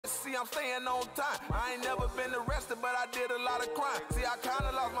see I'm staying on time. I ain't never been arrested, but I did a lot of crime. See, I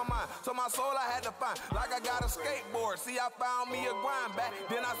kinda lost my mind, so my soul I had to find. Like I got a skateboard, see I found me a grind back.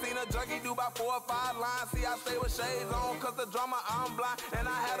 Then I seen a junkie do about 4 or 5 lines. See I stay with shades on, cause the drama I'm blind. And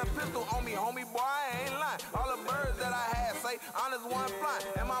I had a pistol on me, homie, boy, I ain't lying. All the birds that I had say, honest one flying.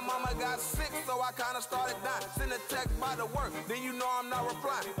 And my mama got sick, so I kinda started dying. Send a text by the work, then you know I'm not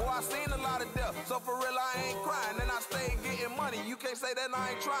replying. Boy, I seen a lot of death, so for real I ain't crying. Then I stayed getting money, you can't say that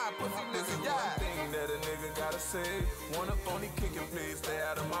I ain't trying. Pussy nigga, yeah. One thing that a nigga gotta say, wanna phony kicking, please stay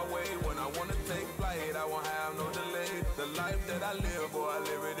out of my way. When I wanna take flight, I won't have no delay. The life that I live, boy, I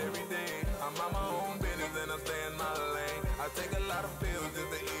live it every day. I'm on my own business and I stay in my lane. I take a lot of pills just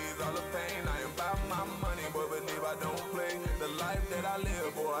to ease all the pain. I am about my money, but believe I don't play. The life that I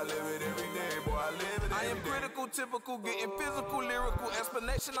live, boy, I live it every day. Boy, I live it every day. I am critical, typical, getting physical, lyrical.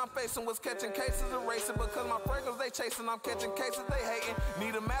 Explanation I'm facing was catching cases of racing. Because my fragrance they chasing, I'm catching cases they hating.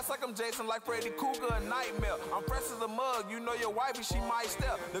 Need a mask like I'm Jason, like Freddy Krueger, a nightmare. I'm fresh as a mug, you know your wifey, she might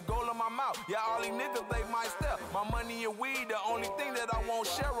step. The goal of my mouth, yeah, all these niggas, they might step. My money and weed, the only thing that I won't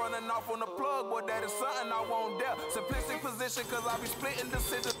share. Running off on the plug, boy, that is something I won't dare. Simplistic position, cause I be splitting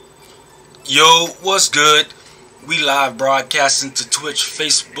decisions. Yo, what's good? We live broadcasting to Twitch,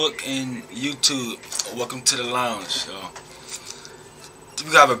 Facebook, and YouTube. Welcome to the lounge. So,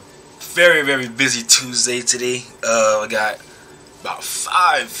 we have a very, very busy Tuesday today. We got about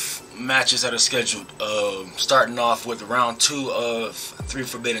 5 matches that are scheduled. Starting off with round 2 of 3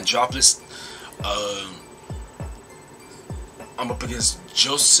 Forbidden Droplets. I'm up against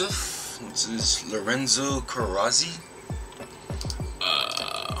Joseph. This is Lorenzo Carazzi.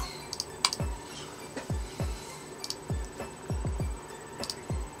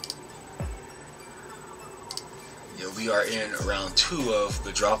 Yeah, we are in round 2 of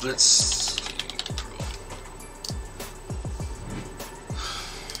the Droplets.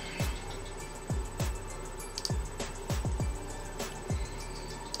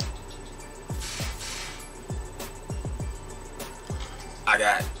 I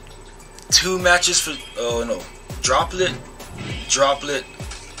got 2 matches for Droplet,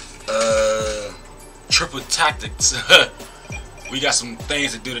 Triple Tactics. We got some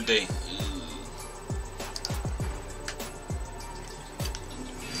things to do today.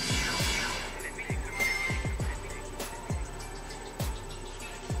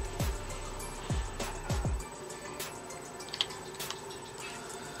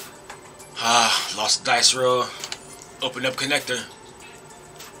 Lost dice roll. Open up connector.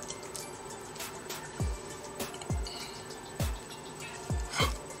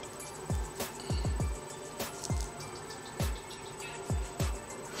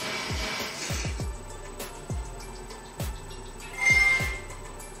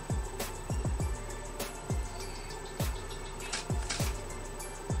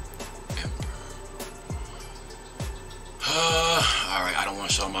 Alright, I don't want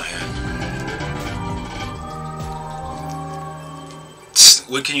to show my hand.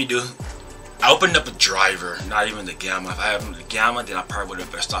 What can you do? I opened up a driver, not even the gamma. If I had the gamma, then I probably would have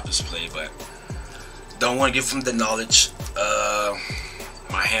better stopped this play, but don't want to give them the knowledge.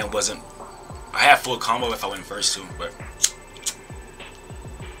 My hand wasn't. I had full combo if I went first too, but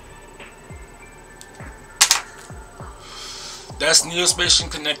that's Neospatial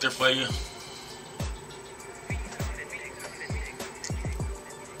connector for you.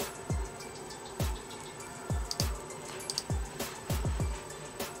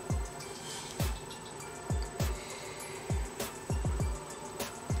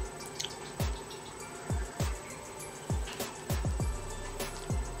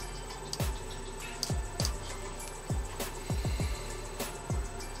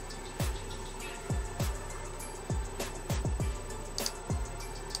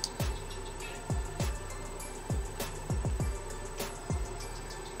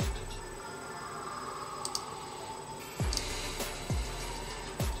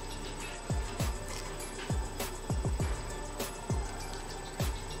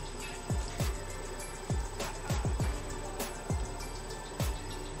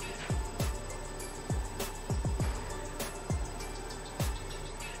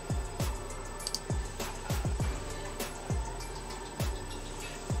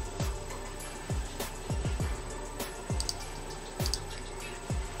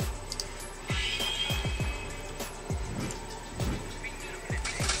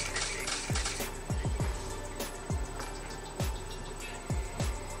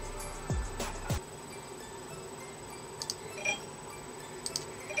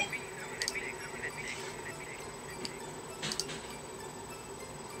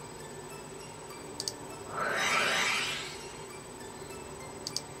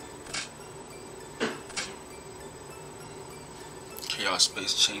 Chaos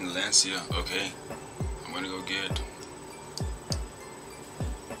Space Chain Lancia. Okay, I'm gonna go get.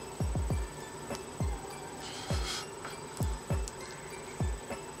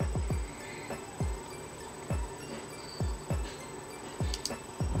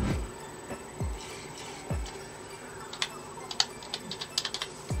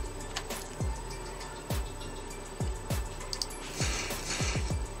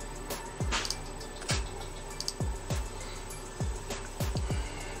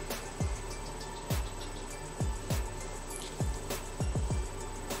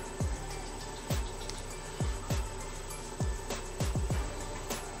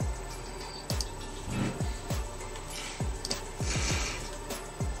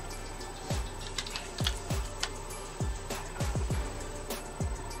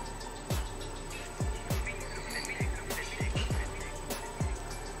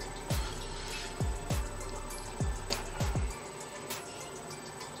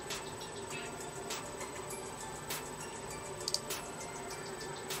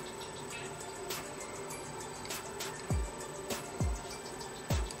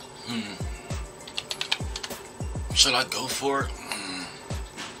 Should I go for it?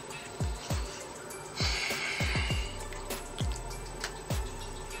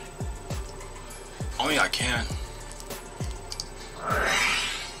 Only I can.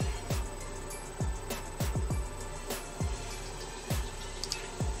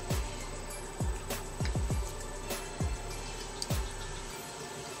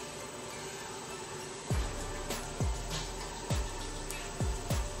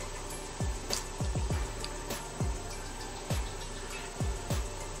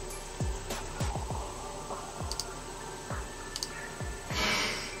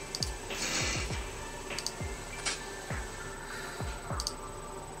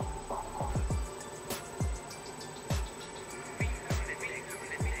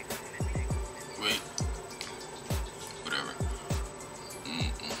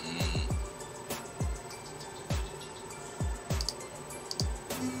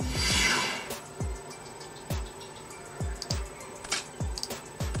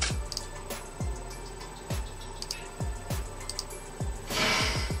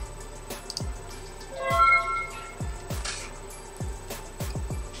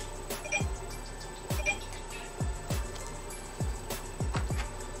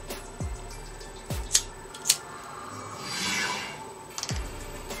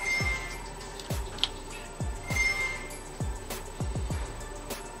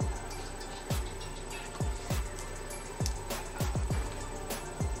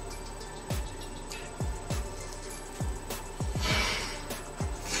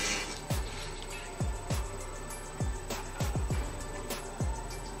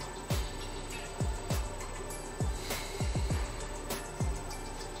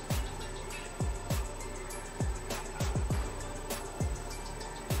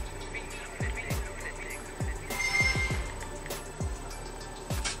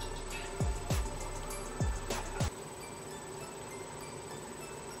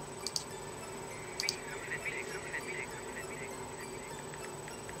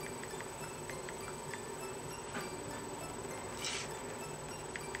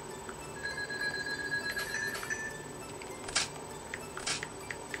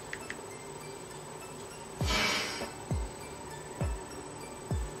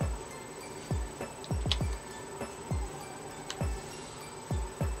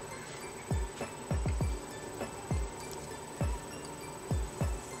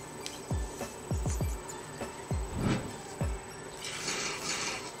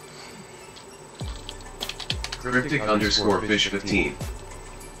 Cryptic _ fish 15.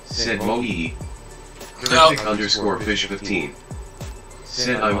 Said Moe. Cryptic _ fish 15.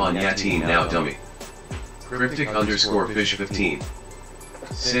 Said I'm on Yateen now dummy. Cryptic _ fish 15.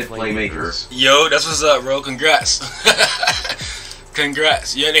 Said Playmaker. Yo, that's what's up, bro. Congrats.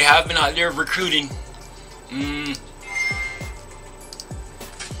 Congrats. Yeah, they have been out there recruiting.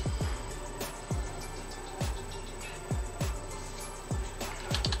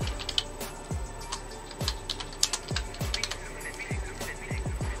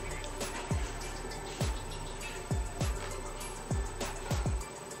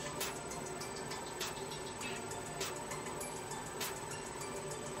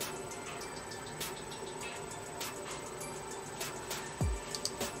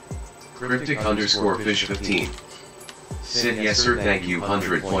 Cryptic _ fish 15. Said yes sir, thank you,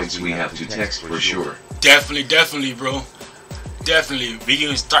 100 points we have to text for sure. Definitely, bro. Definitely. We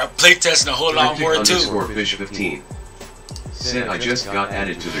can start playtesting a whole lot more too. Cryptic _ fish 15. Said I just got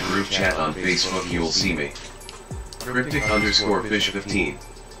added to the group chat on Facebook, you'll see me. Cryptic_fish15.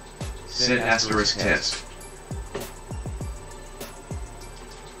 Said asterisk test.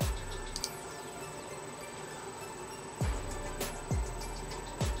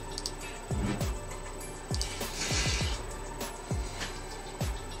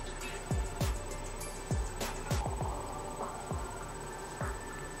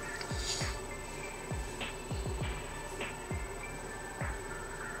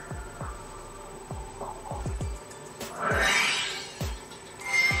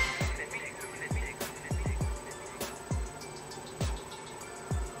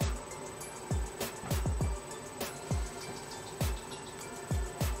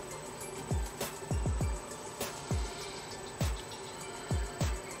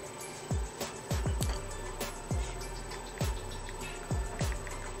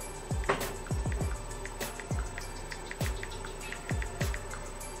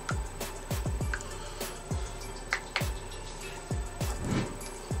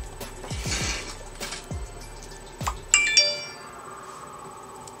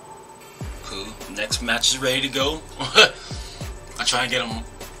 Next match is ready to go. I try and get them.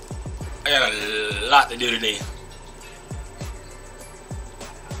 I got a lot to do today.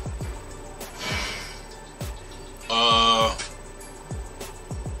 Oh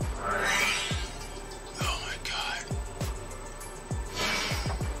my god.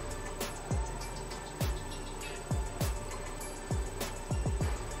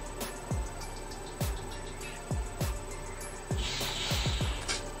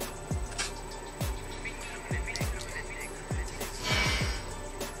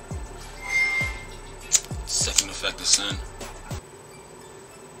 Second effect of sin.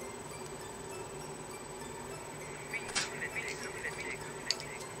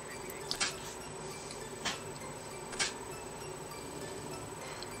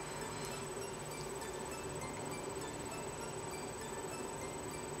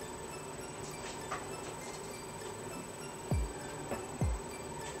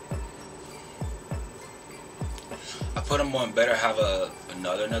 I put him on better have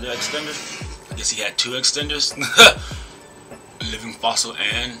another extender. I guess he had two extenders. Living Fossil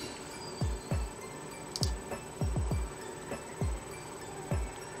and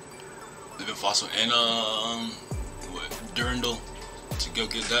what, Durandal to go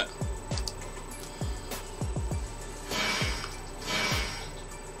get that.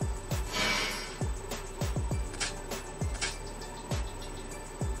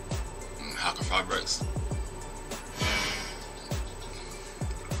 Hacker Fabrics.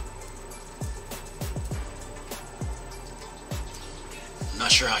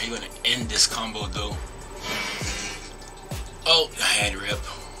 Not sure how you're gonna end this combo though. Oh, hand rip,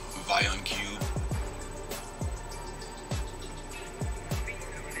 Vion Cube.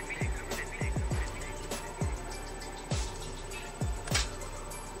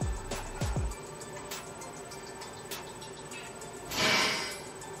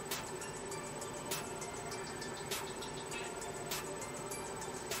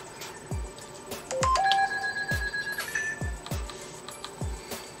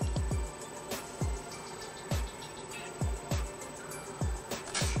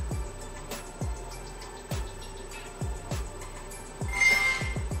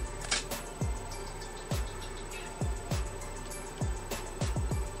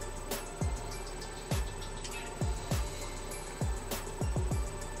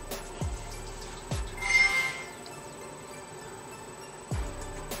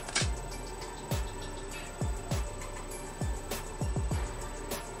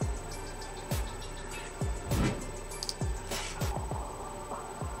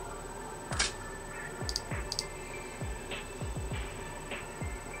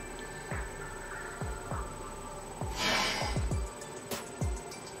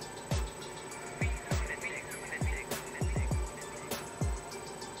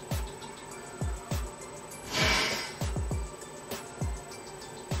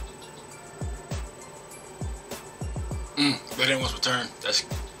 But then once return, this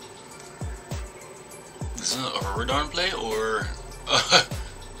is a Rodon play or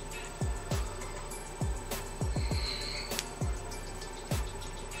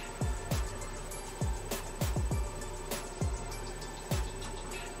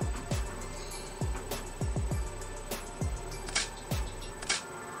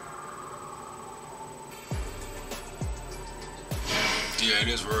yeah, it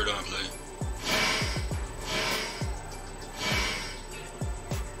is Rodon play.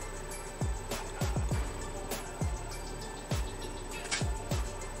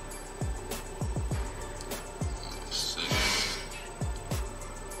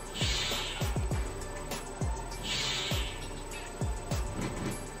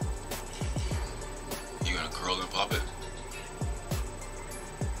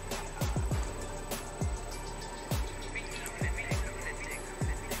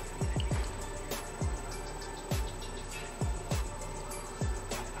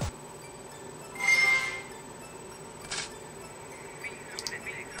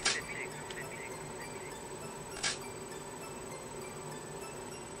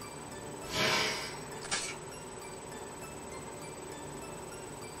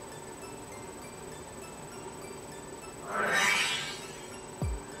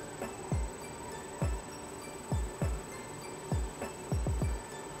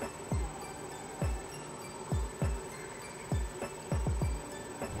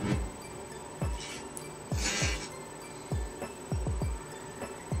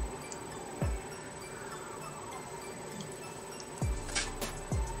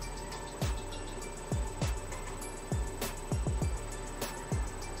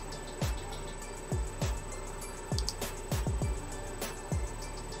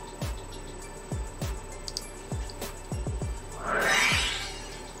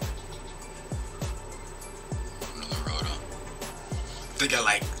 they got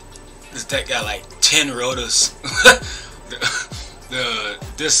like, this deck got like 10 rotors.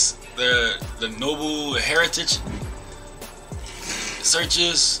 the noble heritage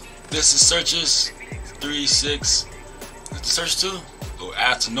searches. This is searches 3, 6. Search 2. Oh,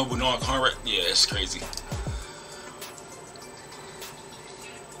 add to noble non conrad. Yeah, it's crazy.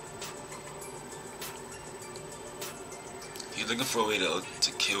 He's looking for a way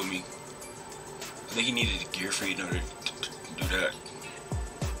to kill me. I think he needed a gear free in order to do that.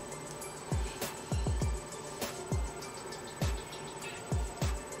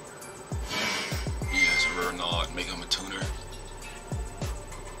 Yes, Renaud, make him a tuner.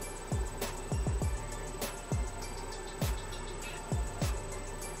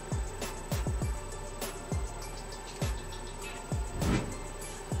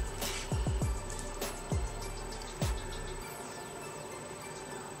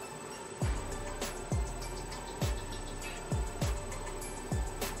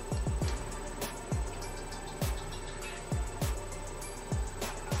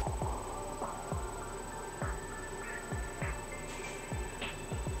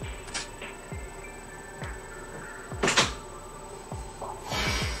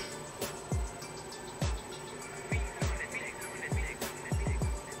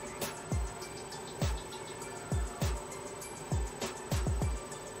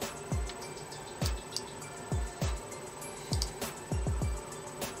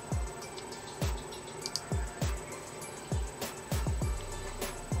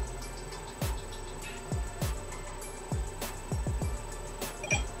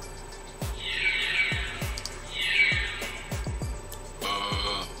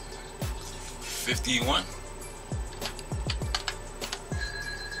 Uh, 51.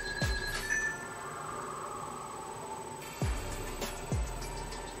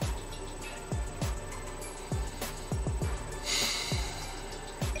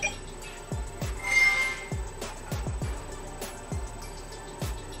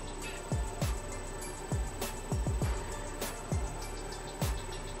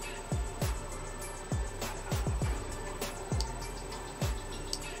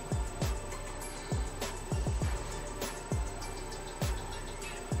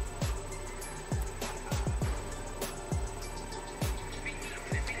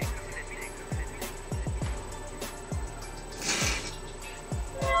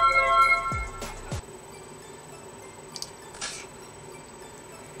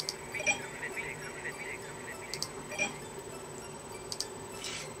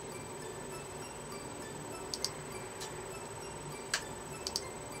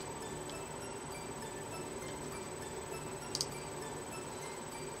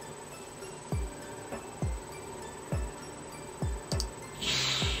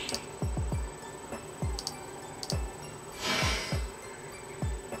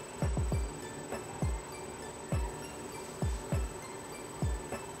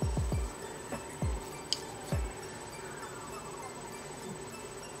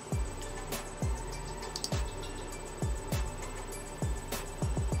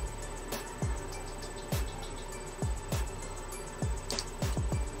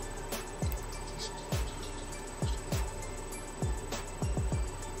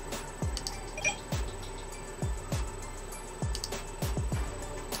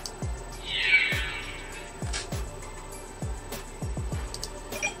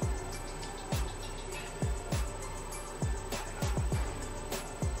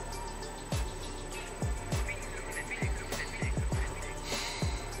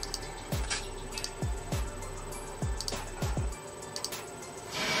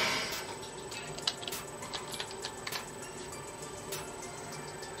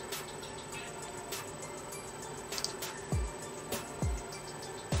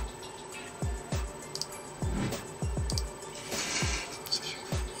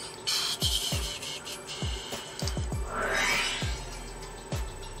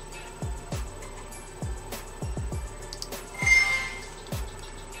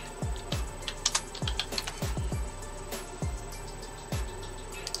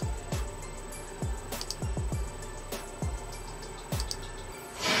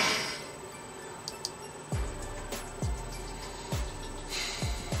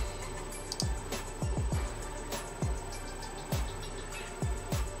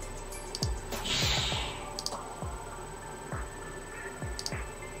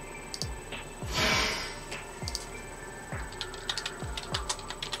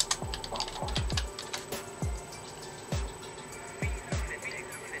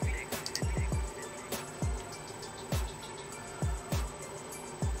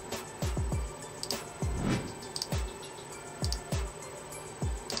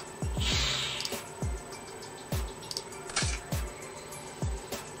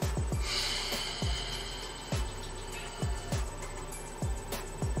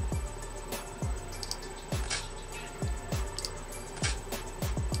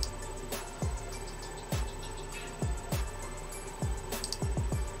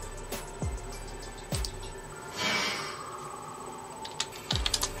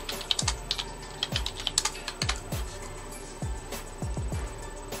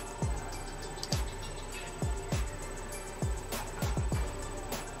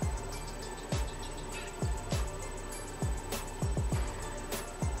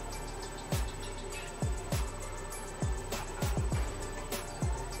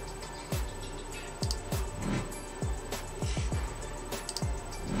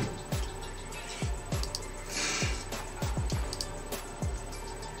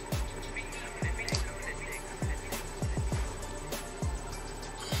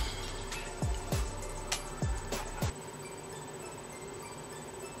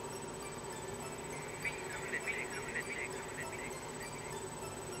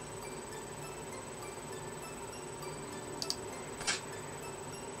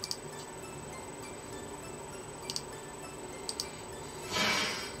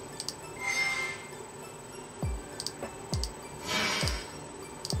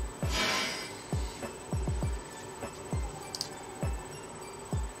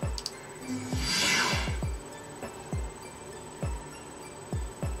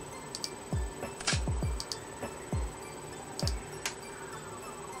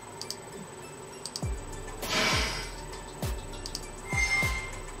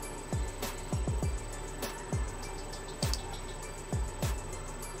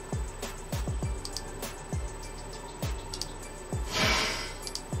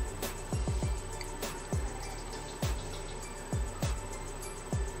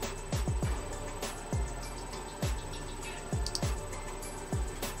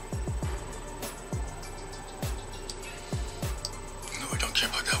 care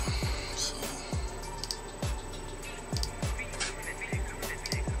about that one. So.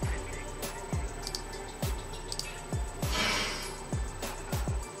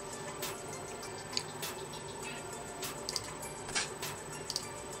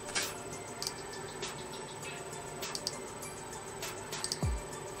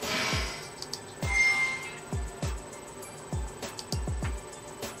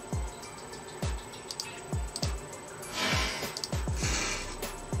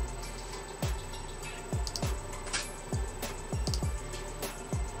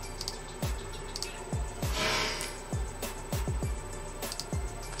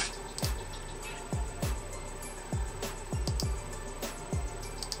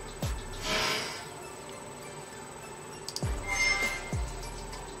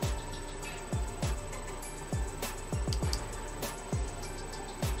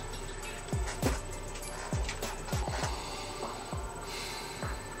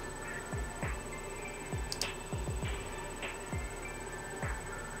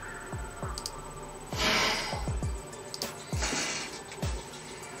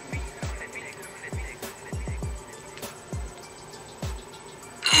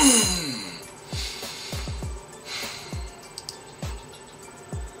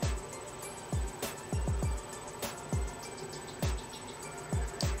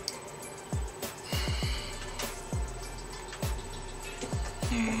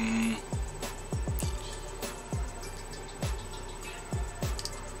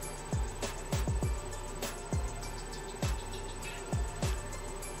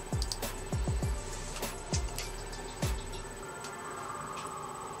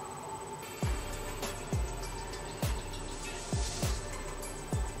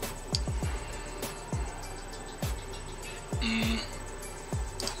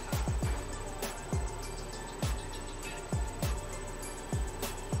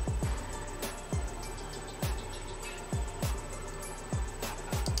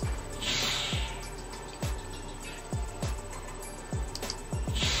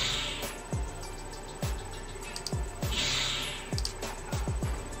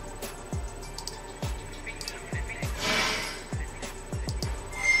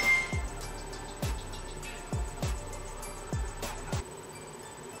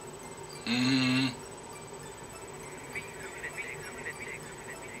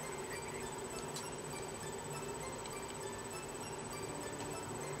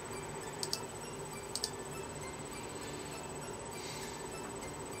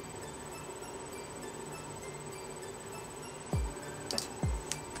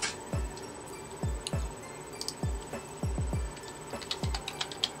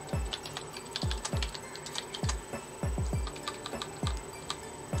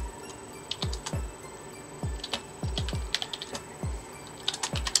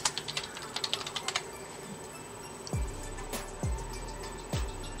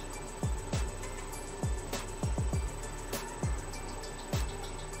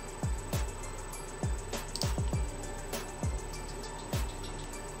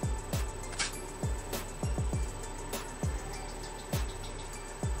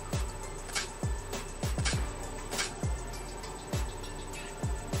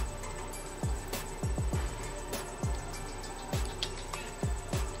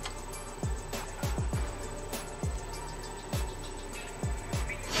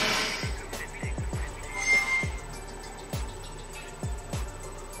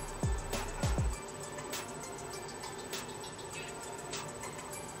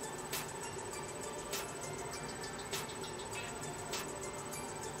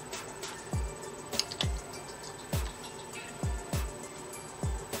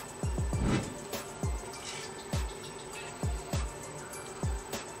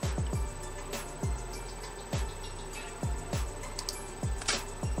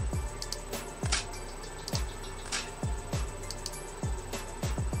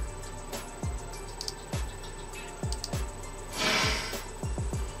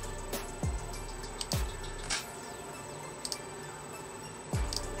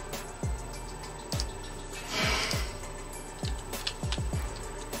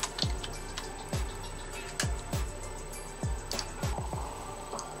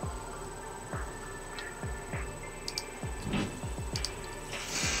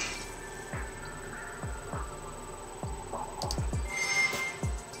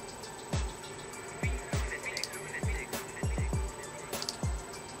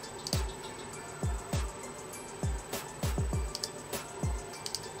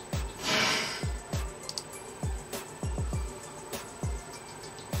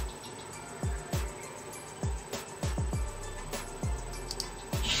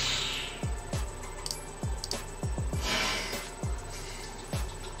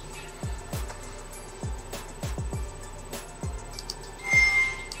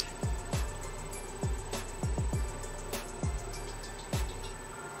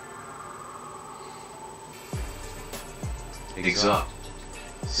 Exop.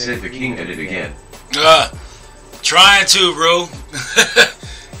 Said the king at it again. Trying to, bro.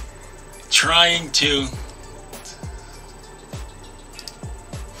 Trying to.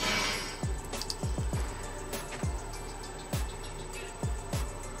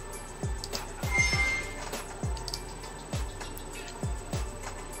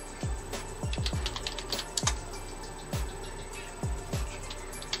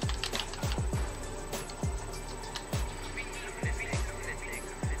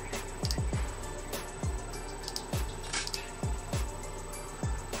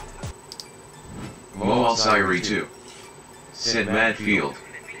 Mo Al-Sayri 2. Said Madfield.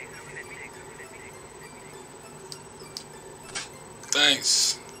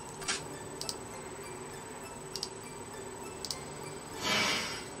 Thanks.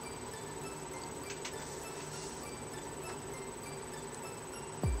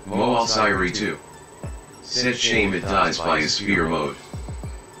 Mo Al-Sayri 2. Said shame it dies by his spear mode.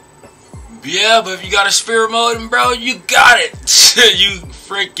 Yeah, but if you got a spear mode, bro, you got it. You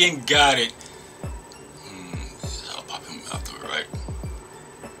freaking got it. I'll pop him out to it, right?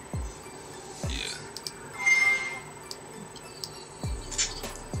 Yeah.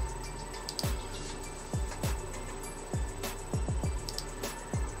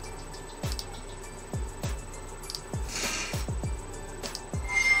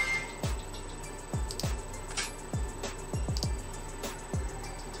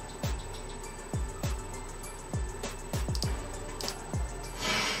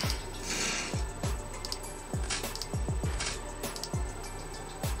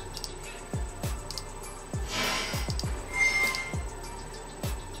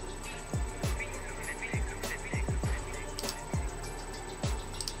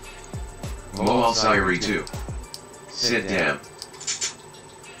 Mo Al-Sayri 2. Said damn.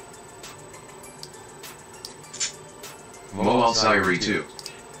 Mo Al-Sayri 2.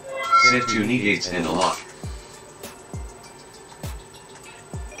 Said 2 negates and a lock.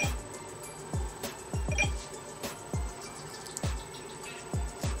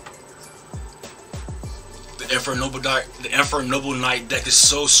 The Emperor Noble Knight deck is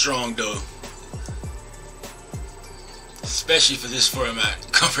so strong though. Especially for this format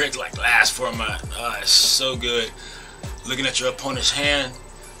compared to like last format. It's so good. Looking at your opponent's hand,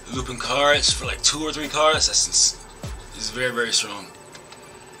 looping cards for like 2 or 3 cards, it's very, very strong.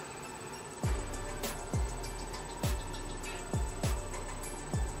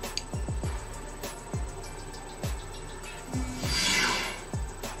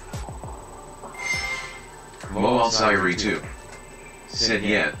 Mo Al-Sayri 2. Said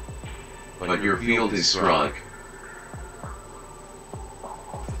yeah. But your field is strong.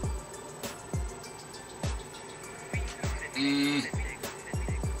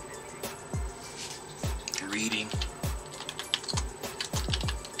 Reading.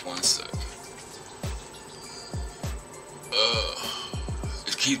 1 sec.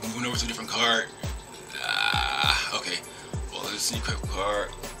 It keeps moving over to a different card. Okay. Well, let's see. Equip card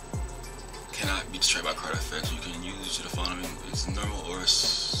cannot be destroyed by card effects. You can use to the following. It's normal or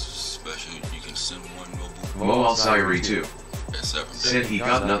special. You can send 1 noble. Mo Al-Sayri 2. Said he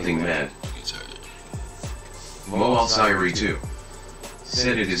got nothing mad. Mo Al-Sayri 2.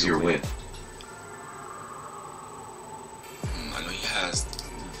 Said it is your win. I know he has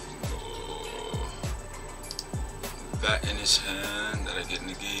that in his hand that I get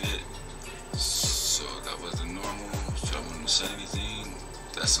negated. So that was the normal. So I wouldn't say anything.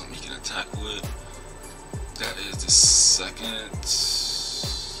 That's something he can attack with. That is the second.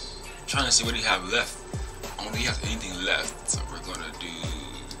 I'm trying to see what he have left. I don't think he has anything left. So we're gonna do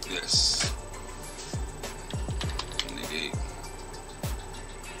this. Negate.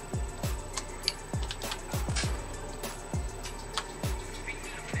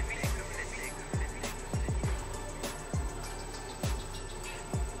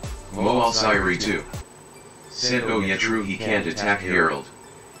 Mo Al-Sayri 2. Said oh yeah true he can't attack Herald.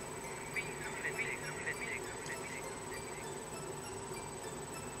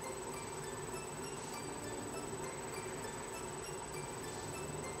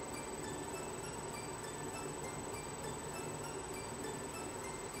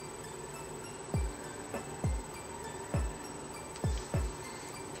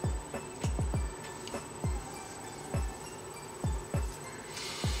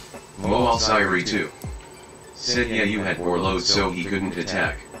 Mo Al-Sayri 2. Said yeah you had warlord so he couldn't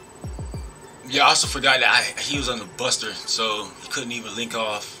attack. Yeah, I also forgot that he was on the Buster, so he couldn't even link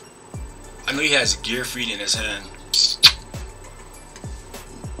off. I know he has Gearfried in his hand.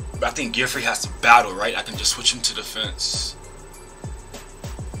 But I think Gearfried has to battle, right? I can just switch him to defense.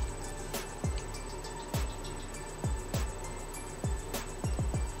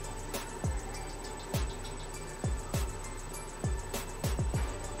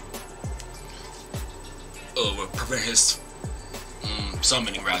 will prevent his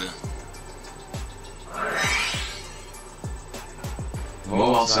summoning rather.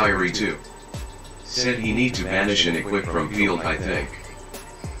 Mo Al-Sayri 2 said he need to banish and equip from field, I think.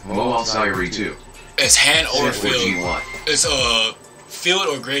 Mo Al-Sayri 2. It's hand or Said field. GY. It's field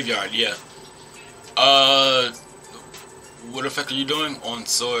or graveyard, yeah. What effect are you doing on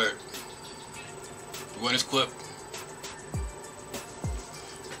sword? When it's equipped.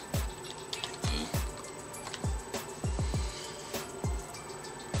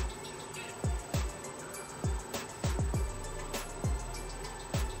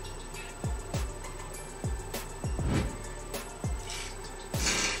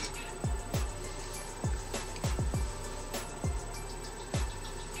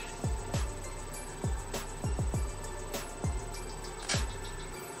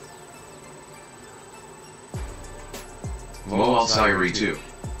 Mo Al-Sayri 2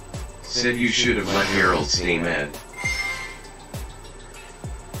 said you should have let Harold stay mad.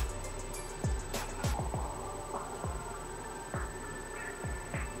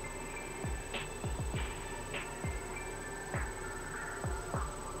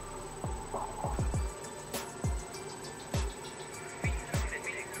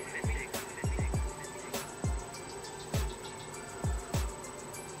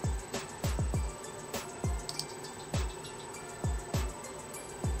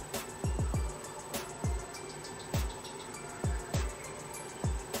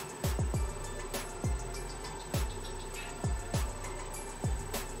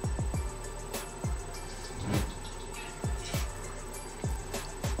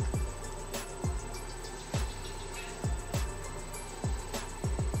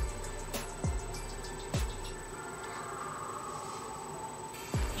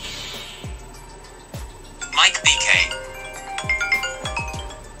 Mike BK.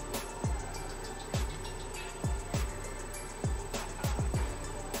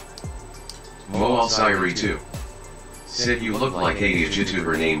 Mo Al-Sayri 2 said you look like a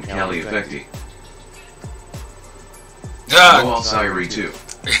YouTuber named Kali Effecti. Mo Al-Sayri 2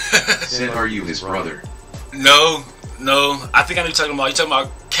 said are you his brother? No. I think I know what you're talking about. You're talking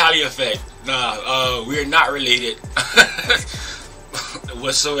about Kali Effect. Nah, we're not related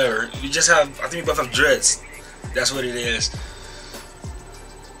whatsoever. We just have, I think we both have dreads. That's what it is.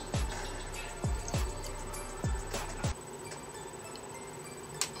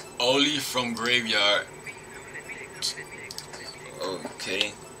 Only from graveyard.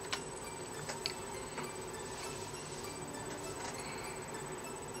 Okay.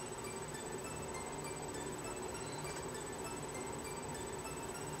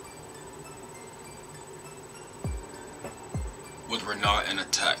 With Renard and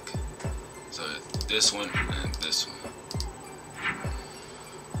attack. So this one and this one.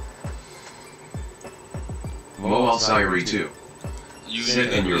 Mo Al-Sayri 2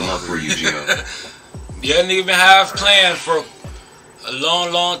 said in your love for Yu-Gi-Oh. Yeah, nigga been half playing for a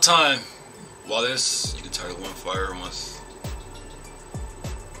long time. While this, you can target one fire once.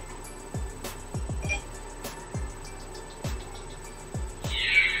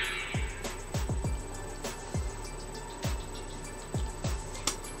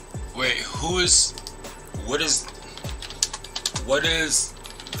 Wait, what is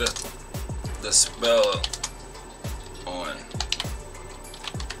the spell on?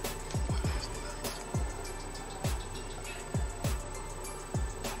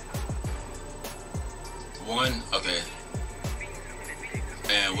 One, okay.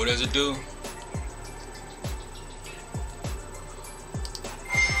 And what does it do?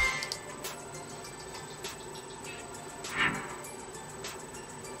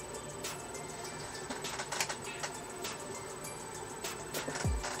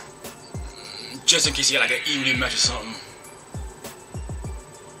 Just in case you got like an evening match or something.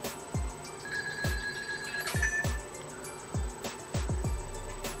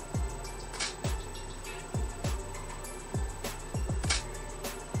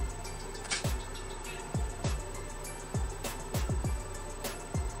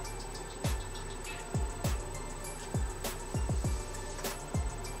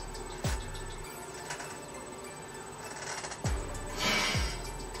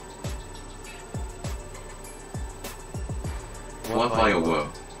 Wafayowo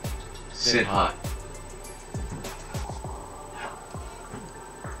said hot.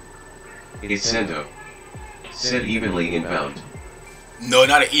 It's Sendo said evenly inbound. No,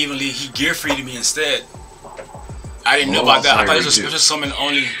 not evenly. He gear freed me instead. I didn't know about that. I thought it was a special summon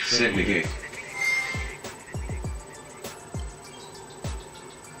only. Said negate.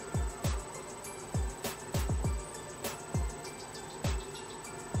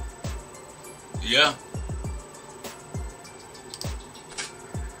 Yeah.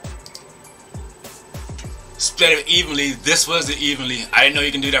 split it evenly. This was the evenly. I didn't know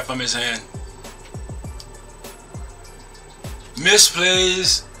you can do that from his hand.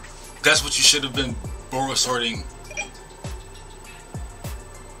 Misplays. That's what you should have been Boros sorting.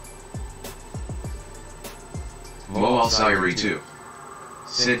 Mo Al-Sayri 2.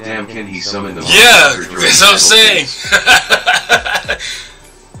 Said damn, can he summon the Yeah, monster during that's what I'm saying. battle?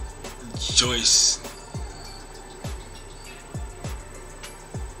 Joyce.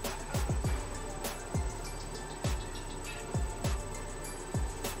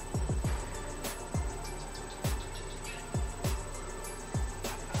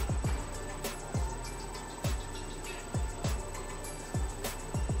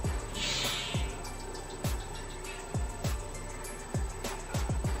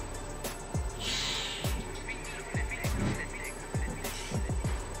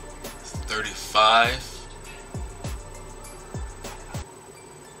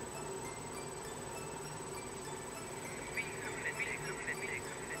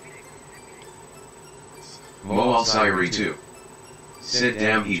 Mo Al-Sayri 2. Said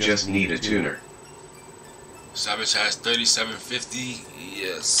damn, he just need a tuner. Savage has 3750.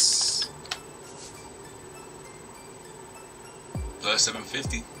 Yes. Plus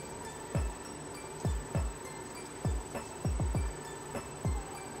 750.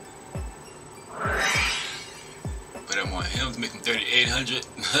 But I want him to make him 3800.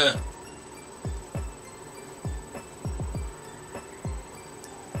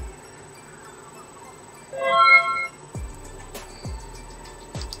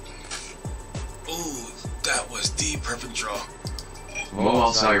 Perfect draw. Mo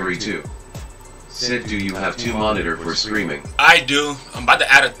Al-Sayri 2. Said do you have 2 monitor for streaming? I do. I'm about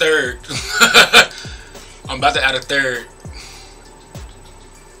to add a third. I'm about to add a third.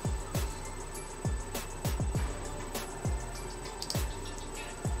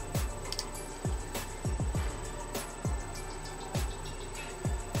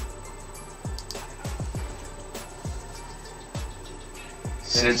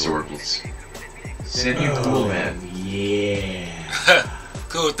 Sensorbles. Said you cool, man. Yeah.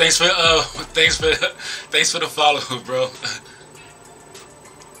 Cool. Thanks for the follow, bro.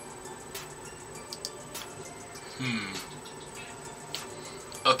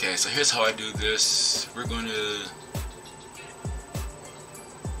 Okay, so here's how I do this. We're going to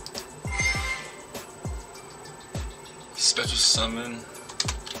special summon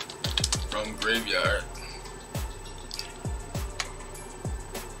from graveyard.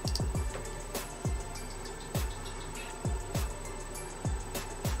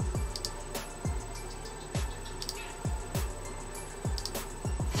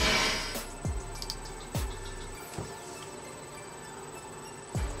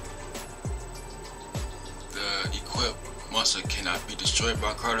 Monster cannot be destroyed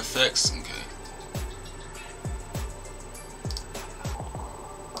by card effects. Okay.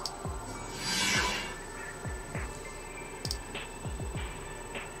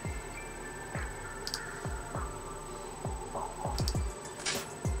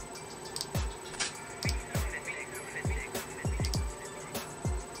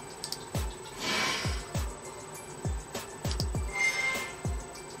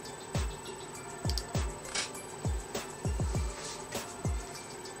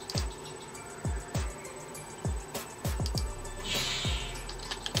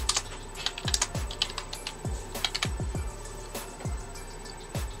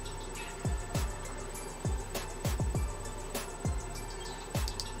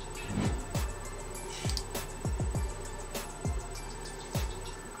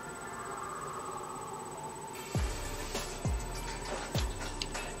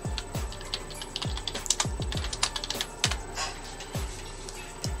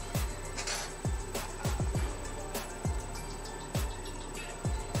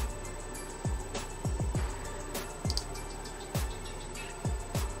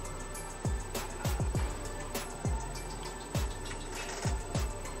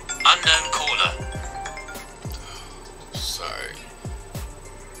 Unknown caller. Sorry.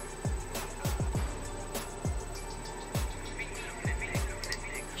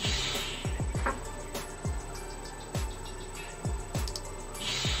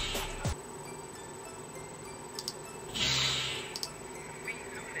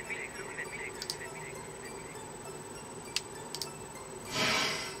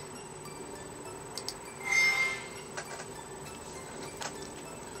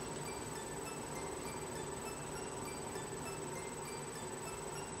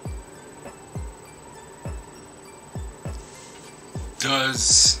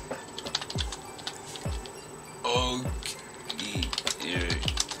 Does Og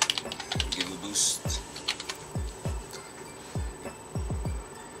give a boost?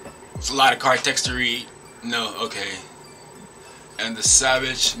 A lot of card text to read. No, okay. And the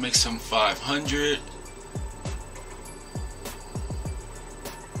Savage makes him 500.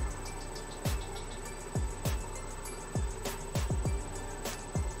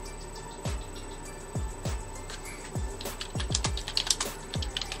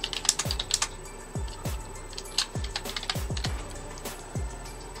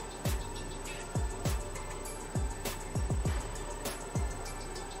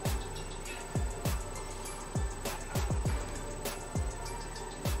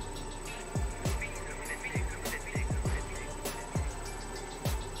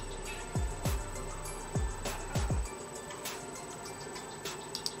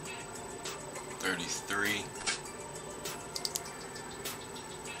 $33.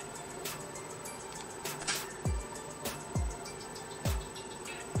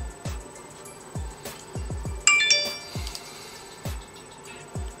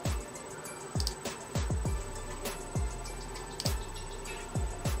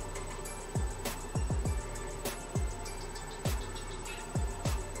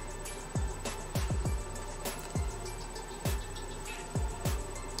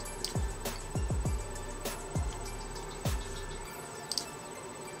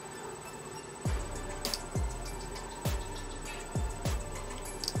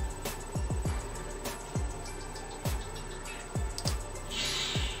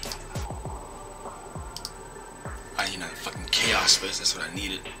 Fucking chaos space, that's what I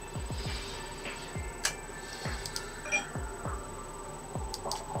needed.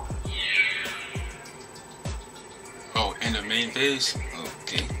 Oh, and the main phase?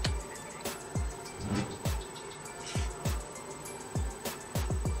 Okay.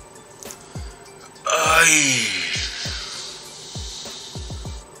 Ay.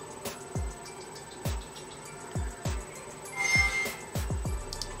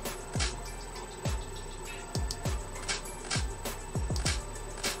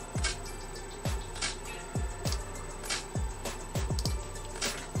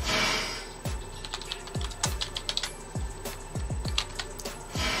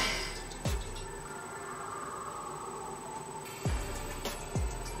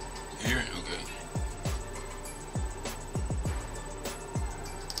 Here? Okay.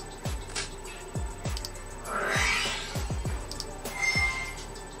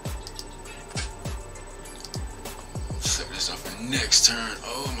 Set this up for next turn.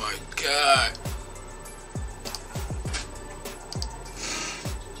 Oh my god.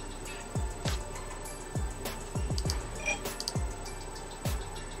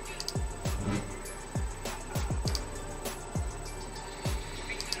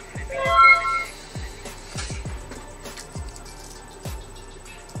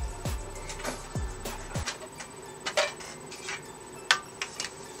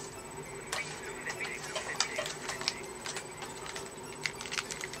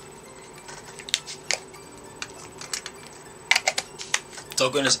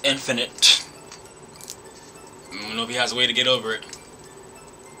 Token is infinite. I don't know if he has a way to get over it.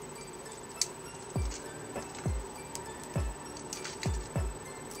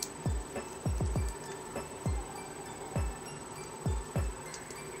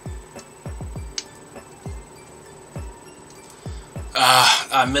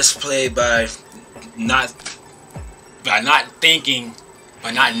 I misplayed by not thinking,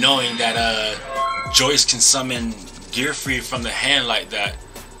 by not knowing that Joyce can summon Gear Free from the hand like that.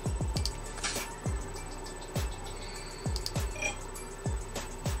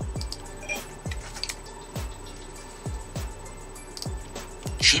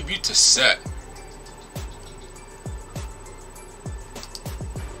 Tribute to Set.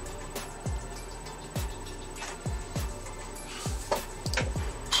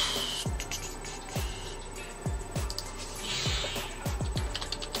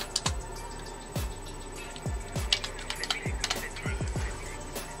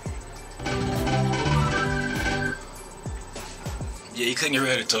 Yeah, you couldn't get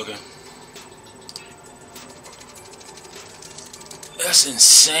rid of the token. That's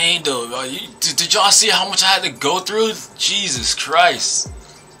insane though. Did y'all see how much I had to go through? Jesus Christ.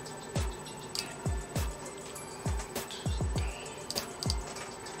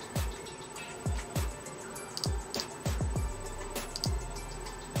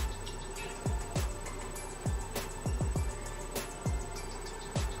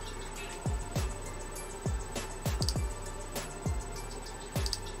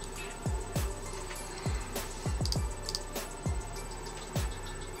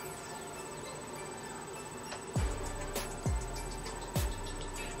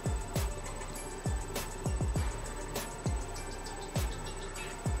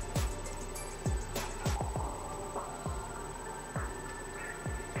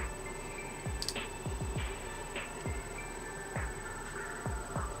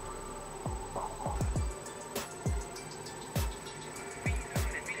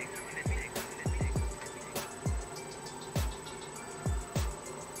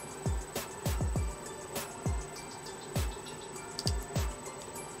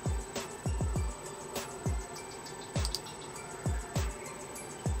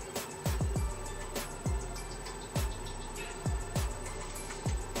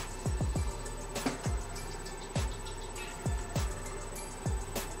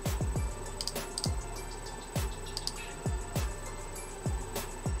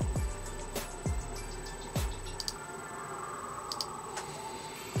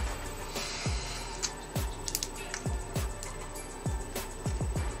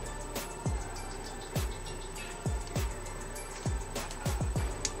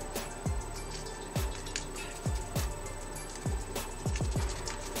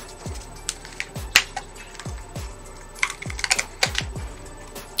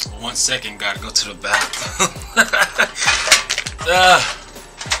 1 second, gotta go to the bathroom.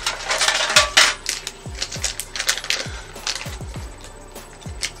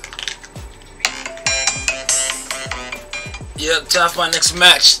 Yep, time for my next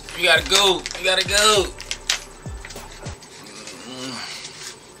match. You gotta go. You gotta go.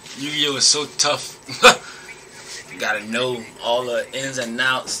 Yu-Gi-Oh! Is so tough. You gotta know all the ins and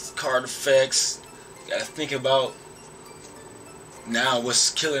outs, card effects. You gotta think about now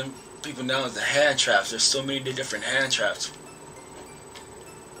what's killing people now is the hand traps. There's so many different hand traps.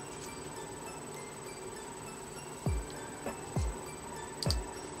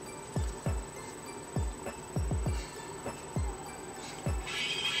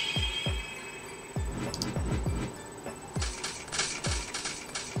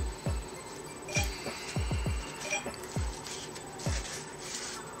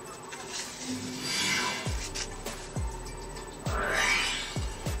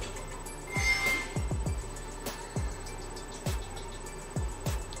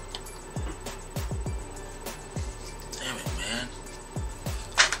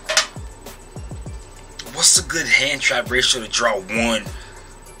 What's a good hand trap ratio to draw one?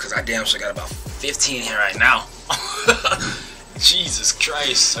 Because I damn sure got about 15 here right now. Jesus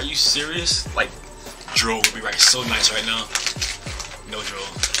Christ, are you serious? Like, draw would be right so nice right now. No draw.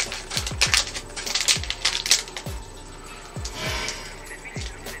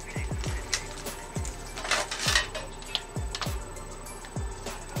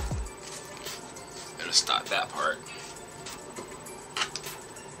 Better stop that part.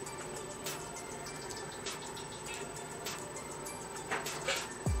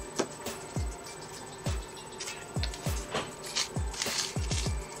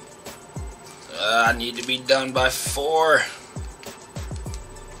 I need to be done by 4.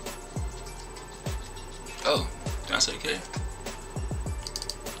 Oh, that's okay.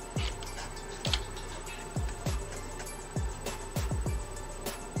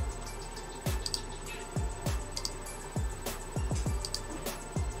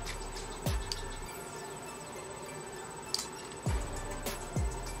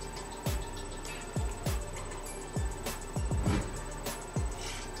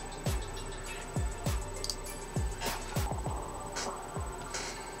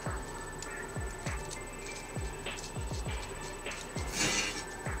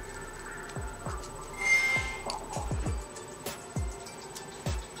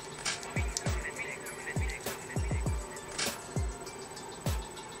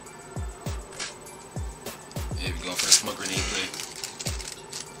 Yeah, we're going for the smoke grenade play.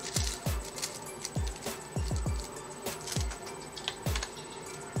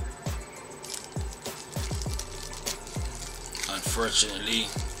 Unfortunately,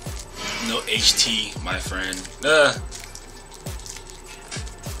 no HT, my friend.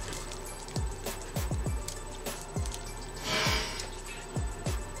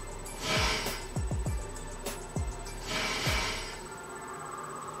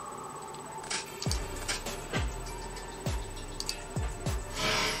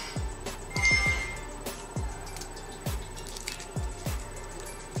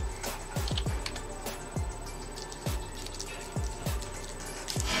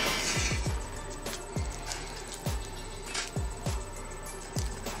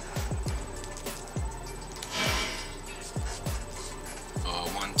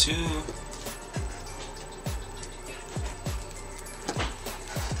 Two.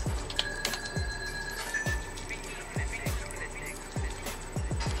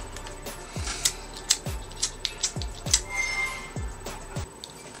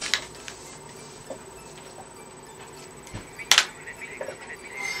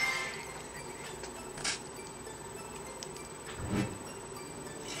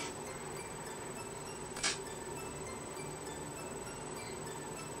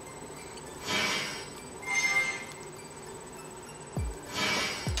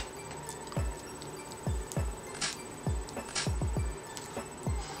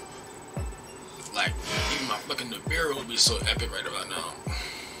 Like, even my fucking Nibiru would be so epic right about now.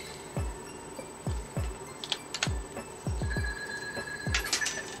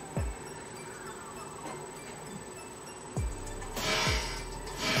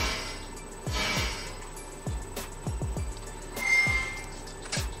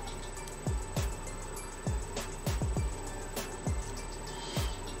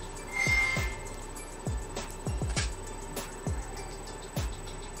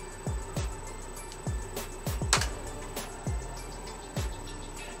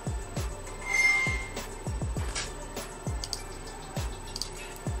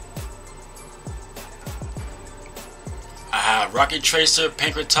 have Rocket Tracer,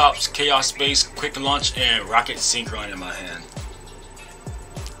 Pankratops, Chaos Space, Quick Launch, and Rocket Synchron in my hand.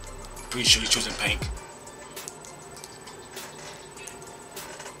 Pretty sure he's choosing Pank.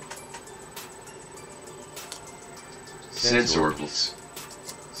 Sensorbles.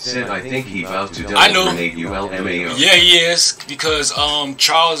 Said I think he vowed to double grenade ULMAO. Yeah, he is, because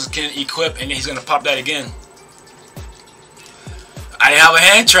Charles can equip and he's gonna pop that again. I didn't have a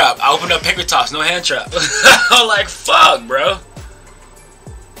hand trap. I opened up Pankratops, no hand trap. I'm like, fuck, bro.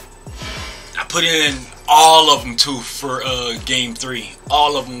 I put in all of them too for game 3.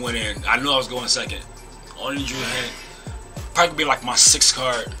 All of them went in. I knew I was going second. Only drew a hand. Probably be like my 6th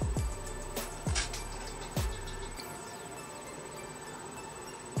card.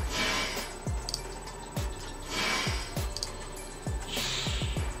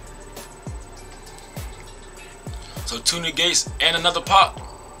 So 2 negates and another pop.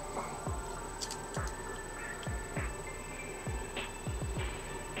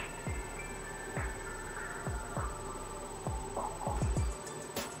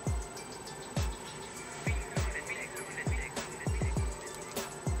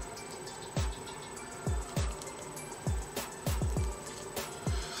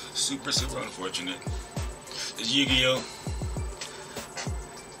 Super unfortunate. It's Yu-Gi-Oh!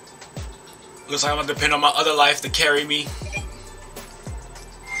 Looks like I'm gonna depend on my other life to carry me.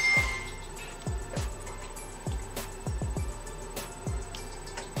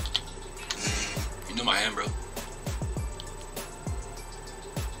 You know my hand, bro.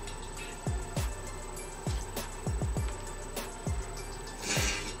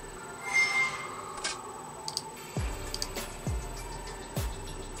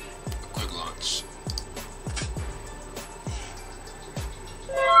 Quick launch.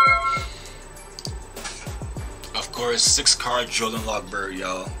 Of course, 6 card Drill and Lockbird,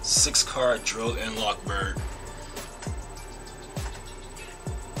 y'all. 6 card Drill and Lockbird.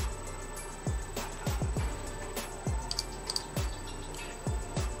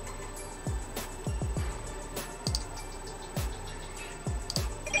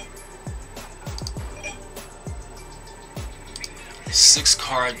 Six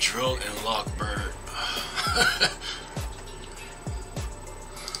card Drill and Lockbird.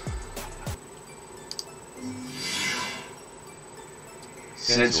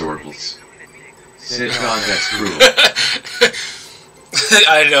 Sensorbles. Said God, that's cruel.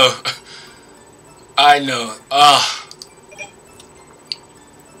 I know. I know.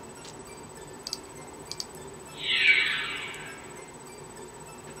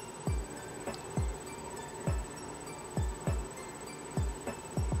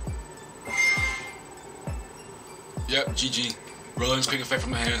 Yep, GG. Rolling's quick effect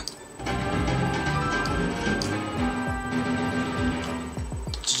from my hand.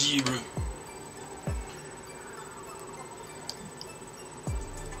 GG, bro.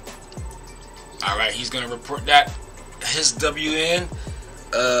 Alright, he's gonna report that. His WN.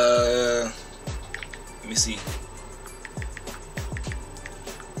 Let me see.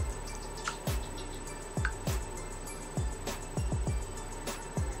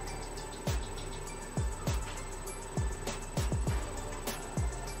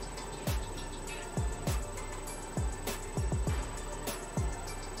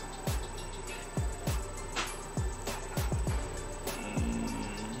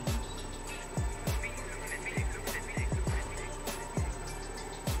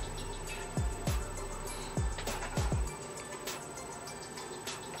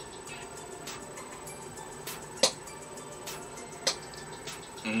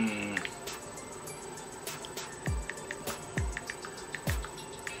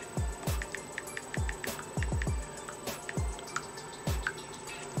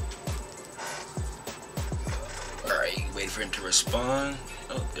 Alright, wait for him to respond.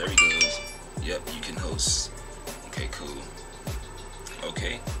 Oh, there he goes. Yep, you can host. Okay, cool.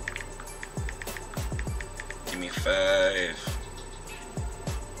 Okay. Give me 5.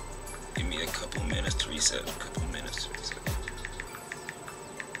 Give me a couple minutes to reset. A couple minutes to reset.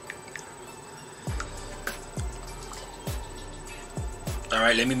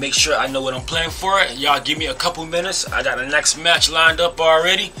 Alright, let me make sure I know what I'm playing for. Y'all give me a couple minutes. I got the next match lined up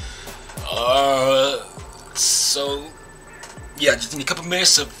already. So yeah, just need a couple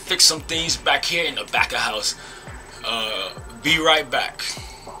minutes to fix some things back here in the back of house. Be right back.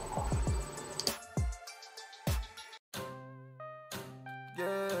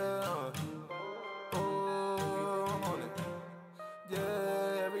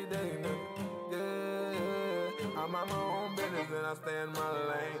 I'm on my own business and I stay in my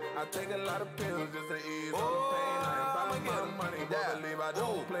lane. I take a lot of pills just to ease all the pain. I ain't about to get money, but believe I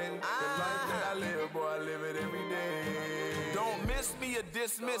don't play. The life that I live, boy, I live it every day. Don't miss me or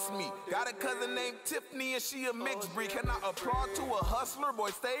dismiss me. Got a cousin named Tiffany and she a mixed breed. Can I applaud to a hustler? Boy,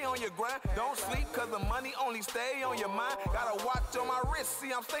 stay on your grind. Don't sleep cause the money only stay on your mind. Got a watch on my wrist,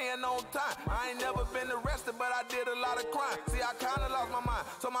 see I'm staying on time. I ain't never been arrested, but I did a lot of crime. See, I kinda lost my mind,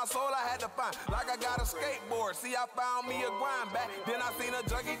 so my soul I had to find. Like I got a skateboard, see I found me a grind back. Then I seen a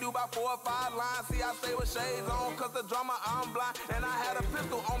junkie do about 4 or 5 lines. See, I stay with shades on cause the drama I'm blind. And I had a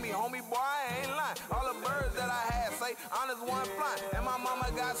pistol on me, homie, boy, I ain't lying. All the birds that I had say, honest one flying. And my mama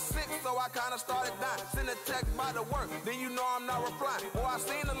got sick, so I kinda started dying. Send a text by the work, then you know I'm not replying. Boy, I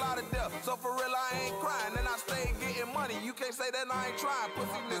seen a lot of death, so for real I ain't crying. And I stayed getting money, you can't say that I ain't trying.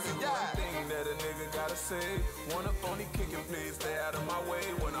 Pussy nigga, yeah. One thing that a nigga gotta say, wanna phony kicking, please stay out of my way.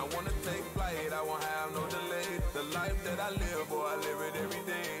 When I wanna take flight, I won't have no delay. The life that I live, boy, I live it every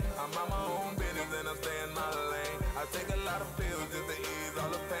day. I'm on my own business and I stay in my lane. I take a lot of pills just to ease all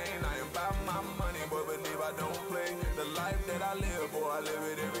the pain. I ain't about my money, but believe I don't play. The life that I live, boy, I live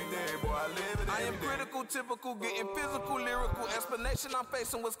it every day. Boy, I live it every day. I am critical, typical, getting physical, lyrical. Explanation I'm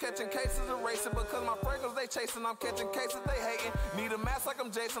facing was catching cases of racing. Because my fragrance they chasing, I'm catching cases they hating. Need a mask like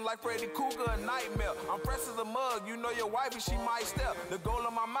I'm Jason, like Freddy Cougar, a nightmare. I'm fresh as a mug, you know your wifey, she might step. The goal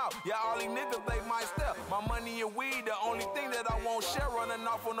of my mouth, yeah, all these niggas, they might step. My money and weed, the only thing that I won't share. Running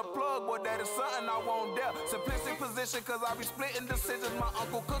off on the plug, boy, that is something I won't dare. Simplistic position, cause I be splitting decisions. My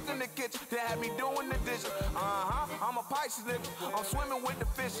uncle cooking the kitchen, they had me doing the dishes. I'm a Pisces nigga, I'm swimming with the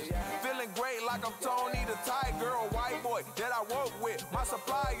fishes. Feeling great like I'm Tony the Tiger, a white boy that I work with. My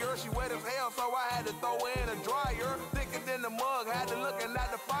supplier, she wet as hell, so I had to throw her in a dryer. Thicker than the mug, had to look and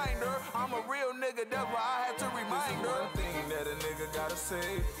not to find her. I'm a real nigga, that's why I had to remind her. One thing that a nigga gotta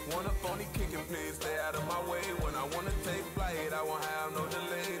say, wanna phony kicking, please stay out of my way. When I wanna take flight, I won't have no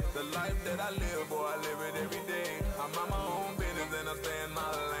delay. The life that I live, boy, I live it every day. I'm on my own business and I stay in my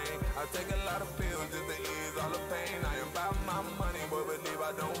lane. I take a lot of pills just to ease all the pain. I ain't about my money, but believe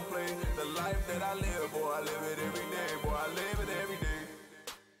I don't play. The life that I live, boy, I live it every day. Boy, I live it every day.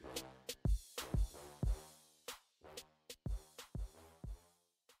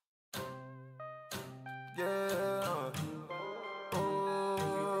 Yeah,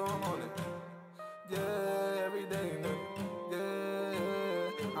 oh, I'm on it. Yeah, every day, nigga.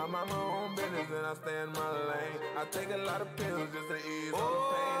 Yeah, I'm on my own business and I stay in my lane. I take a lot of pills just to ease all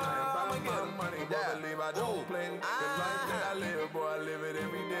the pain. I ain't about my money, but believe I don't play. The life that I live, boy, I live it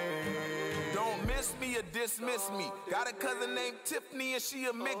every day. Don't miss me or dismiss me. Got a cousin named Tiffany and she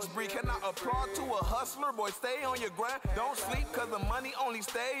a mixed breed. Can I applaud to a hustler? Boy, stay on your grind. Don't sleep cause the money only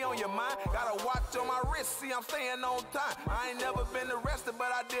stay on your mind. Got a watch on my wrist, see I'm staying on time. I ain't never been arrested, but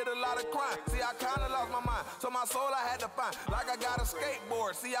I did a lot of crime. See, I kinda lost my mind, so my soul I had to find. Like I got a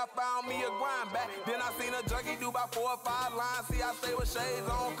skateboard, see I found me a grind back. Then I seen a junkie do about 4 or 5 lines. See, I stay with shades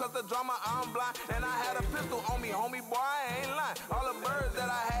on cause the drama I'm blind. And I had a pistol on me, homie, boy, I ain't lying. All the birds that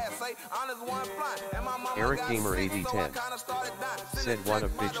I had say, honest one flying. And my mama Eric got Gamer sick, 8010 so I kinda started dying. said, "What a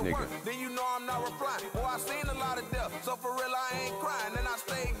bitch, nigga." Then you know I'm not replying. Boy, I seen a lot of death, so for real I ain't crying. And I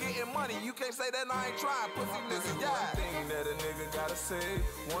stayed getting money, you can't say that I ain't trying. Pussy nigga, yeah. One thing that a nigga gotta say,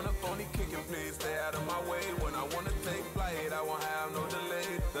 wanna phony kicking, please stay out of my way. When I wanna take flight, I won't have no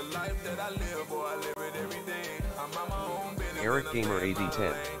delay. The life that I live, boy, I live it every day. I'm on my own business. Eric Gamer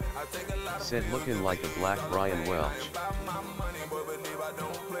 8010 said, "Looking like a black Brian Welch." I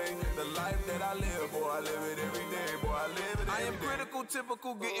don't play. The life that I live, boy, I live it every day. Boy, I live it every day. I am critical,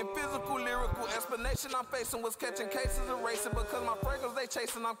 typical, getting physical, lyrical. Explanation I'm facing was catching cases of racing. Because my fragrance they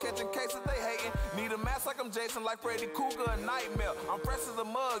chasing, I'm catching cases they hating. Need a mask like I'm Jason, like Freddy Cougar, a nightmare. I'm fresh as a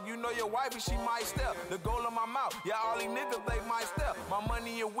mug, you know your wifey, she might step. The goal of my mouth, yeah, all these niggas, they might step. My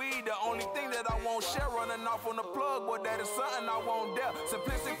money and weed, the only thing that I won't share. Running off on the plug, boy, that is something I won't dare.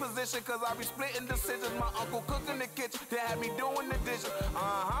 Simplistic position, cause I be splitting decisions. My uncle cooking the kitchen, they had me doing the dishes.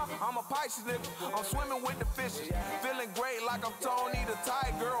 I'm a Pisces nigga, I'm swimming with the fishes. Feeling great like I'm Tony the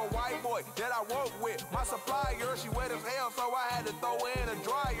Tiger, a white boy that I work with. My supplier, she wet as hell, so I had to throw her in a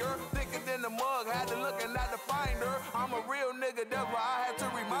dryer. Thicker than the mug, had to look and not to find her. I'm a real nigga, that's why I had to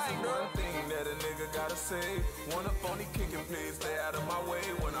remind her. One thing that a nigga gotta say, wanna phony kicking, please stay out of my way.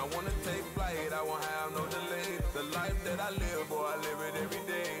 When I wanna take flight, I won't have no delay. The life that I live, boy, I live it every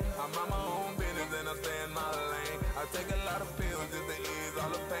day. I'm on my own business and I stay in my lane. I take a lot of pills just to ease all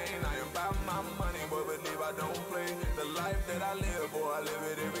the pain. I ain't about my money, but believe I don't play. The life that I live, boy, I live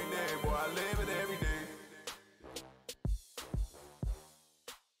it every day. Boy, I live it every day.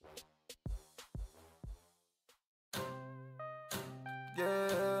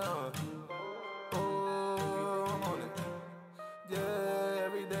 Yeah, oh, I'm on it. Yeah,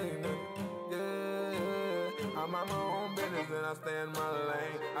 every day, nigga. Yeah, I'm on my own business and I stay in my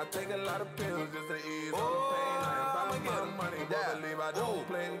lane. I take a lot of pills just to ease all the pain. I ain't about I'ma get money, boy, believe I don't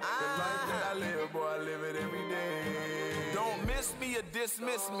play. The life that I live, boy, I live it every day. Don't miss me or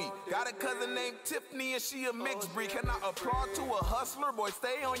dismiss me. Got a cousin named Tiffany and she a mixed breed. Can I applaud to a hustler? Boy,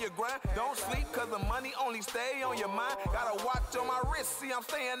 stay on your grind. Don't sleep cause the money only stay on your mind. Gotta watch on my wrist, see I'm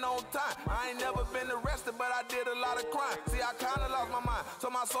staying on time. I ain't never been arrested, but I did a lot of crime. See, I kinda lost my mind, so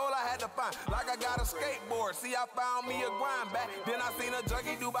my soul I had to find. Like I got a skateboard, see I found me a grind back. Then I seen a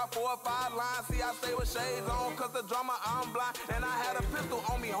junkie do about 4 or 5 lines. See, I stay with shades on cause the drama I'm blind. And I had a pistol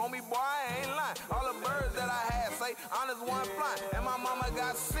on me, homie, boy, I ain't lying. All the birds that I had say, honest one flying. And my mama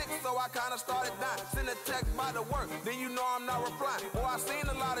got sick, so I kinda started dying. Send a text by the work, then you know I'm not replying. Boy, I seen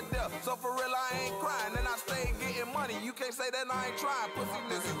a lot of death, so for real I ain't crying. And I stayed getting money, you can't say that I ain't trying. Pussy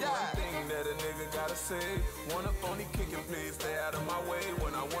nigga, yeah. One thing that a nigga gotta say, wanna phony kicking, please stay out of my way.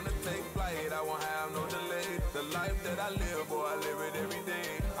 When I wanna take flight, I won't have no delay. The life that I live, boy, I live it every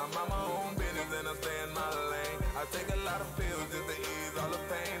day. I'm on my own business and I stay in my lane. I take a lot of pills just to ease all the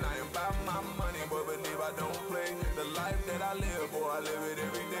pain. I ain't about my money, but believe I don't play. The life that I live, boy, I live it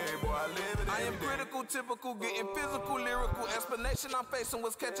every day. Boy, I live it every day. I am critical, typical, getting physical, lyrical. Explanation I'm facing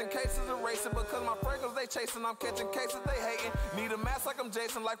was catching cases and racing. Because my fragrance they chasing, I'm catching cases they hating. Need a mask like I'm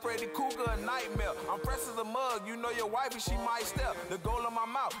Jason, like Freddy Cougar, a nightmare. I'm fresh as a mug, you know your wifey, she might step. The goal of my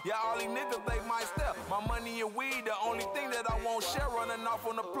mouth, yeah, all these niggas, they might step. My money and weed, the only thing that I won't share. Running off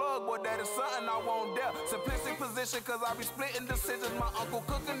on the plug, boy, that is something I won't dare. Simplistic position, cause I be splitting decisions. My uncle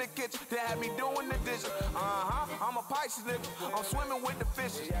cooking the kitchen, they had me doing the dishes. I'm a Pisces nigga, I'm swimming with the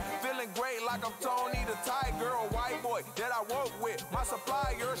fishes. Feeling great like I'm Tony the Tiger, a white boy that I work with. My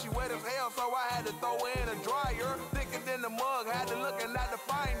supplier, she wet as hell, so I had to throw in a dryer. Thicker than the mug, had to look and not to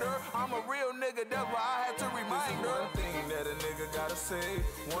find her. I'm a real nigga, that's why I had to remind her. One thing that a nigga gotta say,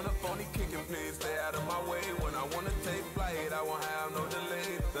 wanna phony kicking, please stay out of my way. When I wanna take flight, I won't have no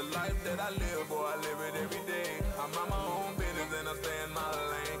delay. The life that I live, boy, I live it every day. I'm on my own business and I stay in my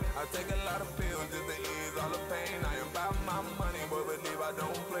lane. I take a lot of pills just to ease all the pain. I ain't about my money, but believe I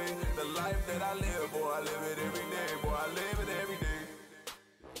don't play. The life that I live, boy, I live it every day. Boy, I live it every day.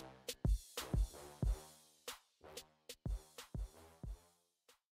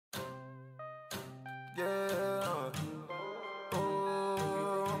 Yeah,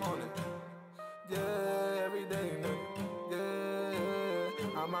 oh, I'm on it. Yeah, every day, nigga.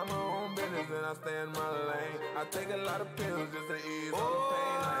 Yeah, I'm on my own business and I stay in my lane. I take a lot of pills just to ease all the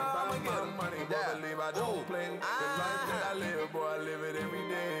pain. I ain't about my money, but believe I don't play. The life that I live, boy, I live it every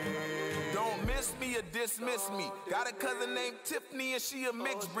day. Don't miss me or dismiss me. Got a cousin named Tiffany and she a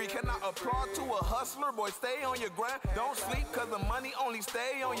mixed breed. Can I applaud to a hustler? Boy, stay on your grind. Don't sleep cause the money only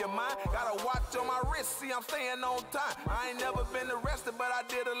stay on your mind. Gotta watch on my wrist, see I'm staying on time. I ain't never been arrested, but I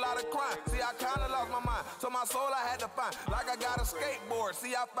did a lot of crime. See, I kinda lost my mind, so my soul I had to find. Like I got a skateboard,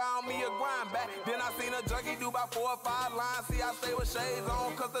 see I found me a grind back. Then I seen a junkie do about 4 or 5 lines. See, I stay with shades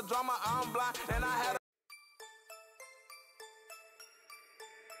on cause the drama I'm blind. And I had a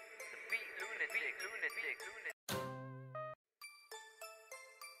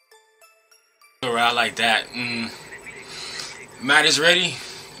around like that. Matt is ready.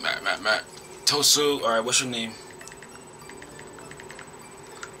 Matt. Tosu. Alright, what's your name?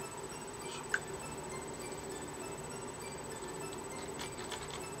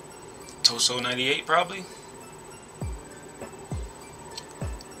 Toso 98 probably.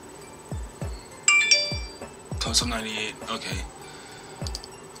 Toso 98. Okay.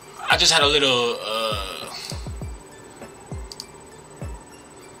 I just had a little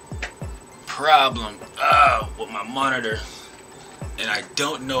problem with my monitor, and I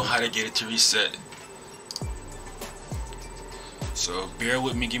don't know how to get it to reset. So bear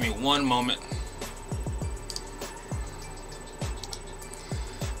with me, give me one moment.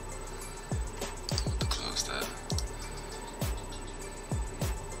 Close that.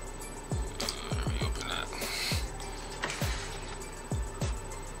 Reopen that.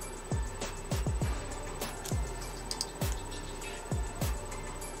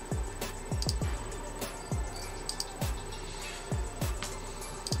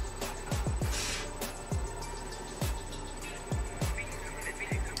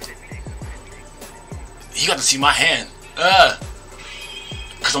 You got to see my hand,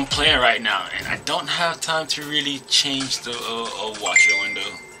 cause I'm playing right now, and I don't have time to really change the watcher window.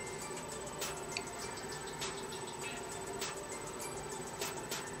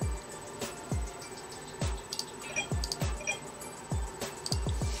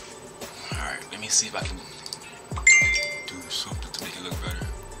 All right, let me see if I can do something to make it look better.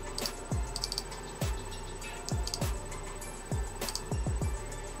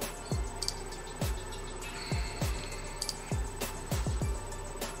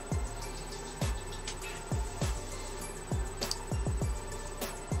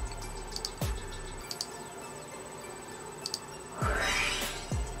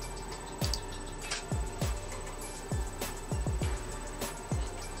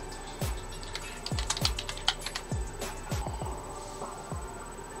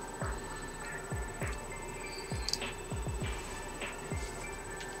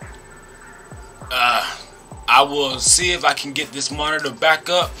 I will see if I can get this monitor back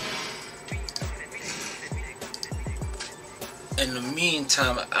up. In the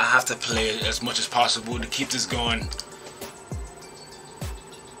meantime, I have to play it as much as possible to keep this going.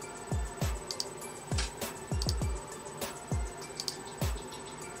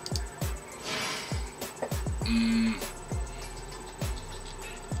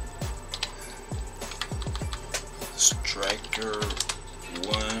 Striker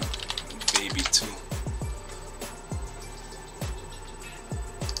 1, Baby 2.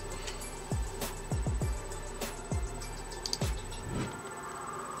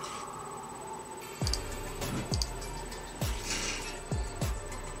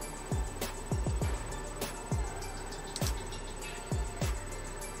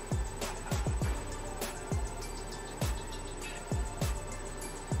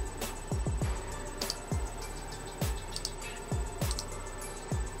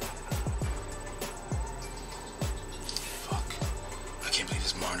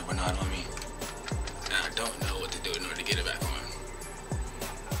 Monitor went out on me, and I don't know what to do in order to get it back on.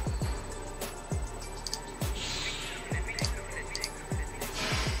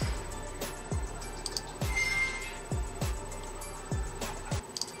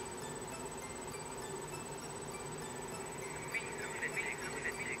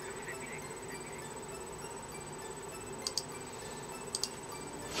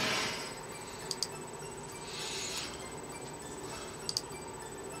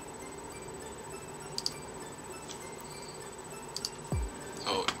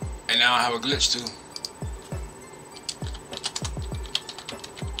 And now I have a glitch too.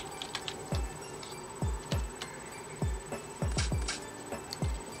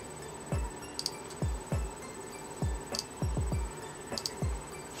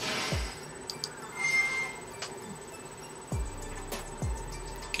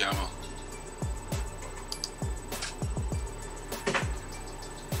 Gamma.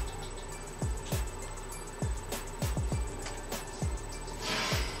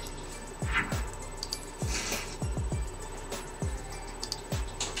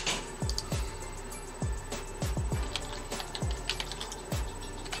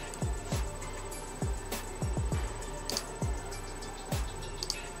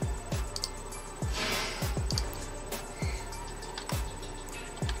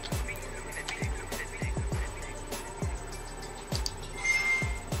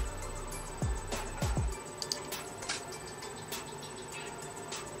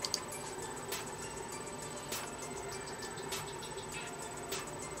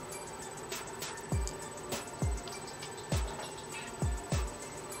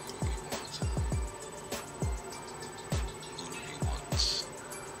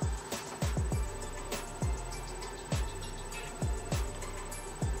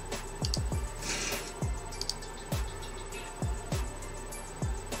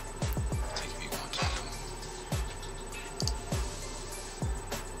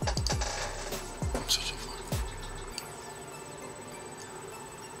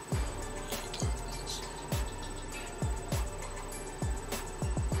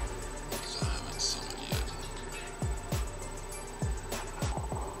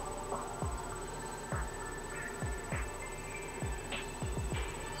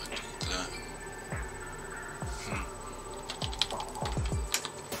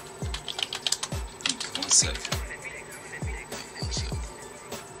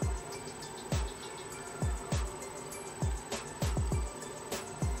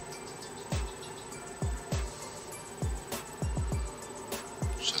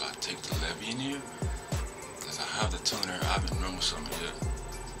 Shall I take the levy in here? Because I have the tuner. I haven't run some of it.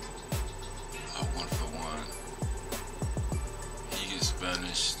 I 1-for-1. He gets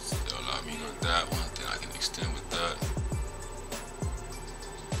banished. They'll allow me to go that one. Then I can extend with that.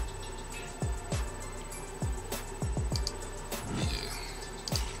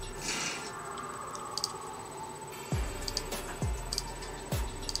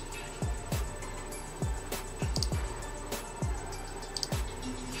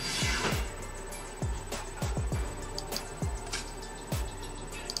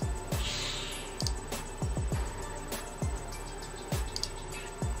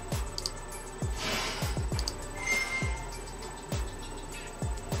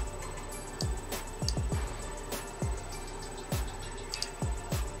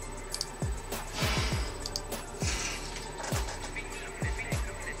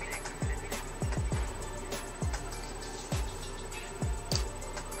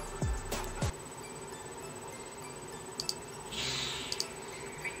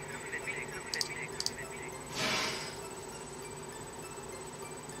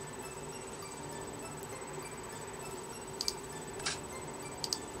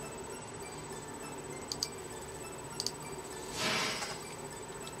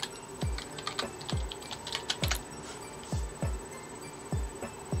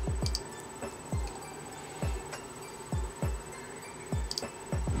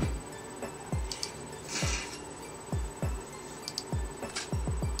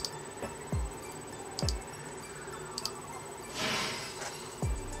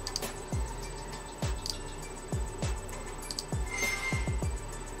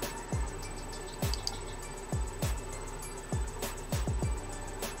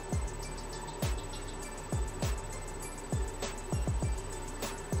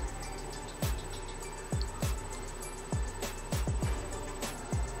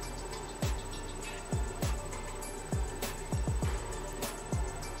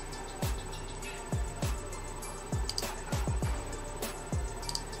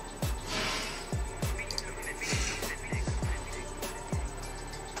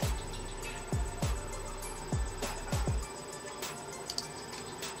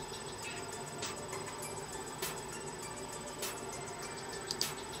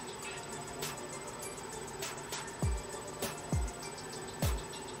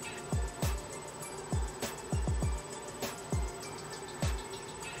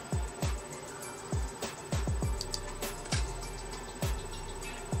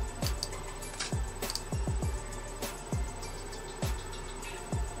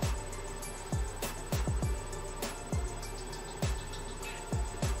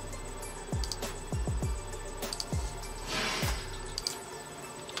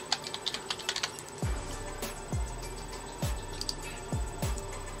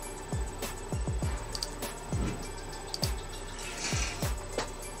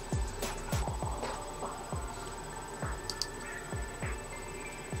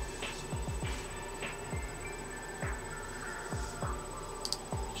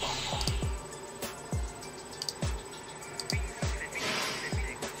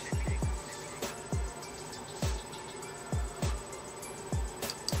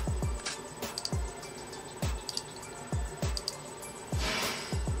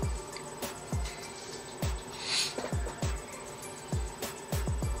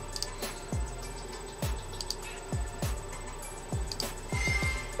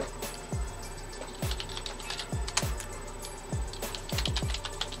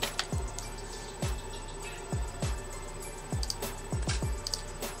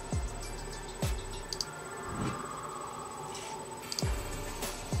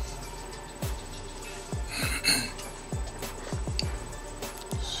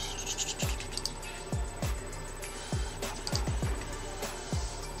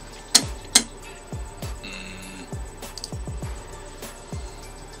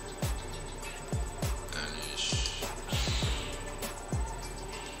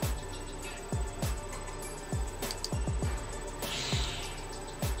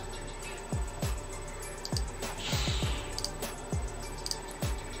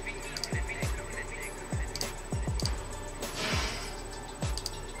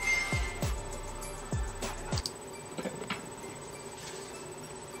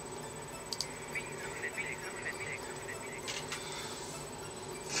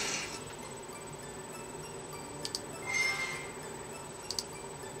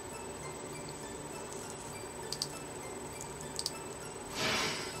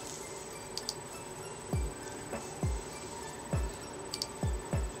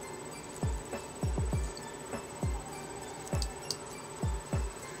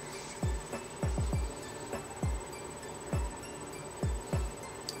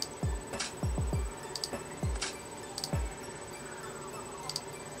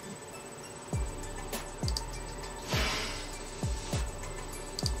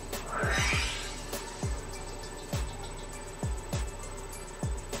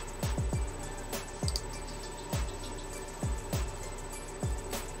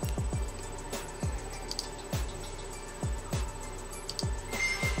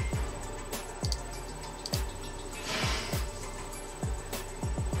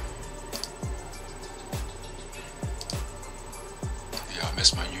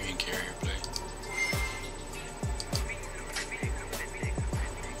 Missed my Union Carrier play.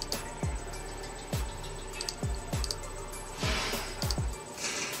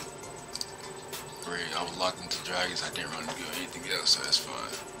 Great, I was locked into Dragons. I didn't run into anything else, so that's fine.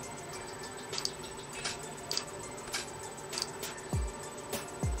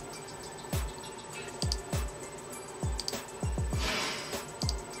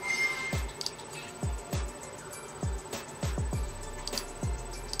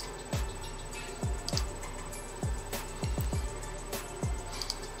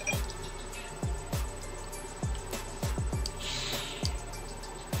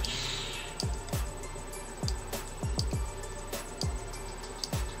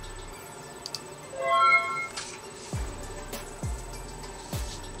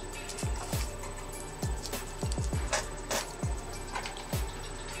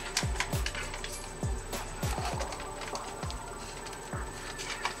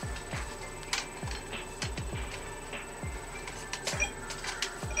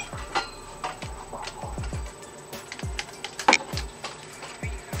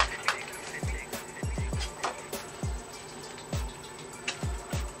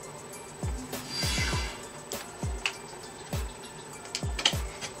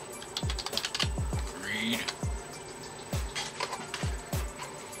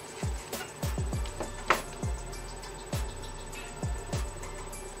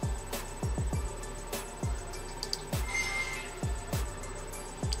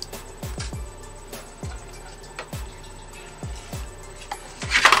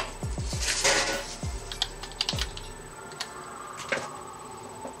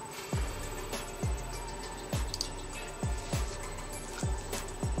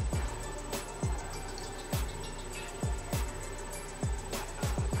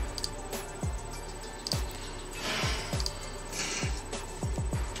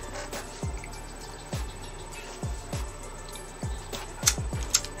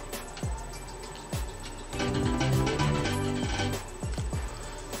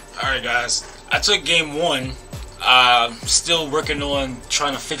 Alright guys, I took game 1. Still working on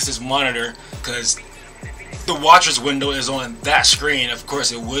trying to fix this monitor because the watcher's window is on that screen. Of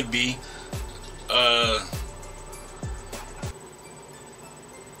course it would be.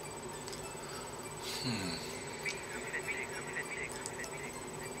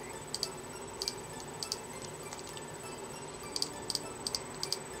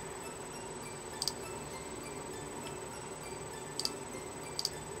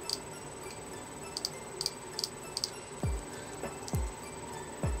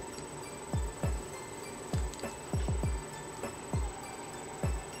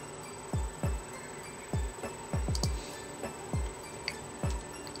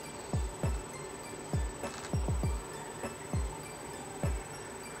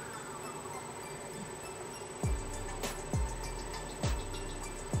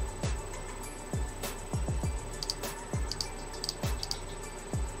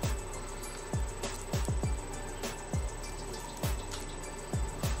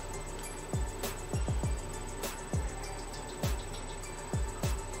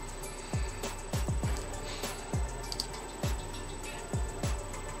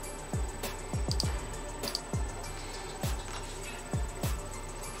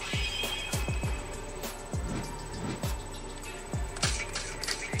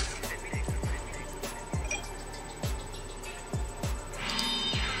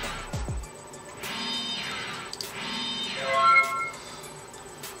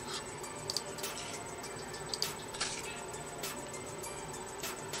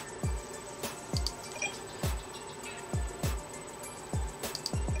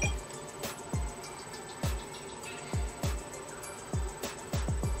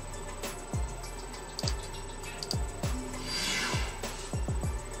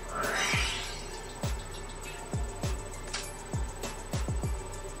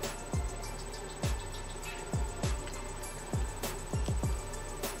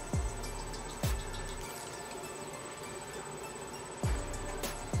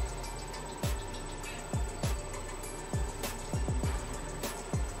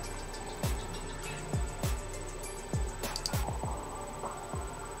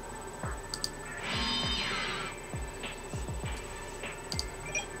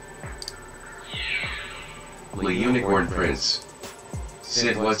 The Unicorn Prince.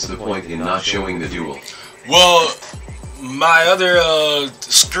 Sid, what's the point in not showing the duel? Well, my other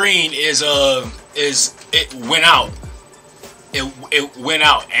screen is it went out. It went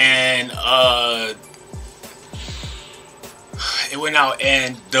out, and it went out,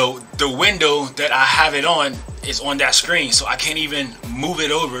 and the window that I have it on is on that screen, so I can't even move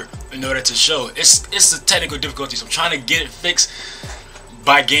it over in order to show. It's a technical difficulty, so I'm trying to get it fixed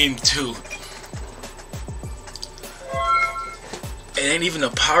by game 2. It ain't even a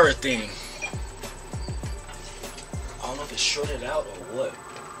power thing. I don't know if it's shorted out or what.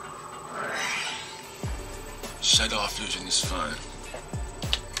 Shut off fusion is fine.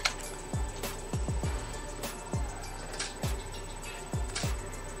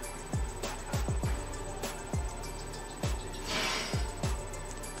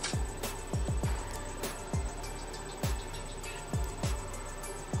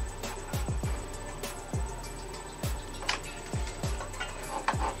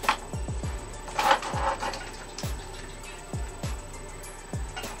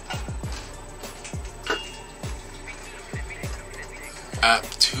 App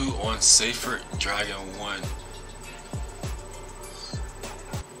 2 on Safer Dragon 1.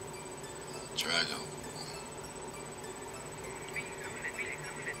 Dragon.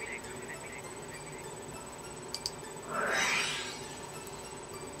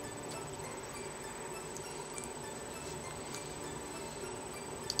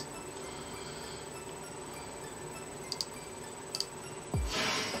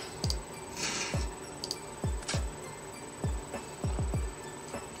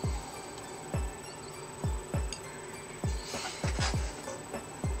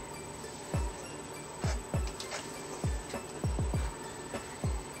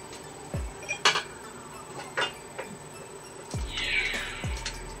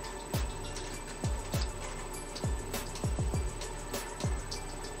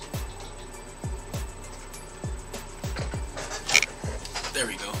 There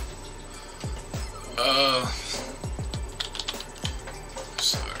we go.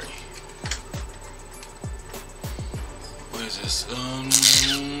 Sorry. What is this?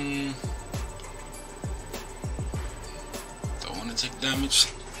 Don't want to take damage.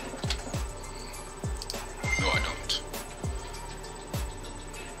 No, I don't.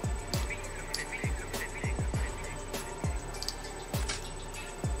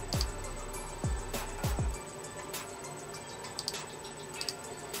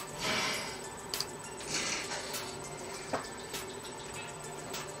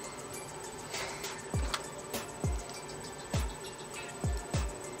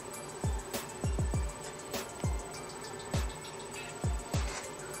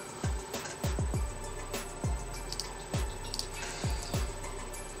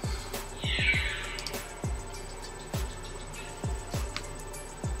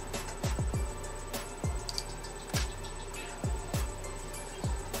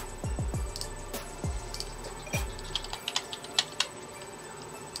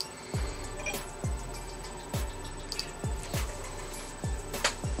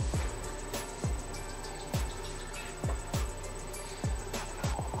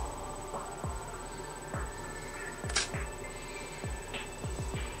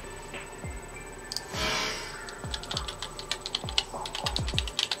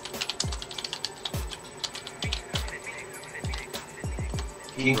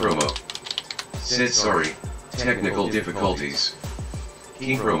 King Promo said sorry, technical difficulties.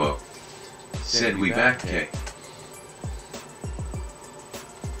 King Promo said we back K.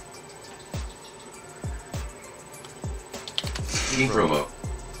 King Promo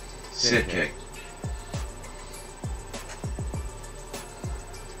said K.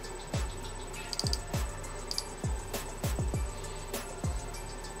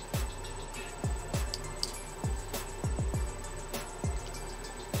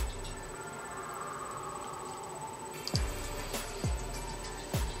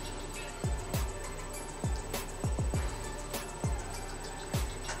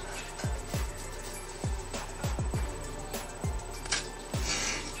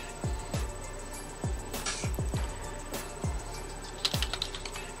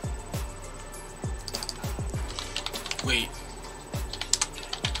 Wait.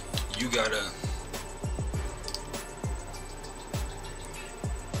 You gotta...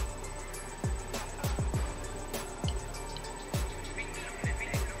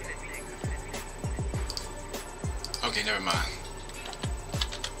 Okay, never mind.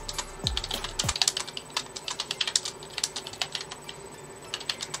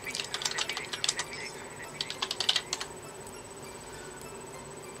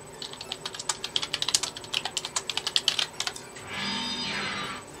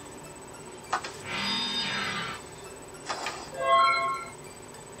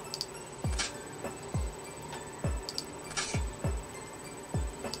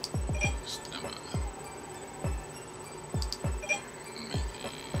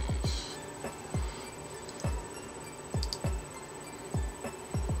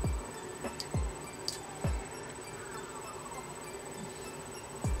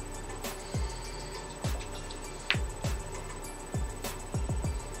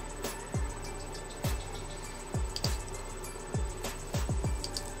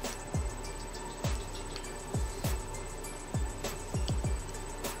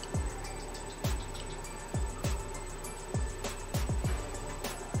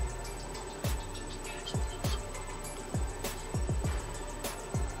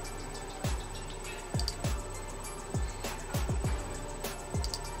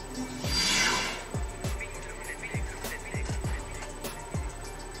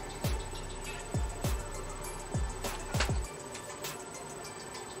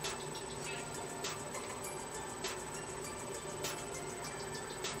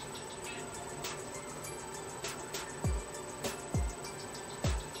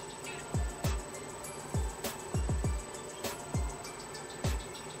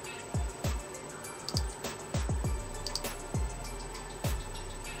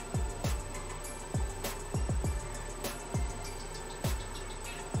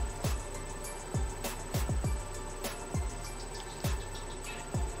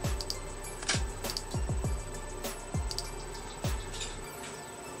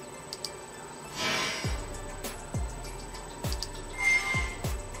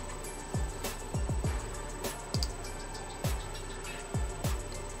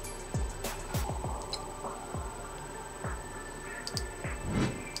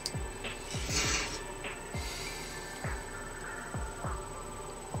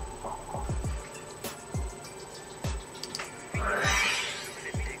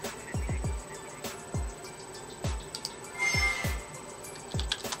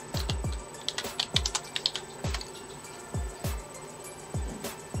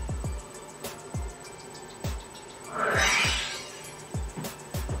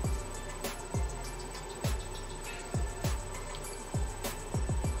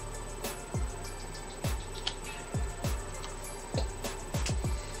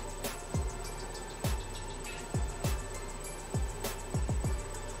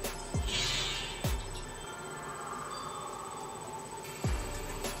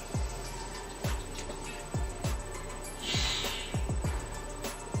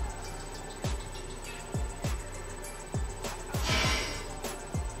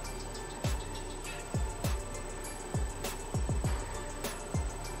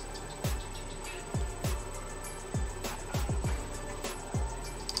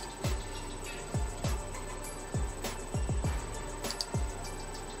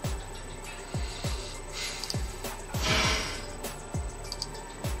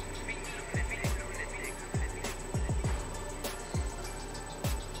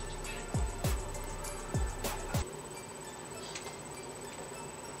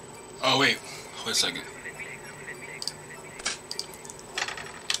 Oh wait a second.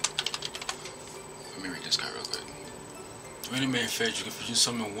 Let me read this guy real quick. To any main phase, you can produce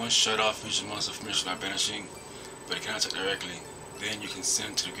summon one shut-off feature monster information by banishing, but it cannot attack directly. Then you can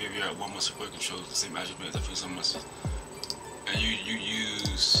send to the graveyard one monster point controls the same attribute that features some monsters. And you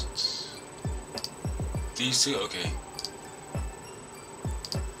used these two? Okay.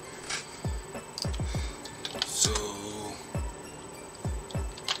 So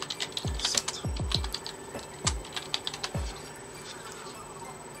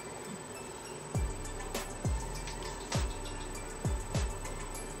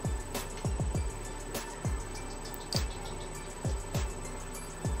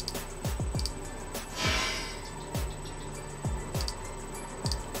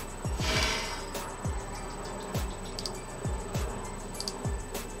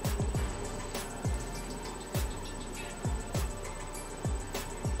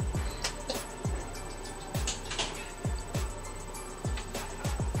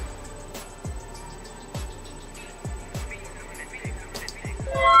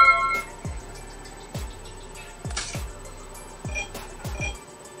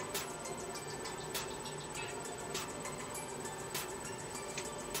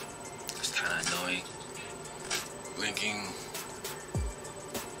blinking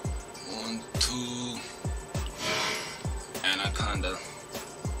 1, 2, Anaconda.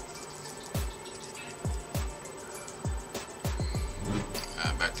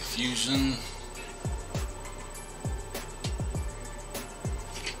 Back to fusion.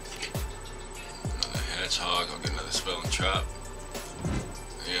 Another hedgehog. I'll get another spell and trap.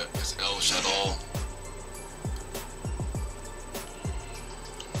 Yeah, it's El Shaddol.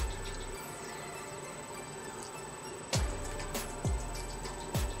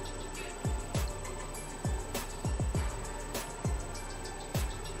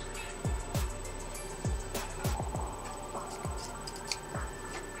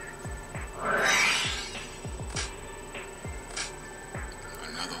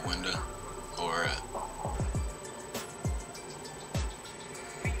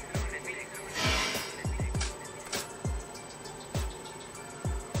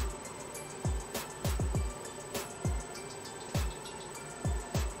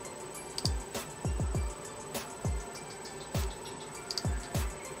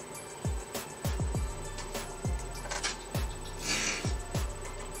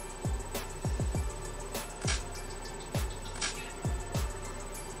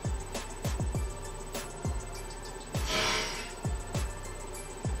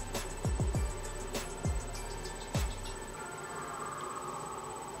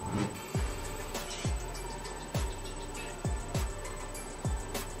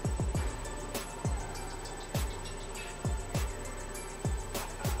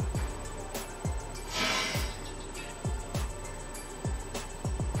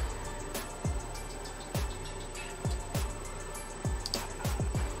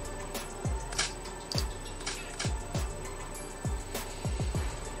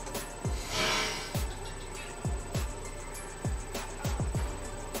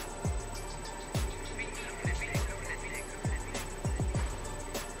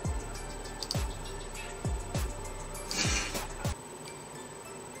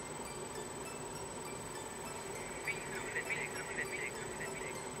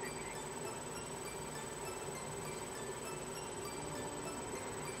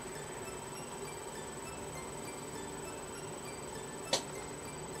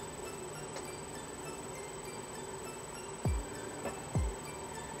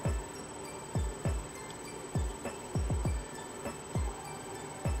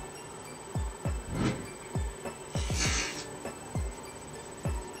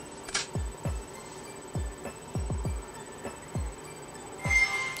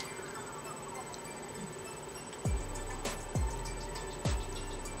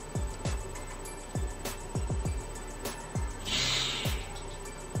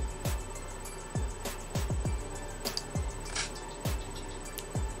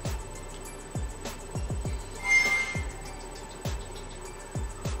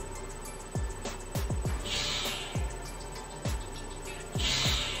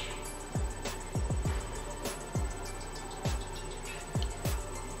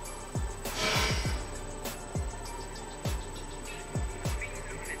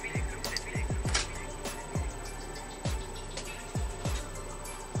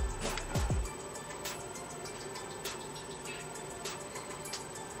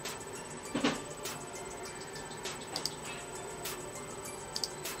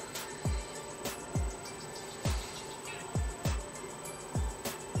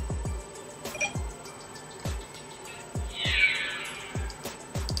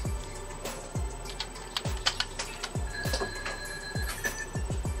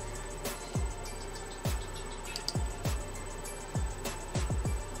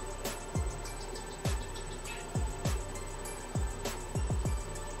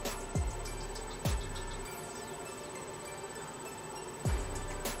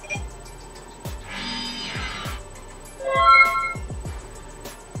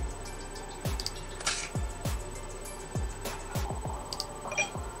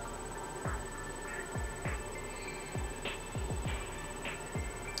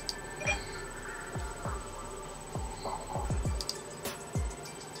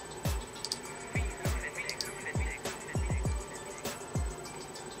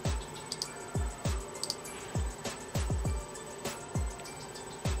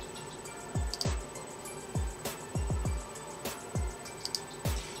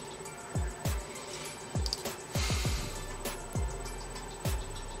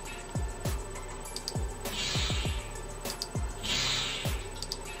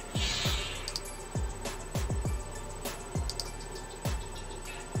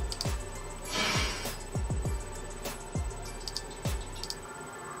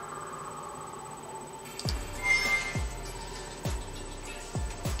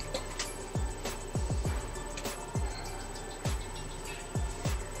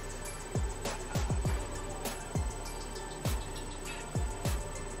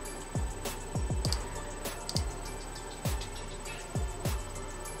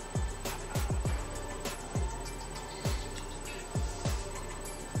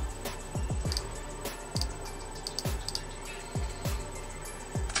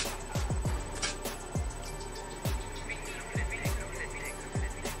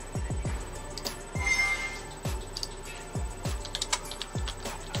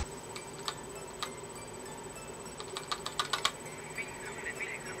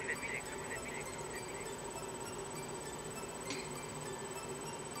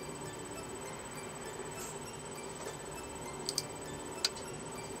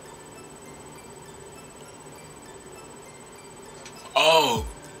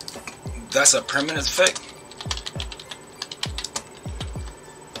 That's a permanent effect.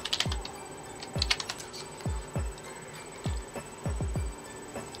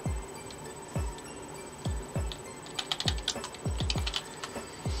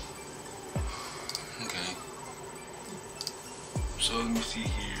 Okay. So let me see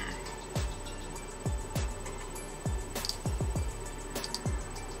here.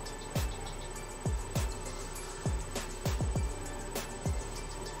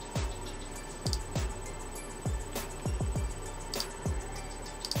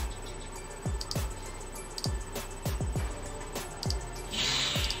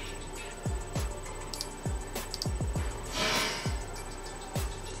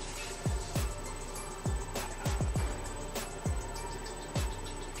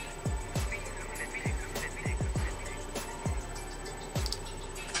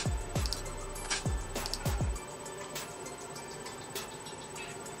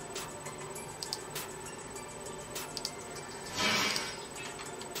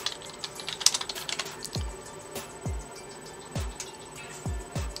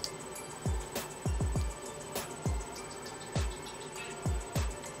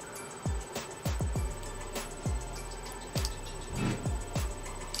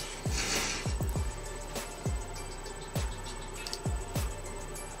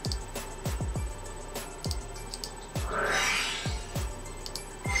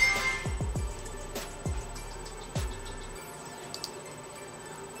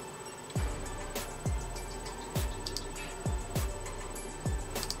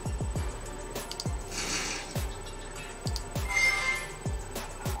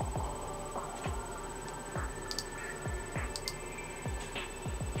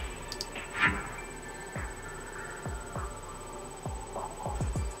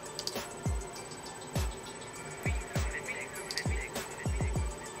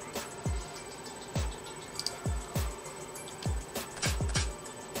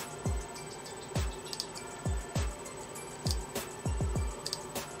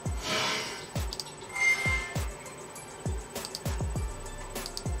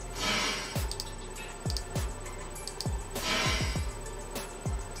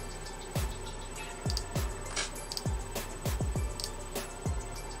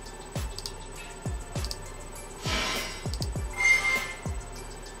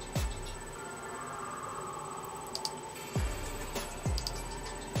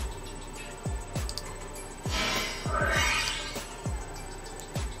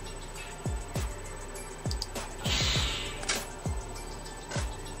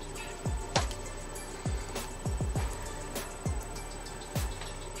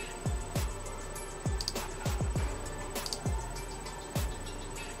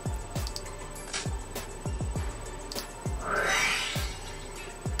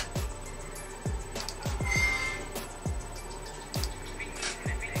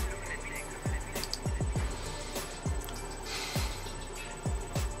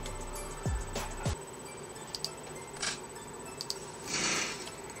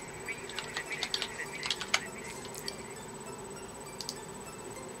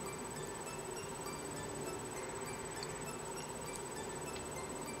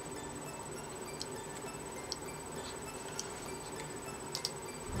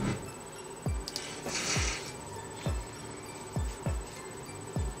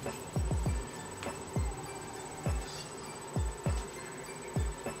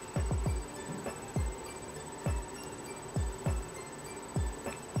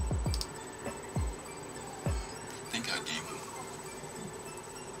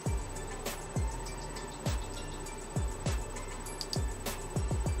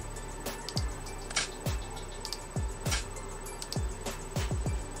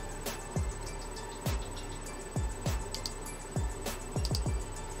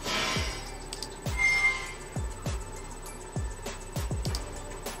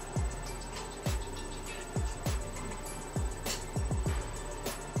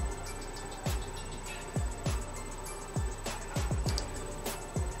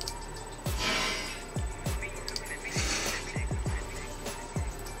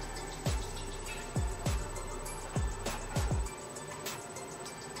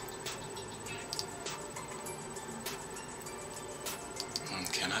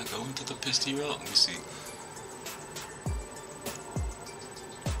 Can I go into the pisty route? Let me see.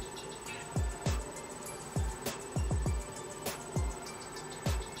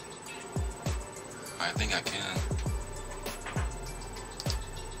 I think I can.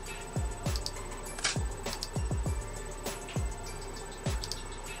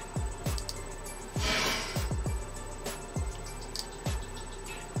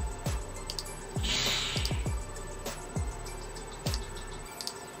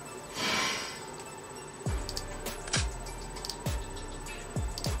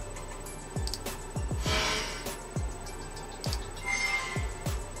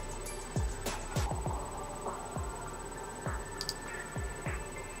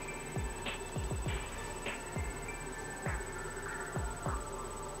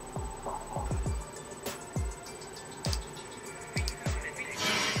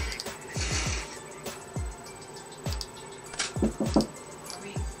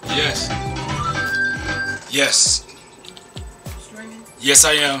 Yes. Yes. Yes,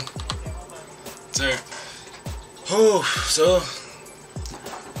 I am. Sir. Oh, so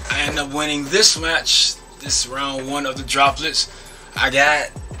I end up winning this match, this round 1 of the droplets. I got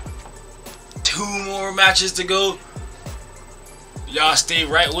 2 more matches to go. Y'all stay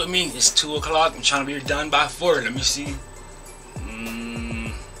right with me. It's 2 o'clock. I'm trying to be done by 4. Let me see.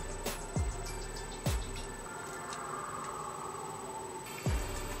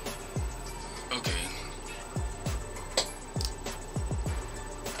 Okay.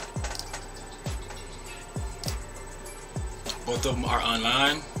 Both of them are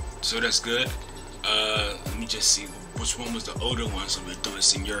online, so that's good. Let me just see which one was the older one, so we're doing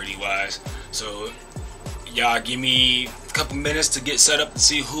seniority wise. So y'all give me a couple minutes to get set up to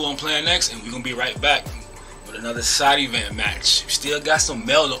see who I'm playing next, and we're gonna be right back with another side event match. We still got some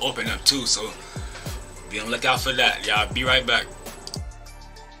mail to open up too, so be on the lookout for that. Y'all be right back.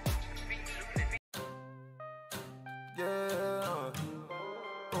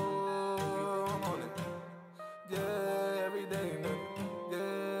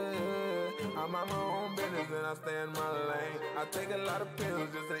 I'm on my own business and I stay in my lane. I take a lot of pills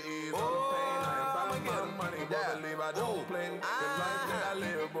just to ease all the pain. I ain't about to get money, but believe I don't play. The life that I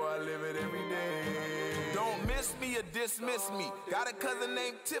live, boy, I live it every day. Don't miss me or dismiss me. Got a cousin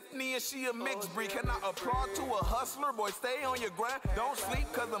named Tiffany and she a mixed breed. Can I applaud to a hustler? Boy, stay on your grind. Don't sleep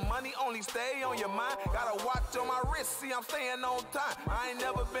cause the money only stay on your mind. Gotta watch on my wrist, see I'm staying on time. I ain't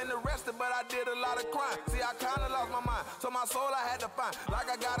never been arrested, but I did a lot of crime. See, I kinda lost my mind, so my soul I had to find. Like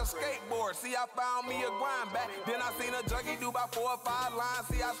I got a skateboard, see I found me a grind back. Then I seen a junkie do about 4 or 5 lines.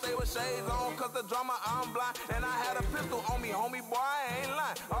 See, I stay with shades on cause the drama I'm blind. And I had a pistol on me, homie, boy, I ain't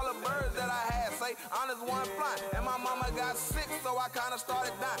lying. All the birds that I had say, honest one flying. And my mama got sick, so I kinda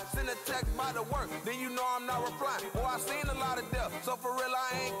started dying. Send a text by the work, then you know I'm not replying. Boy, I seen a lot of death, so for real I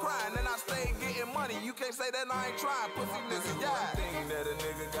ain't crying. And I stayed getting money, you can't say that I ain't trying. Pussy nigga, yeah. One thing that a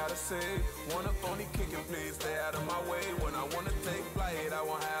nigga gotta say, wanna phony kicking, please stay out of my way. When I wanna take flight, I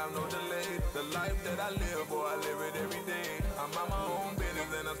won't have no delay. The life that I live, boy, I live it every day. I'm on my own business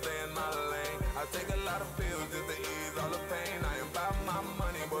and I stay in my lane. I take a lot of pills just to ease all the pain. I ain't about my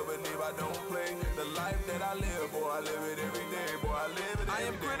money, but believe I don't play. The life that I live, boy, I live it every day. Boy, I live it every day. I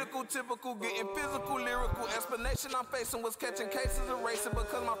am critical, typical, getting physical, lyrical. Explanation I'm facing was catching cases of racing.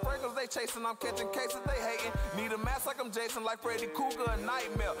 Because my fragrance they chasing, I'm catching cases they hating. Need a mask like I'm Jason, like Freddy Cougar, a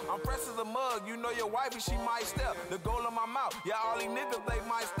nightmare. I'm fresh as a mug, you know your wifey, she might step. The goal of my mouth, yeah, all these niggas, they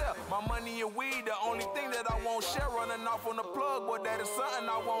might step. My money and weed, the only thing that I won't share. Running off on the plug, boy, that is something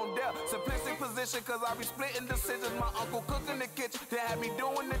I won't dare. Simplistic position, cause I be splitting decisions. My uncle cooking the kitchen, they had me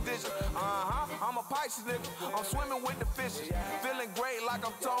doing the dishes. I'm a Pisces nigga, I'm swimming with the fishes. Feeling great like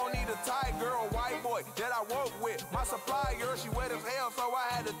I'm Tony the Tiger, a white boy that I work with. My supplier, she wet as hell, so I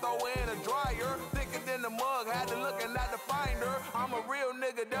had to throw in a dryer. Thicker than the mug, had to look and not to find her. I'm a real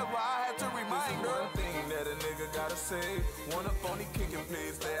nigga, that's why I had to remind her. One thing that a nigga gotta say, wanna phony kicking,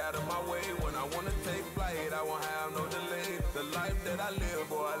 please stay out of my way. When I wanna take flight, I won't have no delay. The life that I live,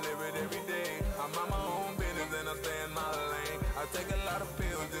 boy, I live it every day. I'm on my own business and I stay in my lane. I take a lot of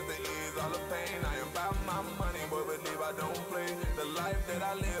pills just to ease all the pain. I ain't about my money, but believe I don't play. The life that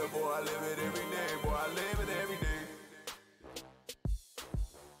I live, boy, I live it every day. Boy, I live it every day.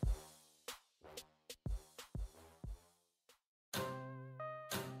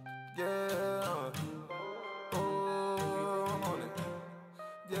 Yeah, oh, I'm on it.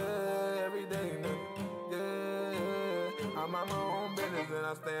 Yeah, every day, nigga. Yeah, I'm on my own business and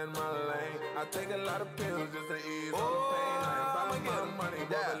I stay in my lane. I take a lot of pills just to ease all the pain. I ain't about to get money,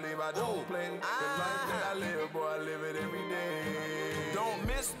 but believe I don't play. The life that I live, boy, I live it every day. Don't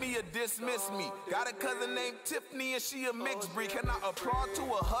miss me or dismiss me. Got a cousin named Tiffany and she a mixed breed. Can I applaud to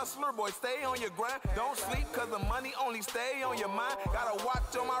a hustler? Boy, stay on your grind. Don't sleep cause the money only stay on your mind. Gotta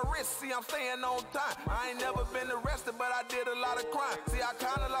watch on my wrist, see I'm staying on time. I ain't never been arrested, but I did a lot of crime. See, I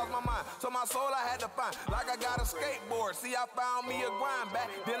kinda lost my mind, so my soul I had to find. Like I got a skateboard, see I found me a grind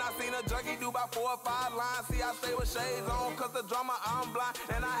back. Then I seen a junkie do about 4 or 5 lines. See, I stay with shades on cause the drama I'm blind.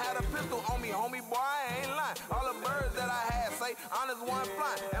 And I had a pistol on me, homie, boy, I ain't lying. All the birds that I had say, honest one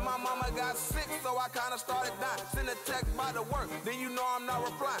flying. And my mama got sick, so I kinda started dying. Send a text by the work, then you know I'm not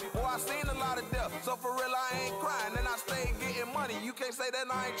replying. Boy, I seen a lot of death, so for real I ain't crying. And I stayed getting money, you can't say that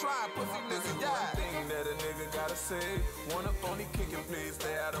I ain't trying. Pussy nigga, yeah. One thing that a nigga gotta say, wanna phony kicking, please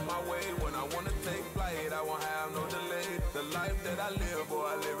stay out of my way. When I wanna take flight, I won't have no delay. The life that I live, boy,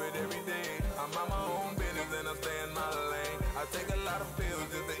 I live it every day. I'm on my own business and I stay in my lane. I take a lot of pills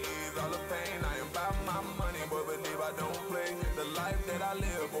just to ease all the pain. I am about my money, boy, believe I don't play. The life that I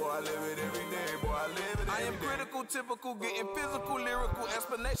live, boy, I live it every day, boy, I live it every day. I am critical, typical, getting physical, lyrical.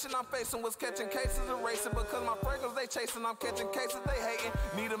 Explanation I'm facing was catching cases of racing. Because my fragrance they chasing, I'm catching cases they hating.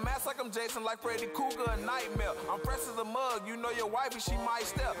 Need a mask like I'm Jason, like Freddy Cougar, a nightmare. I'm fresh as a mug, you know your wifey, she might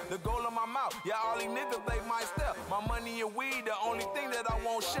step. The goal of my mouth, yeah, all these niggas, they might step. My money and weed, the only thing that I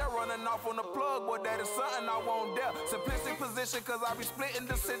won't share. Running off on the plug, boy, that is something I won't dare. Simplistic position, cause I be splitting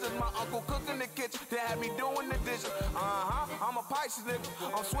decisions. My uncle cooking the kitchen, they had me doing the dishes. I'm a Pisces nigga,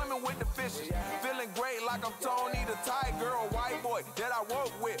 I'm swimming with the fishes. Feeling great like I'm Tony the Tiger, a white boy that I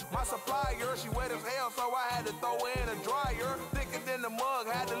work with. My supplier, she wet as hell, so I had to throw her in a dryer. Thicker than the mug,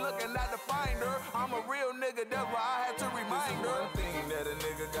 had to look and not to find her. I'm a real nigga, that's why I had to remind her. One thing that a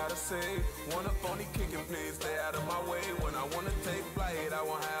nigga gotta say, wanna phony kicking, please stay out of my way. When I wanna take flight, I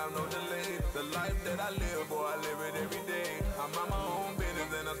won't have no delay. The life that I live, boy, I live it every day. I'm on my own business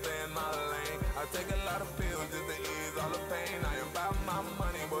and I stay in my lane. I take a lot of pills just to ease all the pain. I am about my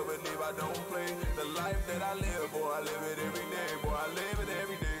money, boy, believe I don't play. The life that I live, boy, I live it every day, boy, I live it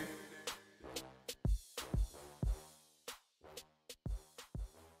every day.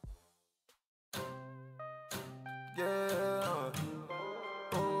 Yeah,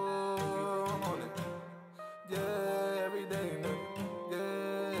 oh, I'm on it. Yeah, every day, nigga.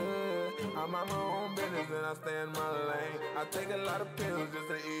 Yeah, I'm on my own business and I stay in my lane. I take a lot of pills just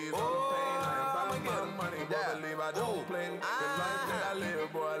to ease all the pain. I am about my money, boy, believe I don't play. The life that I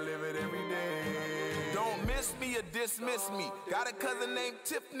live, boy, I live it every day. Don't miss me or dismiss me. Got a cousin named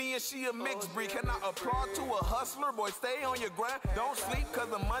Tiffany and she a mixed breed. Can I applaud to a hustler? Boy, stay on your grind. Don't sleep cause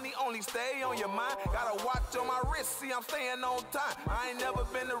the money only stay on your mind. Gotta watch on my wrist, see I'm staying on time. I ain't never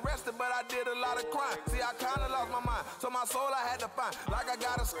been arrested, but I did a lot of crime. See, I kinda lost my mind, so my soul I had to find. Like I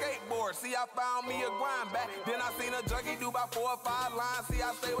got a skateboard, see I found me a grind back. Then I seen a junkie do about 4 or 5 lines. See,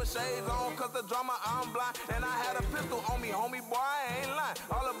 I stay with shades on cause the drama I'm blind. And I had a pistol on me, homie, boy, I ain't lying.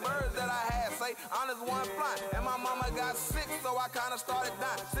 All the birds that I had say, honest one flying. And my mama got sick, so I kinda started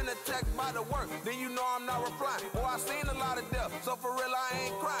dying. Send a text by the work, then you know I'm not replying. Boy, I seen a lot of death, so for real I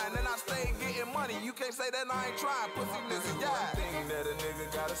ain't crying. And I stayed getting money, you can't say that I ain't trying. Pussy nigga, yeah. One thing that a nigga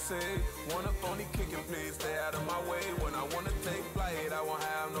gotta say, wanna phony kicking, please stay out of my way. When I wanna take flight, I won't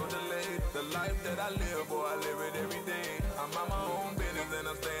have no delay. The life that I live, boy, I live it every day. I'm on my own business and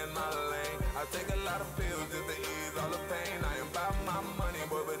I stay in my lane. I take a lot of pills just to ease all the pain. I am about my money,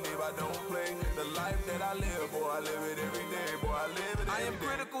 boy, believe I don't play. The life that I live, boy, I live it every day, boy, I live it every day. I am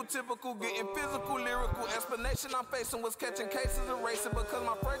critical, typical, getting physical, lyrical. Explanation I'm facing was catching cases of racing. Because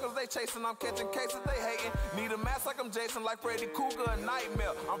my fragrance they chasing, I'm catching cases they hating. Need a mask like I'm Jason, like Freddy Cougar, a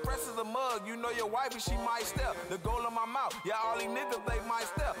nightmare. I'm fresh as a mug, you know your wifey, she might step. The goal of my mouth, yeah, all these niggas, they might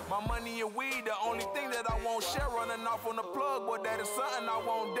step. My money and weed, the only thing that I won't share. Running off on the plug, boy, that is something I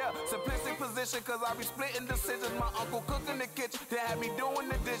won't dare. Simplistic position, cause I be splitting decisions. My uncle cooking the kitchen, they had me doing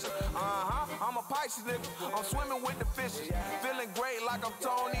the dishes. I'm a Pisces nigga, I'm swimming with the fishes. Feeling great like I'm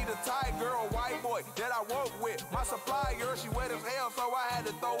Tony the Tiger, a white boy that I work with. My supplier, she wet as hell, so I had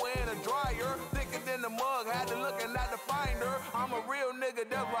to throw her in a dryer. Thicker than the mug, had to look and not to find her. I'm a real nigga,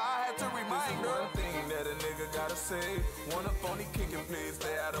 that's why I had to remind her. One thing that a nigga gotta say, wanna phony kicking, please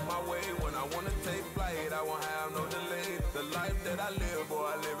stay out of my way. When I wanna take flight, I won't have no delay. The life that I live, boy,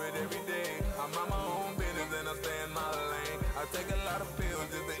 I live it every day. I'm on my own business and I stay in my lane. I take a lot of pills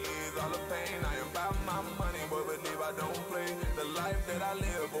just to ease all the pain. I am about my money, boy, believe I don't play. The life that I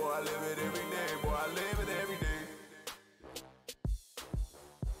live, boy, I live it every day, boy, I live it every day.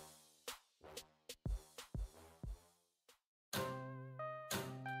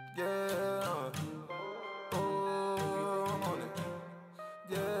 Yeah, oh, I'm on it.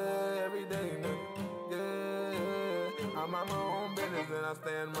 Yeah, every day, nigga. Yeah, I'm on my own business and I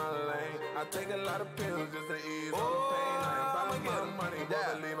stay in my lane. I take a lot of pills just to ease all the pain. I am about my money,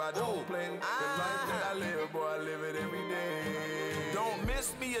 boy, believe I don't play. The life that I live, boy, I live it every day. Don't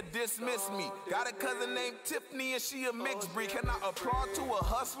miss me or dismiss me. Got a cousin named Tiffany and she a mixed breed. Can I applaud to a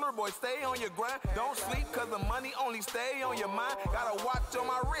hustler? Boy, stay on your grind. Don't sleep cause the money only stay on your mind. Gotta watch on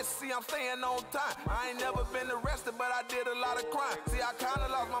my wrist, see I'm staying on time. I ain't never been arrested, but I did a lot of crime. See, I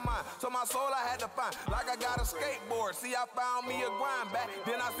kinda lost my mind, so my soul I had to find. Like I got a skateboard, see I found me a grind back.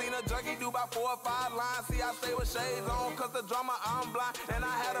 Then I seen a junkie do about 4 or 5 lines. See, I stay with shades on cause the drama I'm blind. And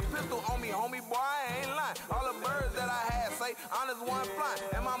I had a pistol on me, homie, boy, I ain't lying. All the birds that I had say, honest one flying.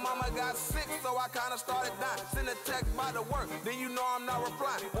 And my mama got sick, so I kinda started dying. Send a text by the work, then you know I'm not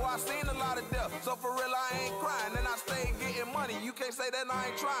replying. Boy, I seen a lot of death, so for real I ain't crying. And I stayed getting money, you can't say that I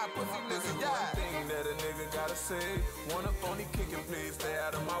ain't trying. Pussy nigga, yeah. One thing that a nigga gotta say, wanna phony kicking, please stay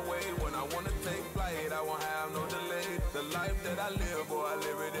out of my way. When I wanna take flight, I won't have no delay. The The life that I live, boy, I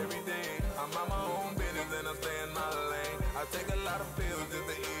live it every day. I'm on my own business and I stay in my lane. I take a lot of pills just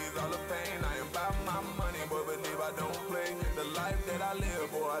to ease all the pain. I am about my money, boy, believe I don't play. The life that I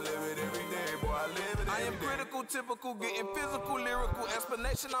live, boy, I live it every day. Boy, I live it every day. I am critical, typical, getting physical, lyrical.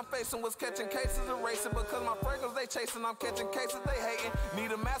 Explanation I'm facing was catching cases of racing. Because my fragrance they chasing, I'm catching cases they hating.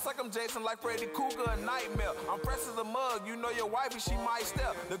 Need a mask like I'm Jason, like Freddy Cougar, a nightmare. I'm fresh as a mug, you know your wifey, she might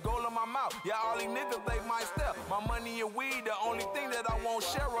step. The goal of my mouth, yeah, all these niggas, they might step. My money and weed, the only thing that I won't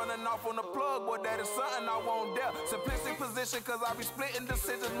share. Running off on the plug, boy, that is something I won't dare. Simplistic position, cause I be splitting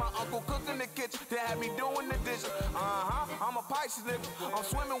decisions. My uncle cooking the kitchen, they had me doing the dishes. I'm a Pisces nigga, I'm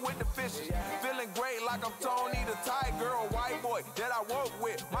swimming with the fishes. Feeling great like I'm Tony the Tiger, a white boy that I work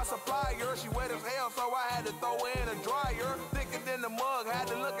with. My supplier, she wet as hell, so I had to throw her in a dryer. Thicker than the mug, had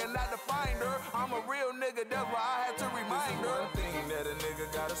to look and not to find her. I'm a real nigga, that's why I had to remind her. One thing that a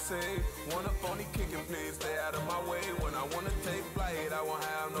nigga gotta say, want a phony kicking, please stay out of my way. When I wanna take flight, I won't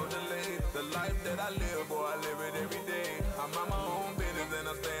have no delay. The life that I live, boy, I live it every day. I'm on my own business and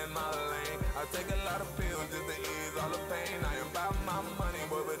I stay in my lane. I take a lot of pills just to ease all the pain. I am about my money,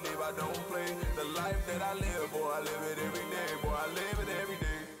 boy, believe I don't play. The life that I live, boy, I live it every day. Boy, I live it every day.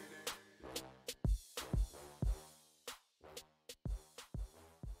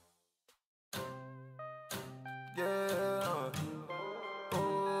 Yeah, oh,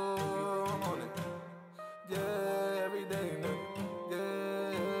 I'm on it. Yeah, every day, nigga.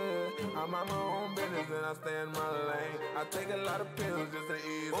 Yeah, I'm on my own business and I stay in my lane. I take a lot of pills just to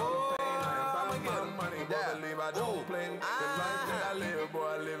ease all the pain. I am about my money, boy, believe I don't play. The life that I live, boy,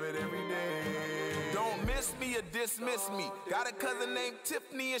 I live it every day. Don't miss me or dismiss me. Got a cousin named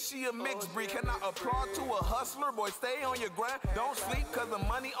Tiffany and she a mixed breed. Can I applaud to a hustler? Boy, stay on your grind. Don't sleep cause the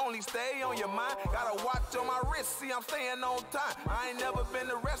money only stay on your mind. Gotta watch on my wrist, see I'm staying on time. I ain't never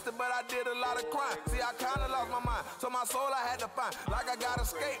been arrested, but I did a lot of crime. See, I kinda lost my mind, so my soul I had to find. Like I got a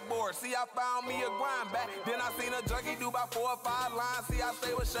skateboard, see I found me a grind back. Then I seen a junkie do about 4 or 5 lines. See, I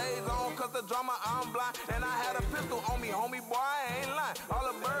stay with shades on cause the drama I'm blind. And I had a pistol on me, homie, boy, I ain't lying. All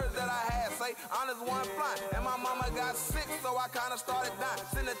the birds that I had say, honest one flying. And my mama got sick, so I kinda started dying.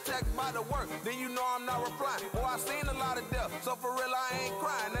 Send a text by the work, then you know I'm not replying. Boy, I seen a lot of death, so for real I ain't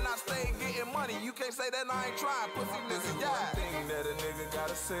crying. And I stayed getting money, you can't say that I ain't trying. Pussy nigga, yeah. One thing that a nigga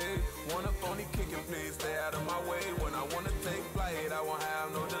gotta say, want a phony kicking, please stay out of my way. When I wanna take flight, I won't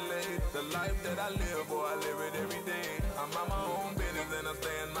have no delay. The life that I live, boy, I live it every day. I'm on my own business and I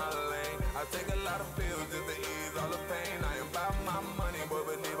stay in my lane. I take a lot of pills just to ease all the pain. I am about my money, boy,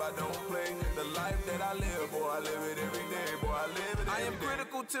 believe I don't play. The life that I live, boy, I live it every day. Boy, I live it every day. I am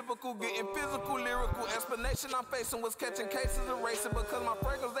critical, typical, getting physical, lyrical. Explanation I'm facing was catching cases of racing. Because my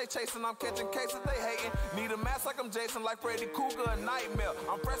fragrance they chasing, I'm catching cases they hating. Need a mask like I'm Jason, like Freddy Cougar, a nightmare.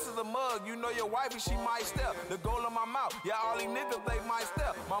 I'm fresh as a mug, you know your wifey, she might step. The goal of my mouth, yeah, all these niggas, they might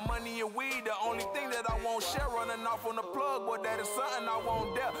step. My money and weed, the only thing that I won't share. Running off on the plug, boy, that is something I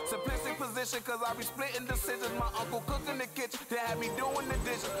won't dare. Simplistic position, cause I be splitting decisions. My uncle cooking the kitchen, they had me doing the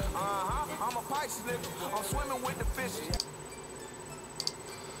dishes. I'm a Pisces nigga, I'm swimming with the fishes.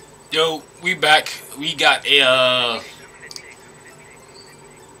 Yo, we back. We got a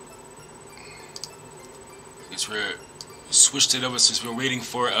guess we're switched it over since we're waiting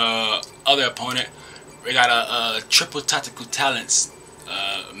for other opponent. We got a triple tactical talents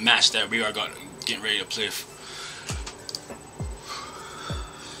match that we are getting ready to play.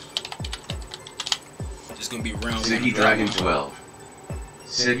 It's gonna be round Ziggy Dragon 12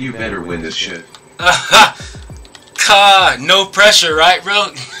 said you better win this shit. No pressure, right,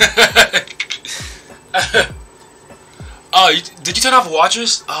 bro? Oh, did you turn off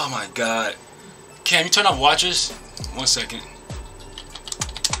watchers? Oh my god. Cam, you turn off watchers? 1 second.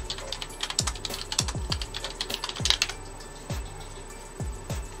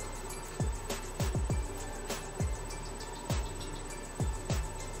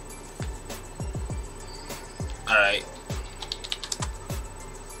 Alright.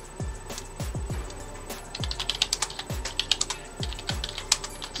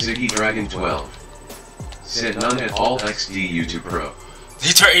 Ziggy Dragon 12 said none at all XD YouTube Pro.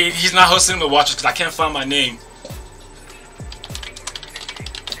 He's not hosting the watchers because I can't find my name.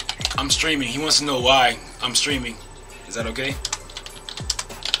 I'm streaming. He wants to know why I'm streaming. Is that okay?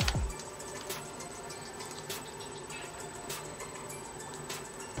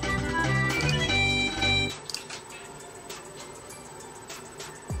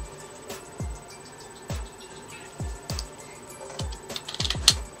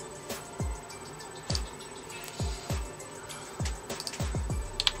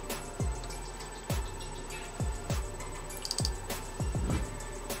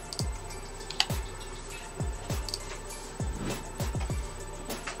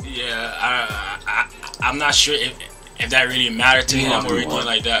 Yeah, I'm not sure if that really mattered to him or anything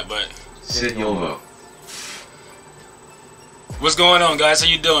like that, but. Sid Yomo. What's going on, guys? How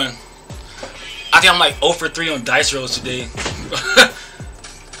you doing? I think I'm like 0 for 3 on dice rolls today.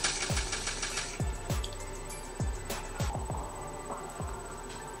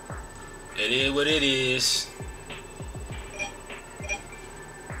 It is what it is.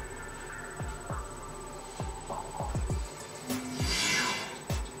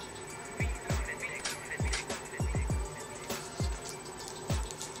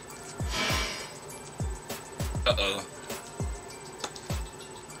 Uh-oh.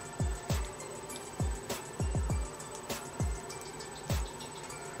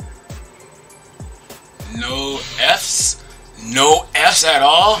 No Fs? No Fs at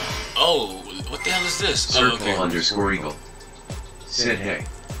all? Oh, what the hell is this? Circle okay. _Eagle. Sid hey.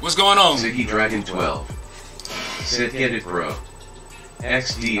 What's going on? Ziggy Dragon 12. Sid get it bro.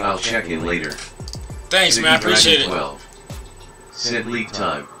 XD I'll check in later. Thanks, Ziggy man. I appreciate Dragon it. 12. Sid league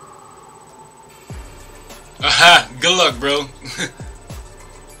time. Aha, good luck, bro.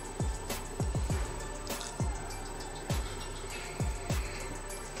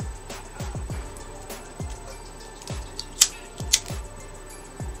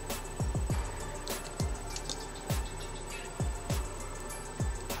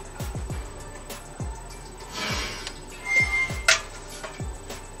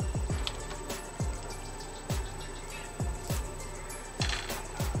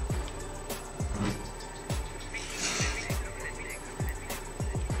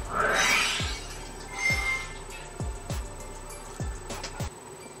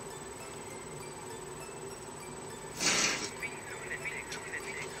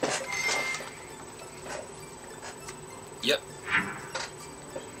 Yep.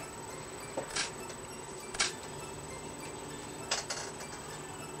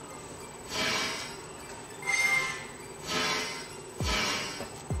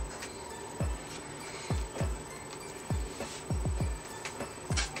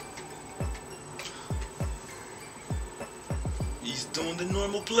 He's doing the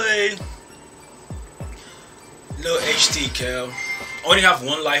normal play. No HT, Cal. Only have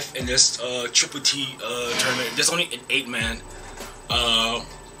one life in this Triple T tournament. There's only an 8-man.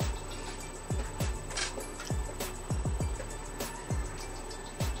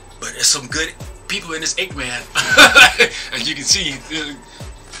 But there's some good people in this 8-man. As you can see,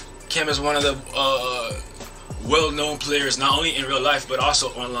 Cam is one of the well-known players, not only in real life but also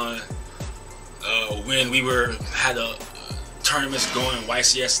online. When we had tournaments going,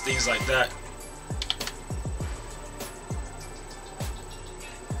 YCS, things like that.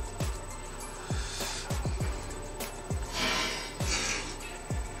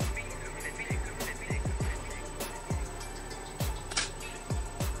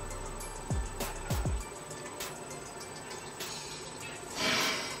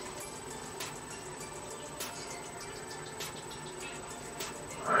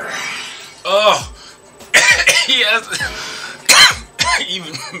 Oh, yes,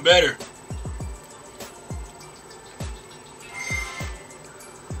 even better.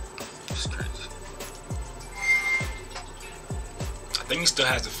 That's crazy. I think he still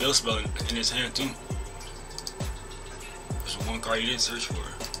has the field spell in his hand too. There's one card he didn't search for.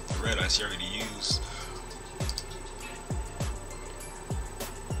 The red ice he already used.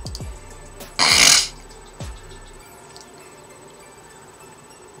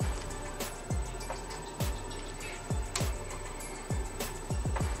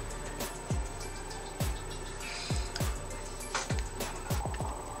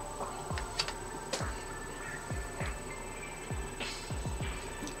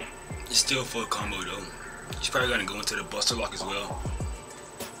 It's still full combo though. He's probably gonna go into the Buster Lock as well.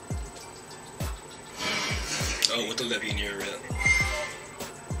 Oh, with the levy near red.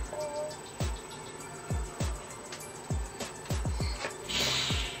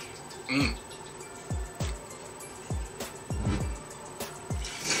 Oh,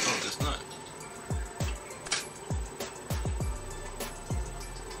 that's not.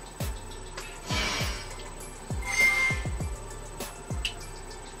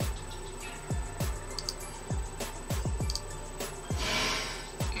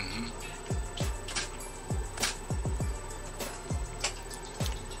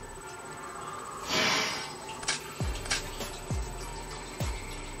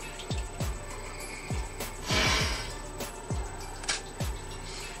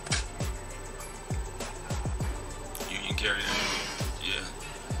 Carry that. Yeah.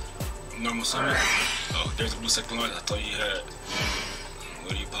 Normal summon. Oh, there's a blue second line. I thought you had.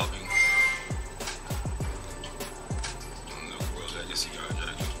 What are you popping? No world that disregard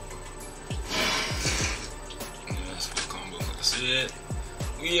dragon. Shit.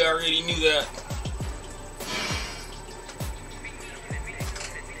 We already knew that.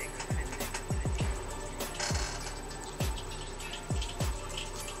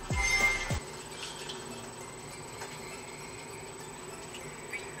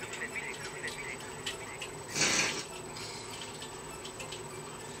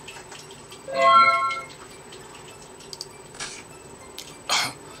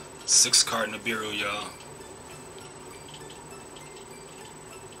 Six card in the bureau, y'all.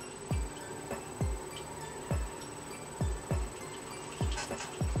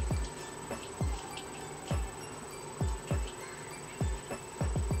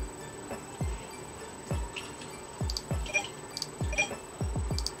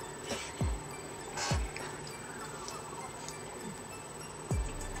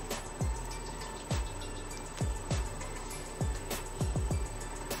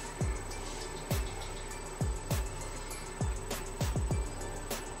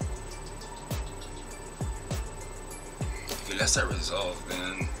 That's that resolve,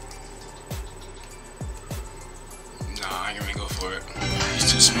 then. Nah, I ain't gonna go for it.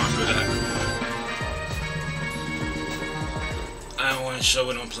 He's too smart for that. I don't want to show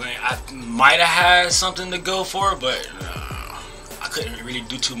what I'm playing. I might have had something to go for, but I couldn't really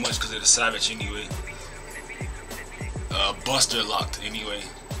do too much because of the Savage anyway. Buster locked anyway.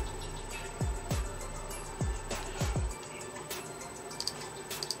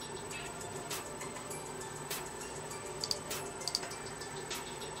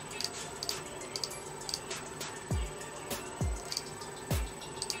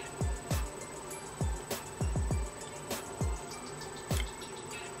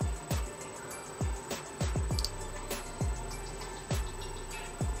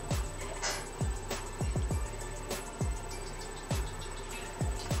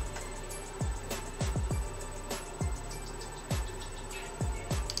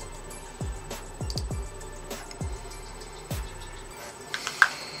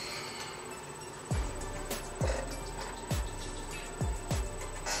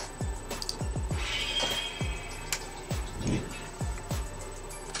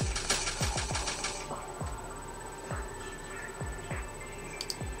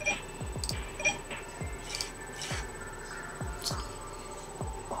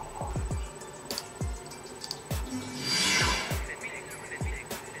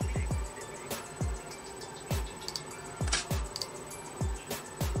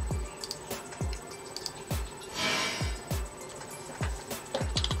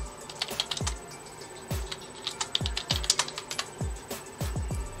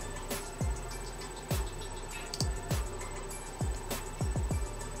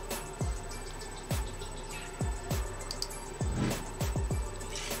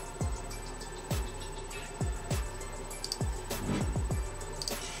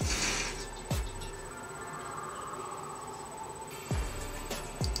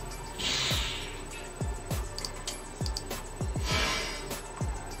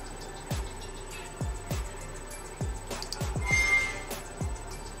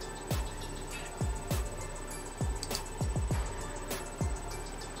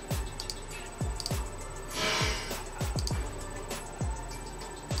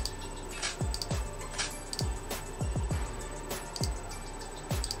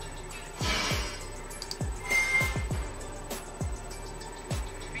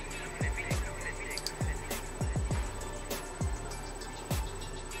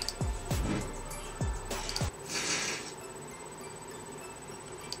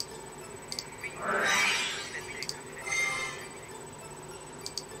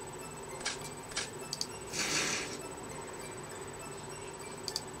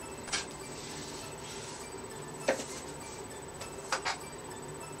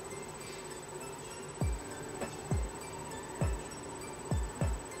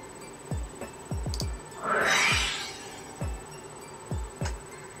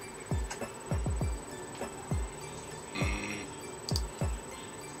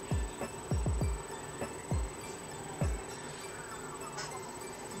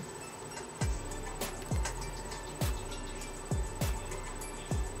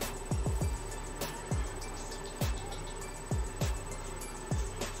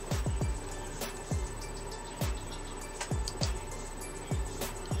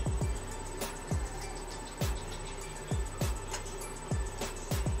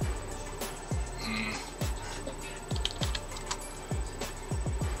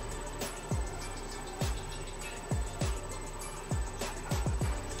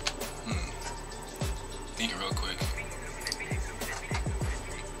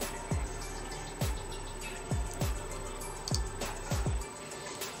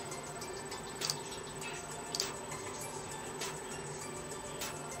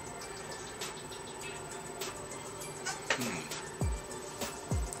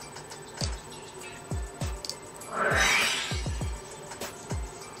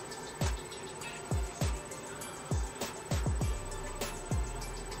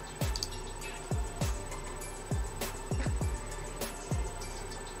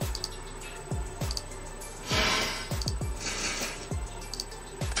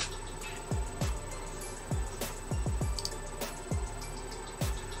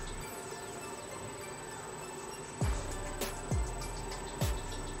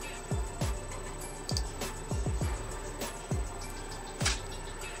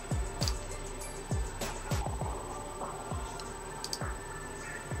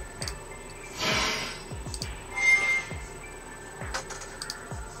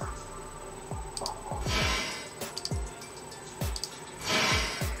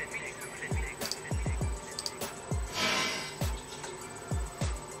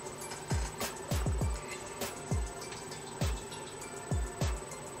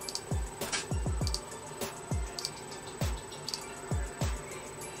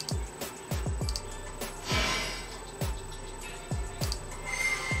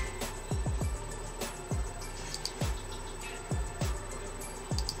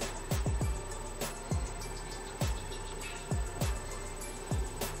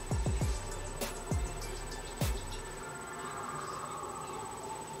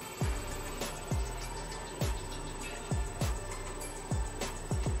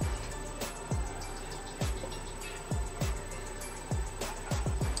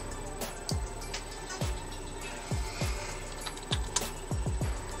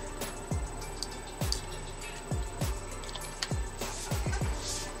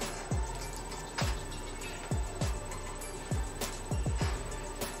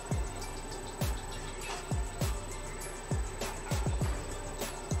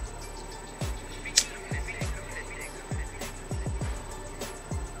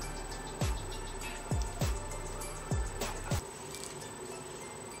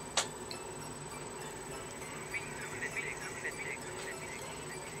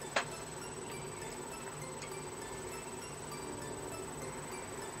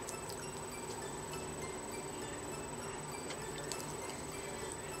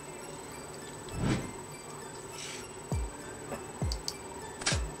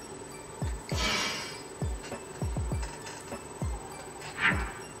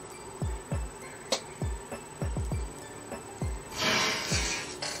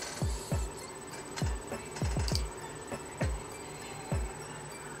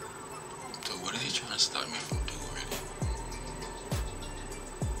 he trying to stop me from doing really?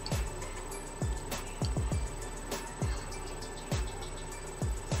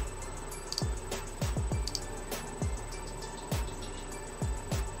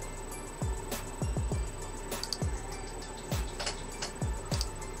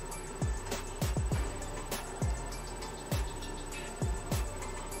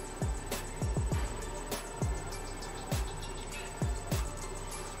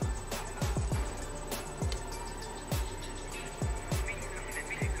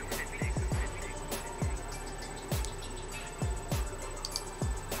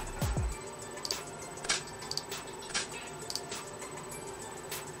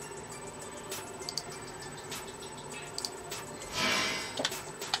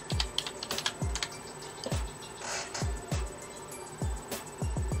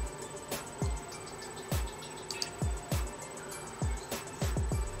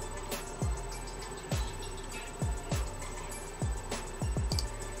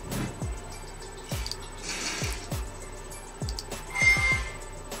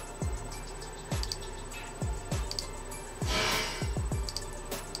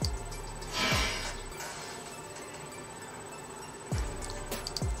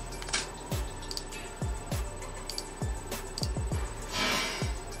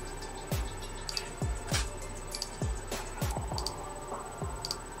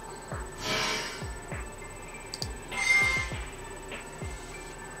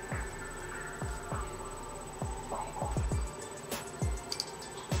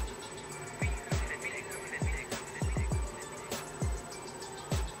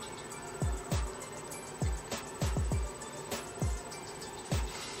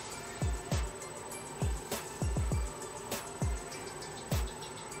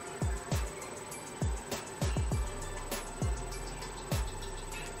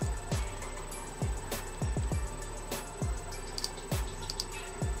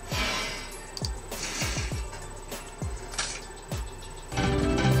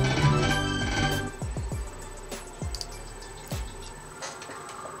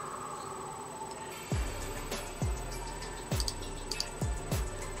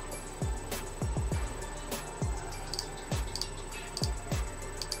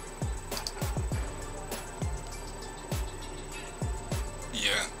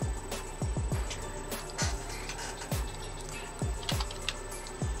 Yeah.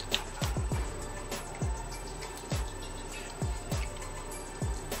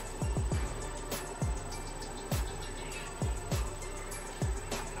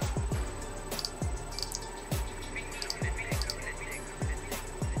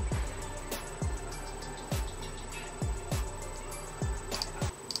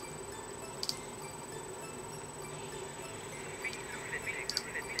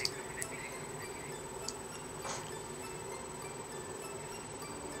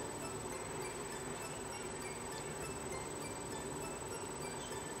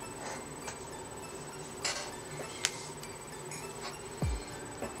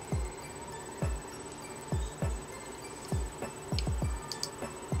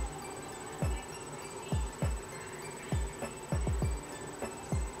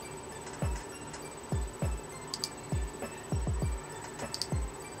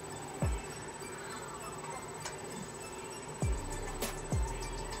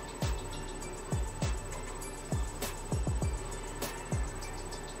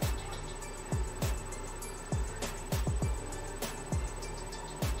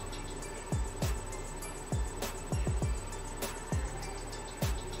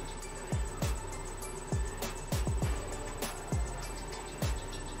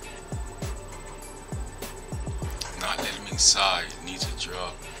 Not letting me inside. Needs a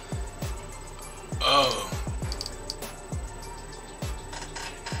drop. Oh.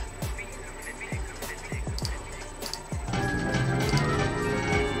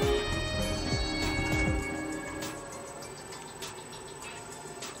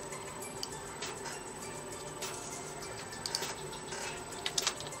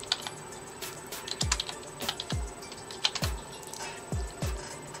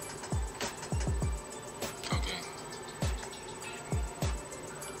 Okay.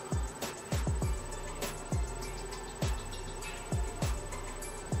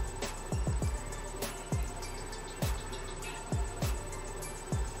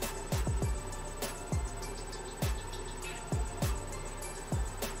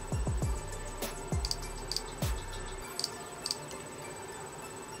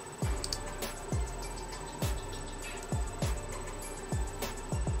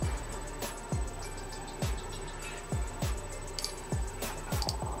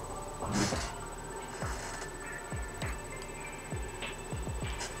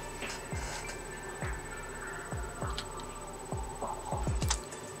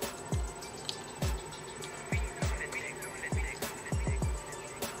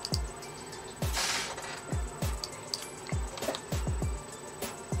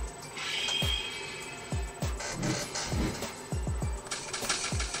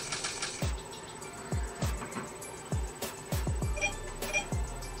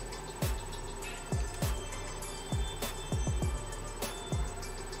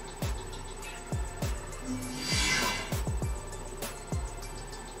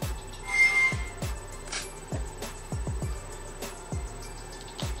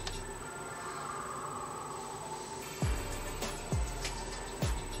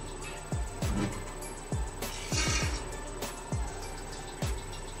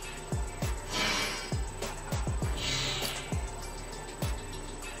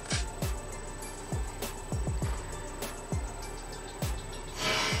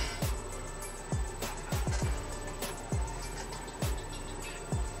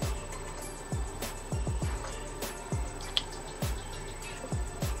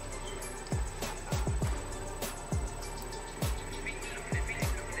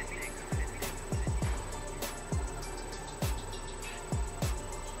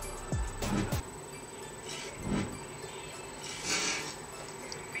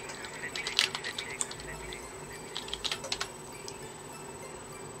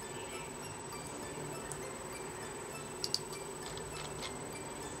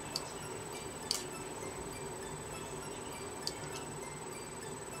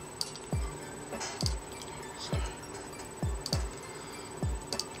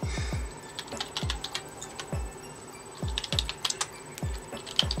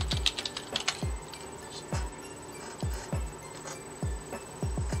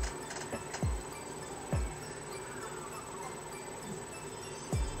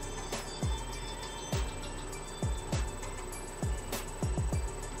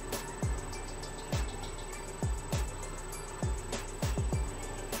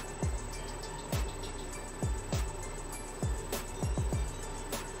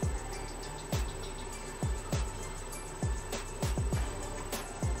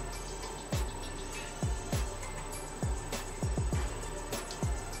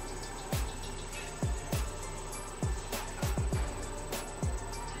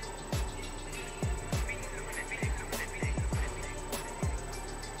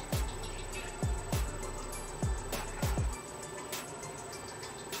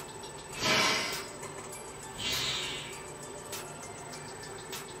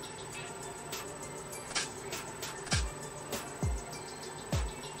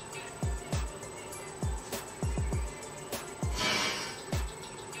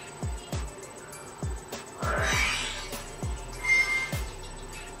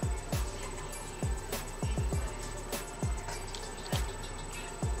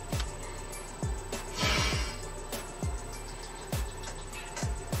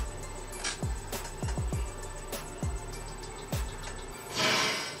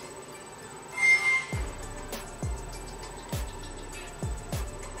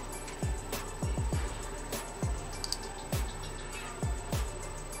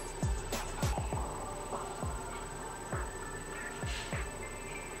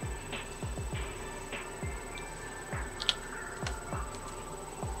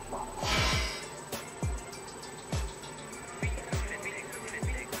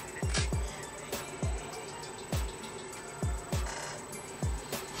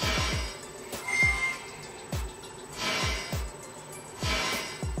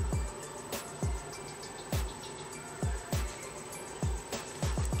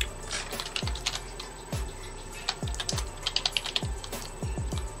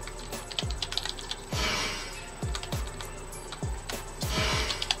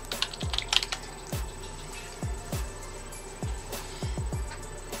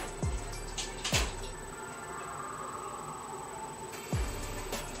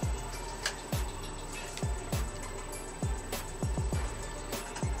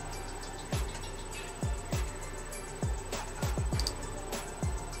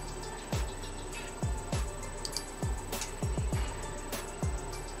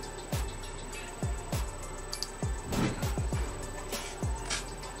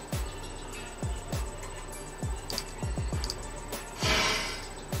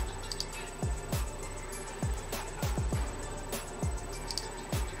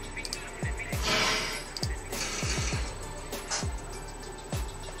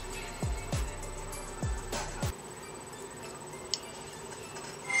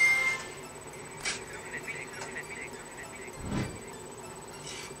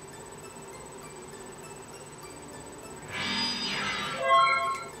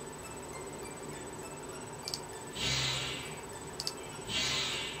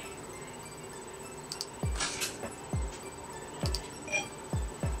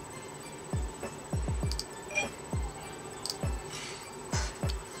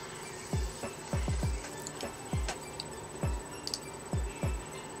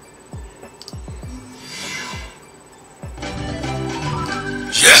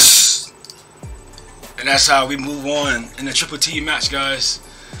 that's how we move on in the Triple T match, guys.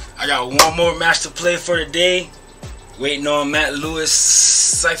 I got one more match to play for the day. Waiting on Matt Lewis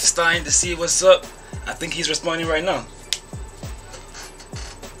Seifstein to see what's up. I think he's responding right now.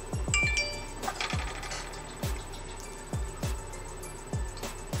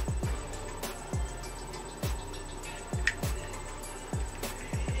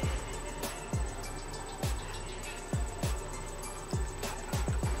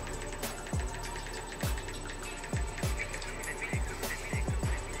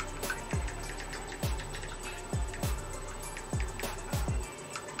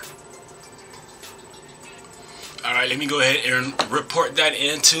 Alright, let me go ahead and report that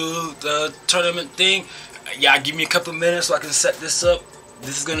into the tournament thing. Yeah, give me a couple minutes so I can set this up.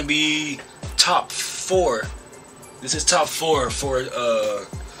 This is gonna be top 4. This is top 4 for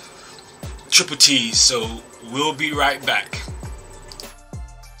Triple T, so we'll be right back.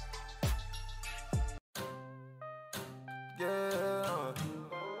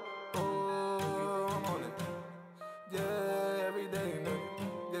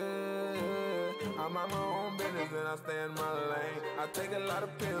 I stay in my lane. I take a lot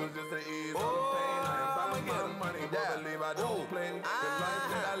of pills just to ease all the pain. I ain't about to get money, but believe I don't play. The life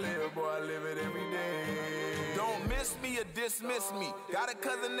that I live, boy, I live it every day. Don't miss me or dismiss me. Got a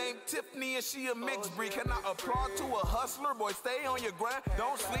cousin named Tiffany and she a mixed breed. Can I applaud to a hustler? Boy, stay on your grind.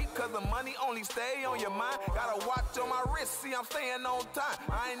 Don't sleep cause the money only stay on your mind. Got a watch on my wrist, see I'm staying on time.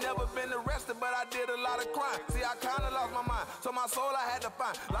 I ain't never been arrested, but I did a lot of crime. See, I kinda lost my mind, so my soul I had to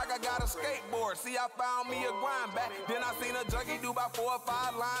find. Like I got a skateboard, see I found me a grind back. Then I seen a junkie do about 4 or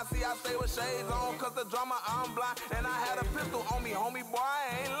 5 lines. See, I stay with shades on cause the drama I'm blind. And I had a pistol on me, homie, boy,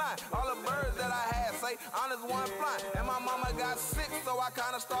 I ain't lying. All the birds that I had say, honest one flying. And my mama got sick, so I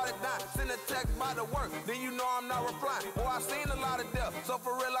kinda started dying. Send a text by the work, then you know I'm not replying. Boy, I seen a lot of death, so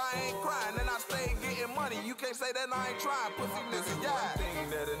for real I ain't crying. And I stay getting money, you can't say that I ain't trying. Pussy nigga, yeah. One thing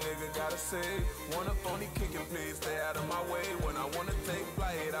that a nigga gotta say, wanna phony kicking, please stay out of my way. When I wanna take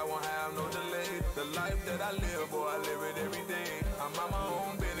flight, I won't have no delay. The life that I live, boy, I live it every day. I'm on my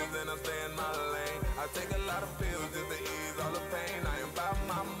own business and I stay in my lane. I take a lot of pills just to ease all the pain. I ain't about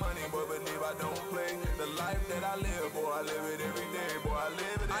my money, but believe I don't play. The life that I live, boy, I live it every day. Boy, I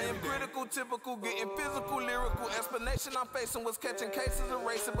live it every day. I am critical, typical, getting physical, lyrical. Explanation I'm facing was catching cases and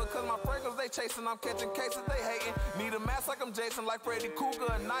racing. Because my fragrance they chasing, I'm catching cases they hating. Need a mask like I'm Jason, like Freddy Krueger,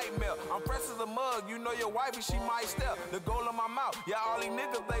 a nightmare. I'm fresh as a mug, you know your wifey, she might step. The goal of my mouth, yeah, all these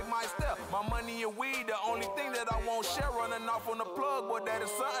niggas, they might step. My money and weed, the only thing that I won't share. Running off on the plug, boy, that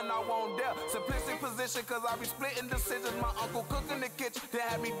is something I won't dare. Simplistic position, cause I be splitting decisions. My uncle cooking the kitchen, they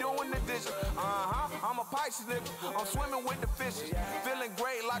had me doing the dishes. I'm a Pisces nigga, I'm swimming with the fishes. Feeling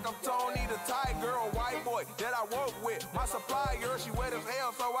great like I'm Tony the Tiger, a white boy that I work with. My supplier, she wet as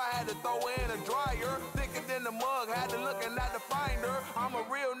hell, so I had to throw in a dryer. Thicker than the mug, had to look and not to find her. I'm a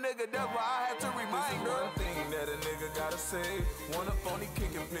real nigga, that's why I had to remind her. One thing that a nigga gotta say, wanna phony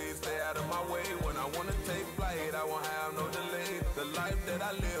kicking, please stay out of my way. When I wanna take flight, I won't have no delay. The life that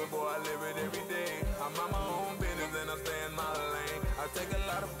I live, boy, I live it every day. I'm on my own business and I stay in my lane. I take a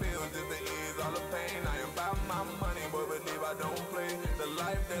lot of pills just to ease all the pain. I ain't about my money, but believe I don't play. The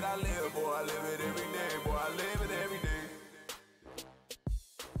life that I live, boy, I live it every day. Boy, I live it every day.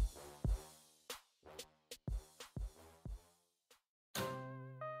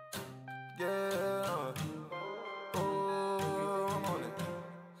 Yeah, oh, I'm on it.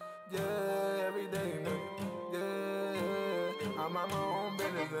 Yeah, every day, nigga. Yeah, I'm on my own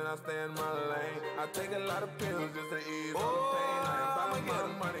business and I stay in my lane. I take a lot of pills just to ease all the pain. I ain't about to get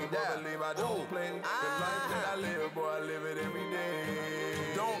money, but believe I don't play. The life that I live, boy, I live it every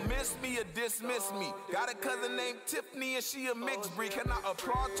day. Don't miss me or dismiss me. Got a cousin named Tiffany and she a mixed breed. Can I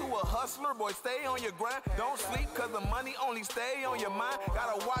applaud to a hustler? Boy, stay on your grind. Don't sleep cause the money only stay on your mind.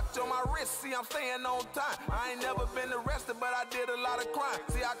 Got a watch on my wrist, see I'm staying on time. I ain't never been arrested, but I did a lot of crime.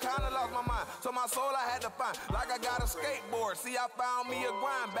 See, I kinda lost my mind, so my soul I had to find. Like I got a skateboard, see I found me a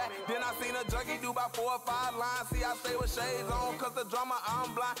grind back. Then I seen a junkie do about 4 or 5 lines. See, I stay with shades on cause the drama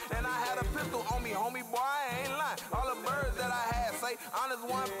I'm blind. And I had a pistol on me, homie, boy, I ain't lying. All the birds that I had say, honest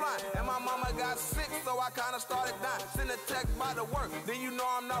one flying. And my mama got sick, so I kinda started dying. Send a text by the work, then you know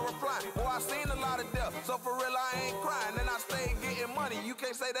I'm not replying. Boy, I seen a lot of death, so for real I ain't crying. And I stay getting money, you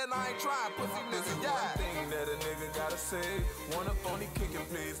can't say that I ain't trying. Pussy nigga, yeah. One thing that a nigga gotta say, wanna phony kicking,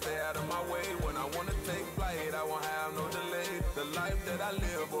 please stay out of my way. When I wanna take flight, I won't have no delay. The life that I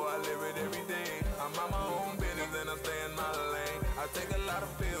live, boy, I live it every day. I'm on my own business and I stay in my lane. I take a lot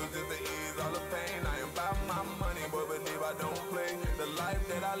of pills just to ease all the pain. I ain't about my money, but believe I don't play. The life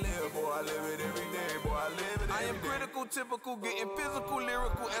that I live, boy, I live it every day. Boy, I live it every day. I am critical, critical, typical, getting physical,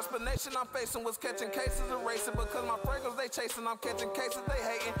 lyrical. Explanation I'm facing was catching cases of racing. Because my fragrance they chasing, I'm catching cases they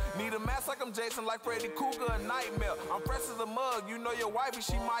hating. Need a mask like I'm Jason, like Freddy Cougar, a nightmare. I'm fresh as a mug, you know your wifey,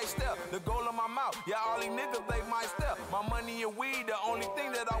 she might step. The goal of my mouth, yeah, all these niggas, they might step. My money and weed, the only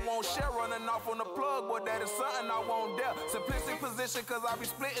thing that I won't share. Running off on the plug, boy, that is something I won't dare. Simplistic position, cause I be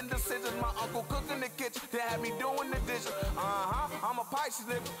splitting decisions. My uncle cooking the kitchen, they have me doing the dishes. I'm a Pisces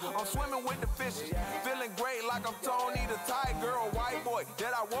nigga, I'm swimming with the fishes. Feeling great like I'm Tony the Tiger, a white boy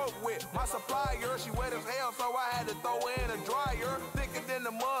that I work with. My supplier, she wet as hell, so I had to throw her in a dryer. Thicker than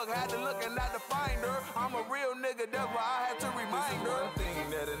the mug, had to look and not to find her. I'm a real nigga, that's why I had to remind her. One thing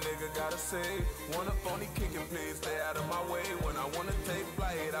that a nigga gotta say, wanna phony kicking, please stay out of my way. When I wanna take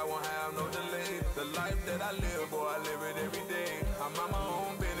flight, I won't have no delay. The life that I live, boy, I live it every day. I'm on my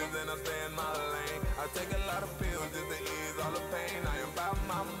own business and I stay in my lane. I take a lot of pills just to ease all the pain. I am about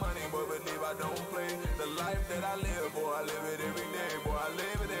my money, but believe I don't play. The life that I live, boy, I live it every day. Boy, I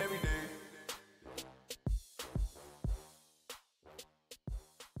live it every day.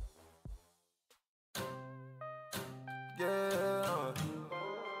 Yeah,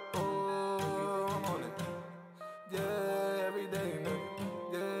 oh, I'm on it. Yeah, every day,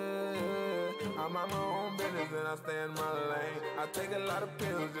 nigga. Yeah, I'm on my own business and I stay in my lane. I take a lot of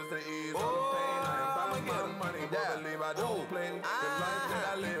pills just to ease all the pain. I am about my money, but believe I don't play. The life that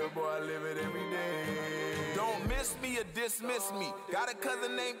I live, boy, I live it every day. Don't miss me or dismiss me. Got a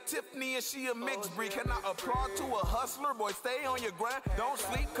cousin named Tiffany and she a mixed breed. Can I applaud to a hustler? Boy, stay on your grind. Don't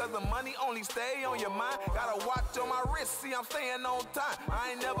sleep cause the money only stay on your mind. Gotta watch on my wrist, see I'm staying on time.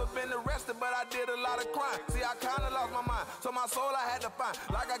 I ain't never been arrested, but I did a lot of crime. See, I kinda lost my mind, so my soul I had to find.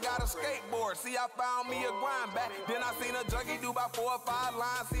 Like I got a skateboard, see I found me a grind back. Then I seen a junkie do about 4 or 5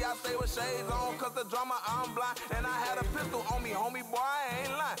 lines. See, I stay with shades on cause the drama I'm blind. And I had a pistol on me, homie, boy, I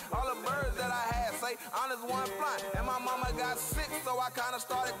ain't lying. All the birds that I had say, honest one flying. And my mama got sick, so I kinda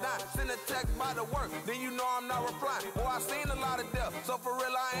started dying. Send a text by the work, then you know I'm not replying. Boy, I seen a lot of death, so for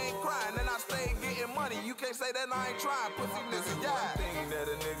real I ain't crying. And I stayed getting money, you can't say that I ain't trying. Pussy nigga, yeah. One thing that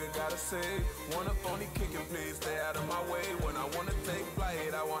a nigga gotta say, wanna phony kicking, please stay out of my way. When I wanna take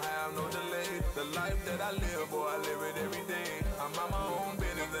flight, I won't have no delay. The life that I live, boy, I live it every day. I'm on my own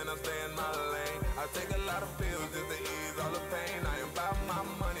business and I stay in my lane. I take a lot of pills just to ease all the pain. I am about my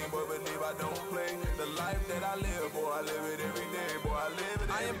money, but believe I don't play. The life that I live, boy, I live it every day. Boy, I live it every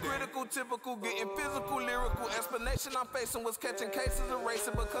day. I am critical, typical, getting physical, lyrical. Explanation I'm facing was catching cases of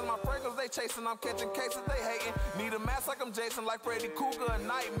racing. Because my fragrance they chasing, I'm catching cases they hating. Need a mask like I'm Jason, like Freddy Cougar, a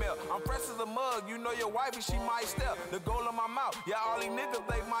nightmare. I'm fresh as a mug, you know your wifey, she might step. The goal of my mouth, yeah, all these niggas,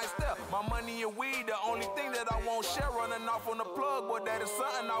 they might step. My money and weed, the only thing that I won't share. Running off on the plug, boy, that is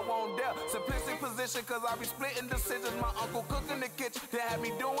something I won't dare. Simplistic position, cause I be splitting decisions. My uncle cooking the kitchen, they have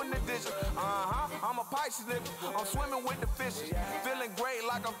me doing the dishes. I'm a Pisces nigga, I'm swimming with the fishes. Feeling great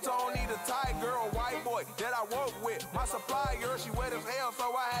like I'm Tony the Tiger, a white boy that I work with. My supplier, she wet as hell,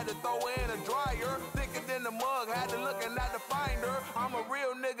 so I had to throw her in a dryer. Thicker than the mug, had to look and not to find her. I'm a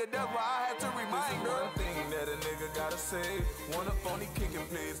real nigga, that's why I had to remind her. One thing that a nigga gotta say, wanna phony kicking,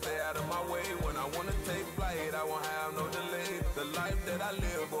 please stay out of my way. When I wanna take flight, I won't have no delay. The life that I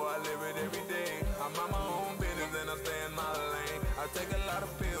live, boy, I live it every day. I'm on my own business and I stay in my lane. I take a lot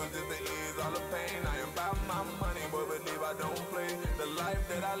of pills just to ease all the pain. I am about my money, but believe I don't play. The life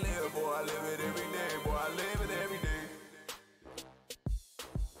that I live, boy, I live it every day. Boy, I live it every day.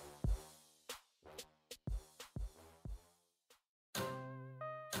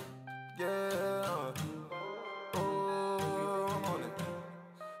 Yeah, oh, I'm on it.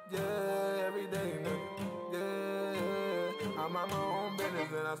 Yeah, every day, nigga. Yeah, I'm on my own business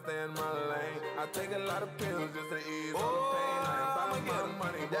and I stay in my lane. I take a lot of pills just to ease all the pain. I am about my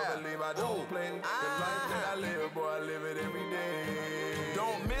money, but believe I don't play. The life that I live, boy, I live it every day.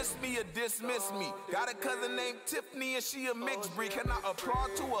 Don't miss me or dismiss me. Got a cousin named Tiffany and she a mixed breed. Can I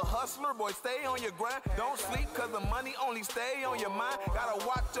applaud to a hustler? Boy, stay on your grind. Don't sleep cause the money only stay on your mind. Gotta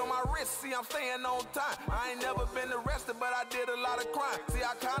watch on my wrist, see I'm staying on time. I ain't never been arrested, but I did a lot of crime. See,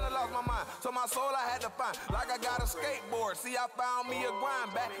 I kinda lost my mind, so my soul I had to find. Like I got a skateboard, see I found me a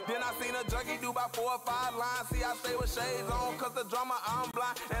grind back. Then I seen a junkie do about 4 or 5 lines. See, I stay with shades on cause the drama I'm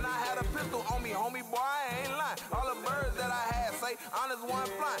blind. And I had a pistol on me, homie, boy, I ain't lying. All the birds that I had say, honest one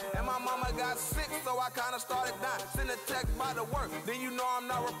flying. And my mama got sick, so I kinda started dying. Send a text by the work, then you know I'm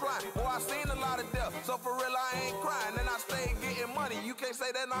not replying. Boy, I seen a lot of death, so for real I ain't crying. And I stayed getting money, you can't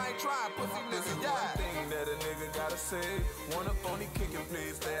say that I ain't trying. Pussy nigga, yeah. One thing that a nigga gotta say, wanna phony kicking,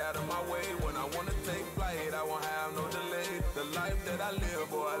 please stay out of my way. When I wanna take flight, I won't have no delay. The life that I live,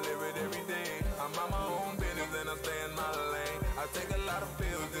 boy, I live it every day. I'm on my own business and I stay in my lane. I take a lot of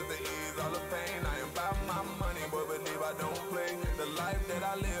pills just to ease all the pain. I am about my money, but believe I don't play. The life that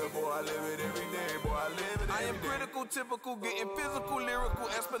I live, boy, I live it every day, boy, I live it every day. I am critical, typical, getting physical, lyrical.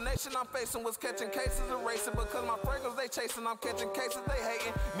 Explanation I'm facing was catching cases and racing. Because my fragrance they chasing, I'm catching cases they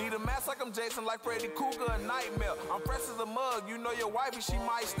hating. Need a mask like I'm Jason, like Freddy Cougar, a nightmare. I'm fresh as a mug, you know your wifey, she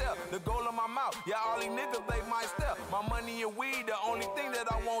might step. The goal of my mouth, yeah, all these niggas, they might step. My money and weed, the only thing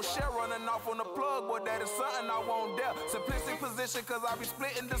that I won't share. Running off on the plug, boy, that is something I won't dare. Simplistic position, cause I be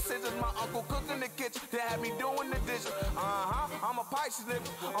splitting decisions. My uncle cooking the kitchen, they had me doing the dishes. I'm a Pisces nigga,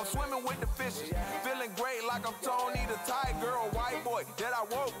 I'm swimming with the fishes. Feeling great like I'm Tony the Tiger, a white boy that I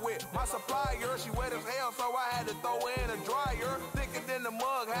work with. My supplier, she wet as hell, so I had to throw her in a dryer. Thicker than the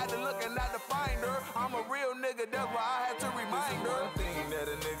mug, had to look and not to find her. I'm a real nigga, that's why I had to remind her. One thing that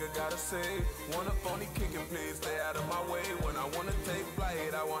a nigga gotta say, want a phony kicking, please stay out of my way. When I wanna take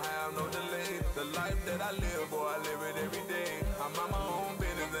flight, I won't have no delay. The life that I live, boy, I live it every day. I'm on my own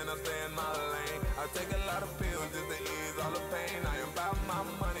business and I stay in my lane. I take a lot of pills just to ease all the pain. I am about my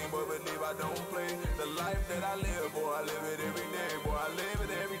money, but believe I don't play. The life that I live, boy, I live it every day, boy, I live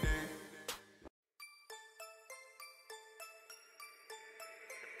it every day.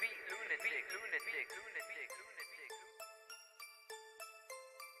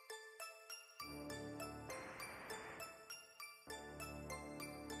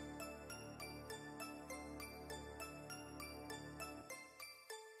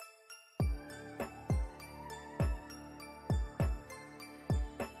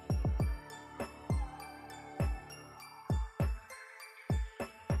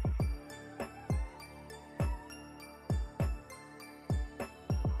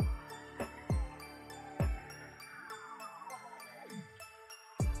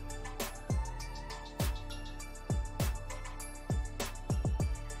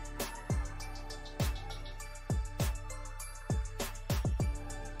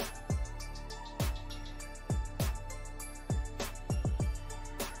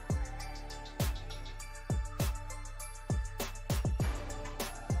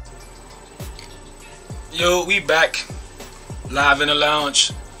 Yo, we back live in the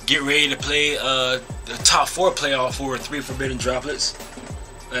lounge. Get ready to play the top 4 playoff for 3 Forbidden Droplets.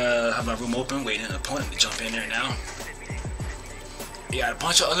 Have my room open, waiting an opponent to jump in there now. We got a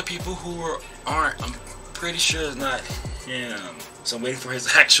bunch of other people who aren't, I'm pretty sure it's not him. So I'm waiting for his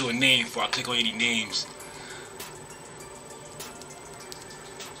actual name before I click on any names.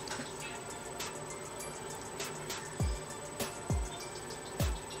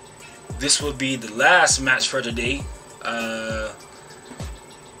 This will be the last match for today.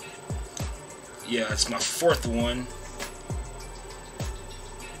 Yeah, it's my 4th one.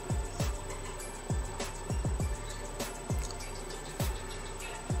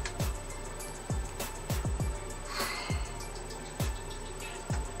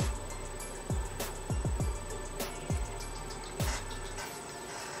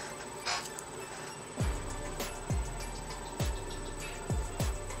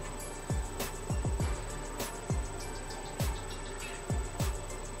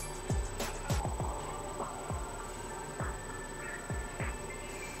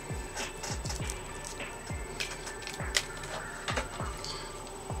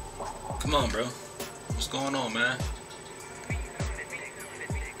 Come on, bro. What's going on, man?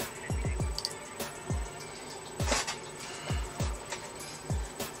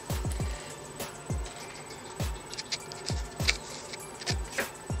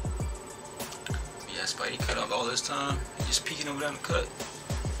 Yeah, Spidey cut off all this time. He's just peeking over down the cut.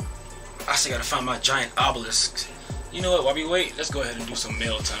 I still gotta find my giant obelisk. You know what? While we wait, let's go ahead and do some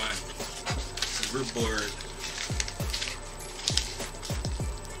mail time. We're bored.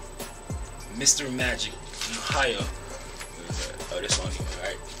 Mr. Magic in Ohio. Oh, this only,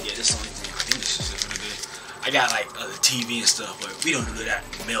 alright. Yeah, this only thing. I think this is it for the day. I got like other TV and stuff, but we don't do that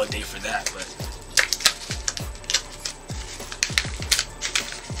mail day for that. But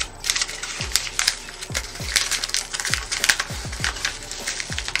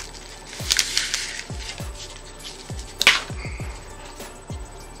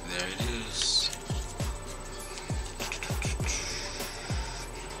there it is.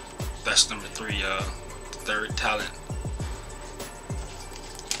 That's number 3, third talent.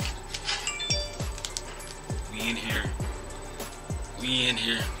 We in here. We in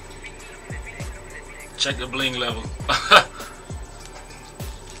here. Check the bling level.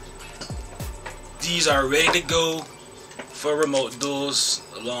 These are ready to go for remote duels,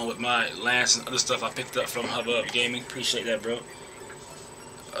 along with my lance and other stuff I picked up from Hubbub Gaming. Appreciate that, bro.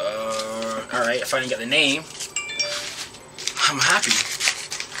 Alright, I finally got the name. I'm happy.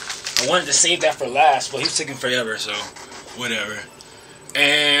 I wanted to save that for last, but he was taking forever, so whatever.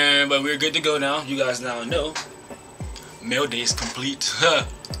 But we're good to go now. You guys now know. Mail day is complete.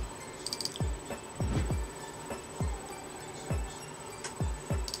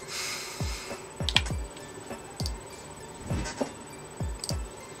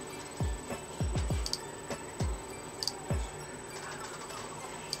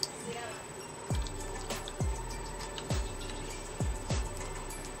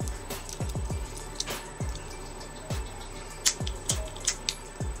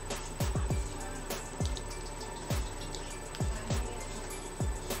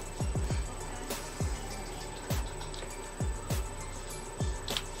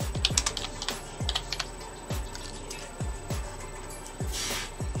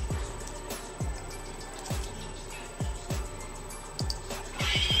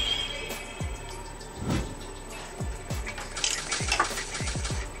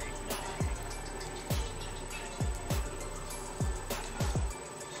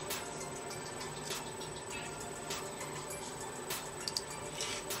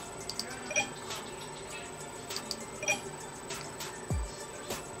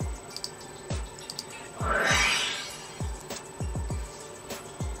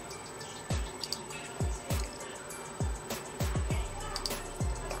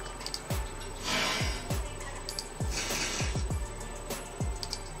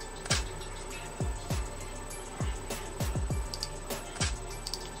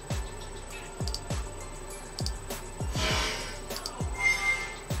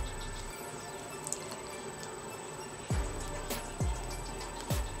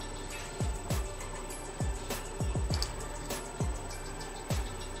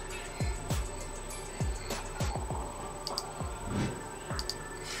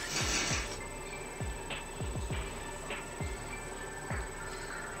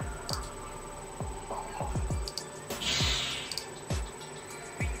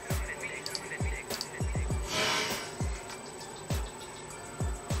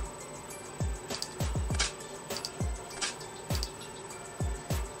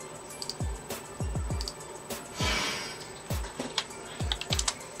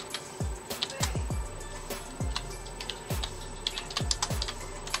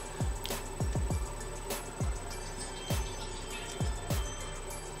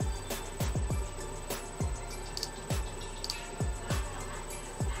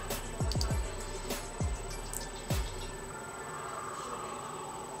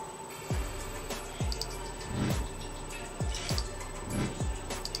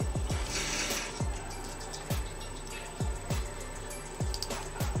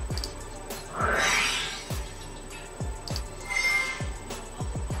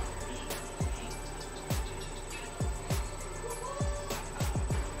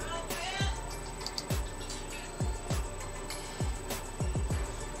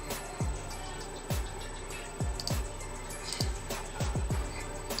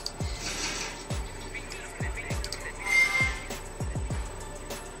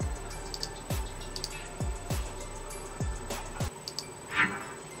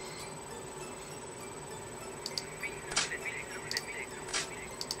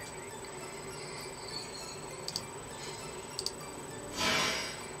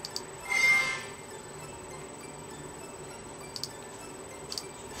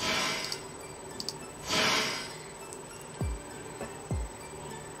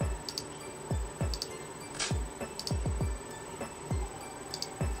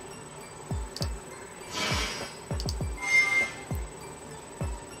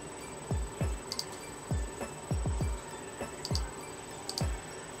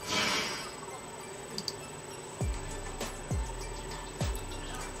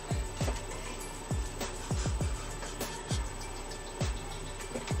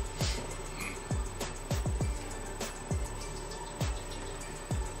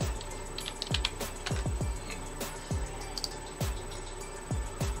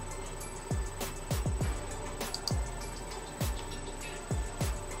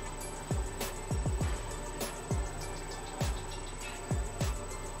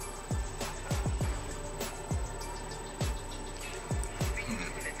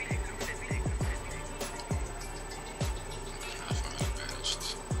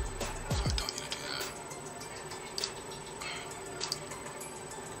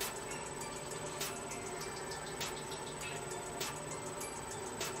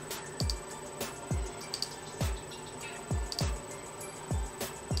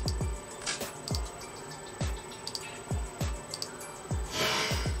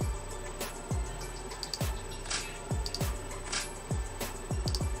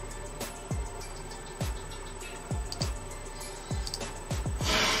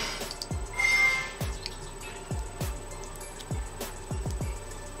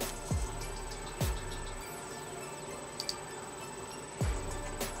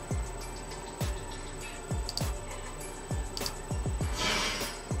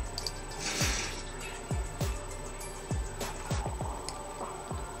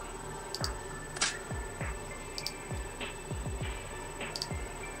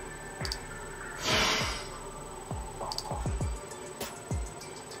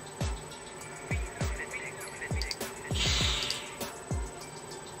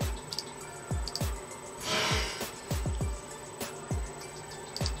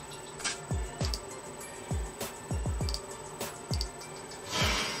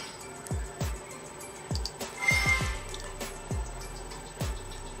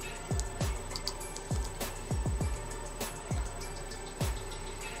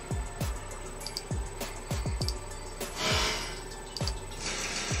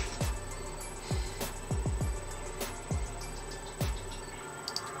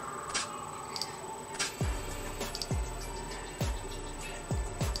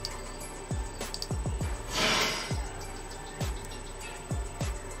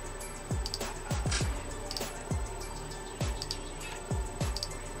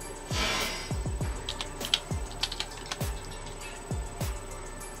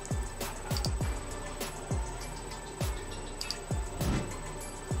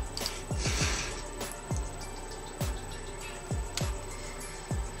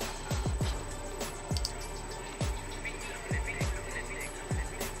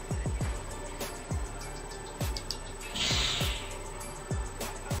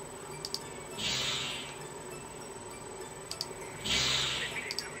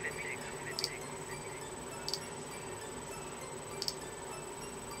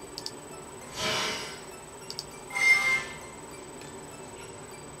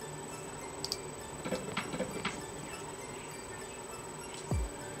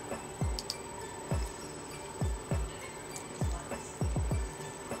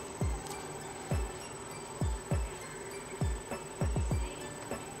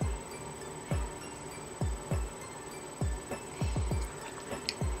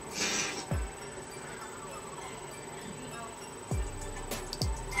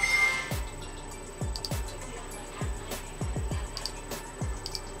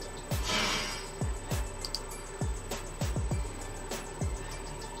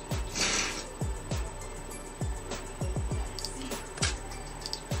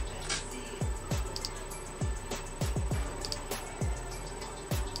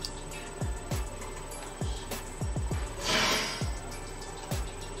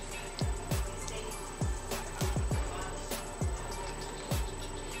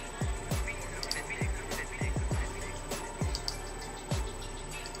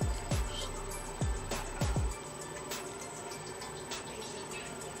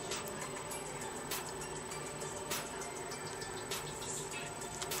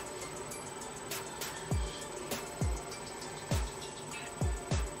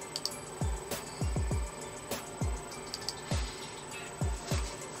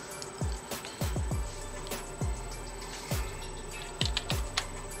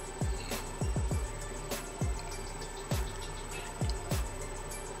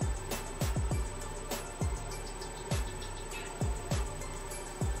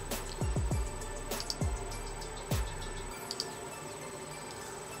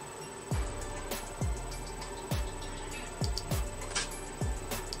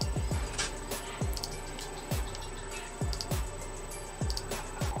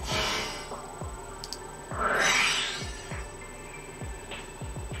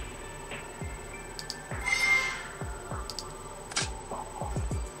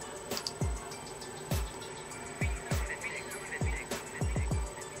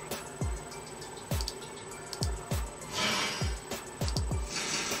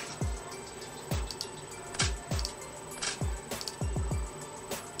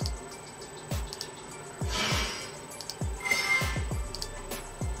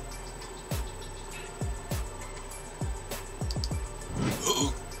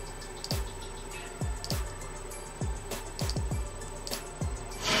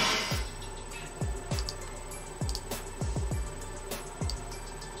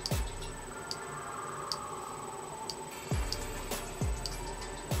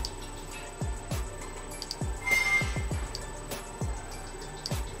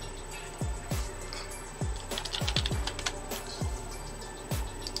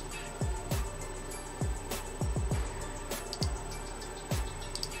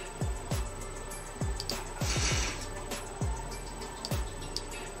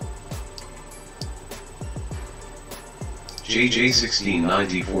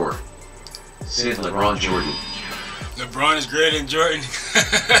 JJ1694 said LeBron Jordan. LeBron is greater than Jordan.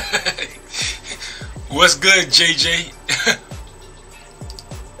 What's good, JJ?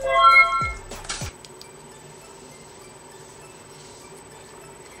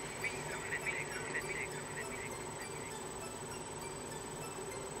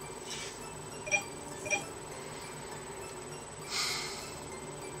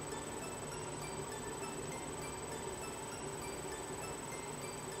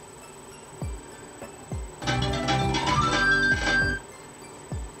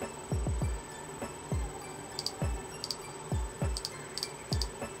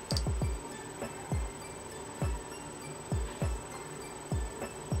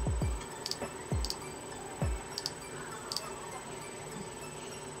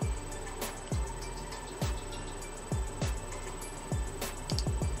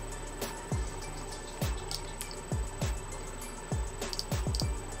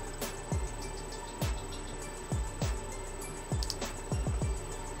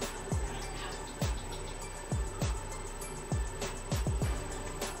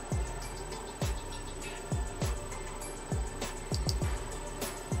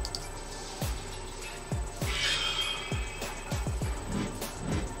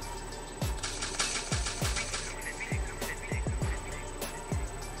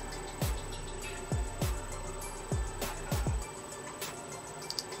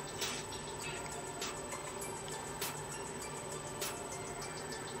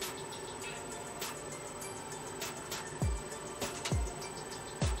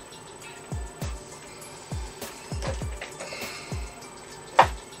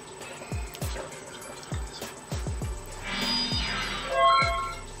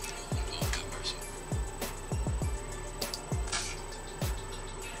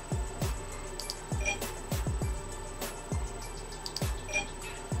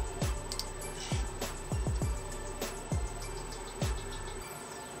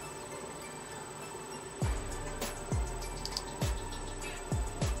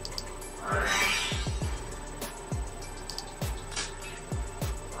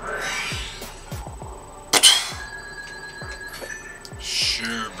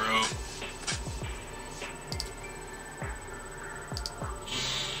 Sure, bro.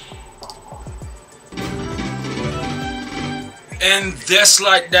 And just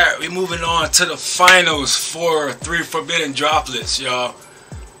like that, we're moving on to the finals for 3 Forbidden Droplets, y'all.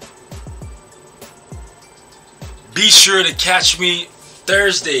 Be sure to catch me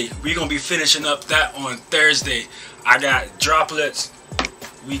Thursday. We're gonna be finishing up that on Thursday. I got droplets.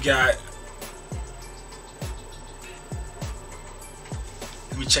 We got.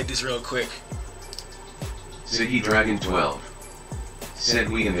 Let me check this real quick. Ziggy Dragon 12 said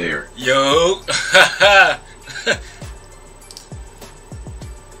we in there. Yo.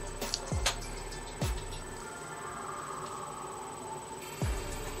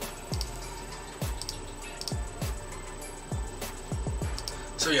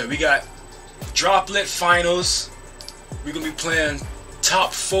 So yeah, we got droplet finals. We're gonna be playing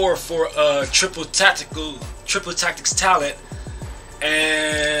top 4 for triple tactics talent,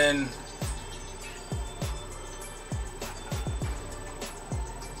 and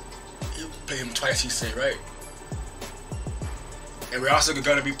you play him twice, you say, right? And we're also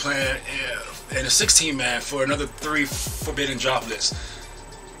gonna be playing in a 16-man for another 3 Forbidden Droplets.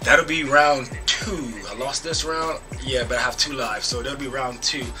 That'll be round 2. I lost this round. Yeah, but I have 2 lives, so that'll be round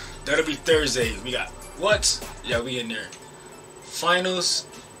 2. That'll be Thursday. We got what? Yeah, we in there. Finals,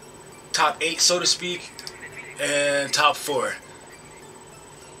 top 8, so to speak, and top 4.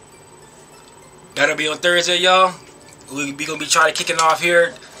 That'll be on Thursday, y'all. We gonna be trying to kicking off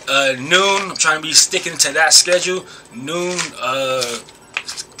here noon. I'm trying to be sticking to that schedule. Noon,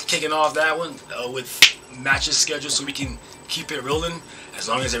 kicking off that one with matches scheduled, so we can keep it rolling. As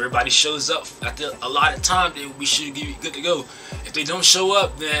long as everybody shows up at the allotted time, then we should be good to go. If they don't show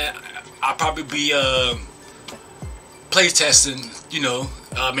up, then I'll probably be play testing. You know,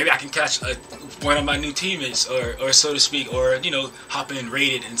 maybe I can catch one of my new teammates, or so to speak, or you know, hop in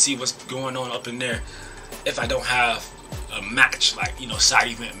rated and see what's going on up in there. If I don't have a match, like you know, side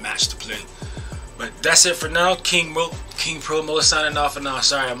event match to play. But that's it for now. King Promo signing off, and now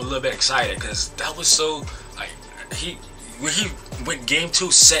sorry, I'm a little bit excited because that was so like when he went game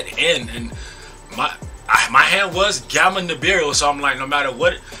 2 set in, and my hand was Gamma Nibiru, so I'm like, no matter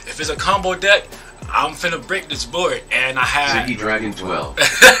what, if it's a combo deck, I'm finna break this board. And I had Ziggy Dragon 12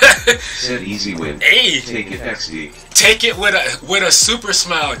 said easy win. Hey, take it XD. Take it with a super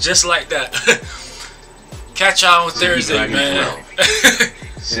smile, just like that. Catch y'all on Thursday, man.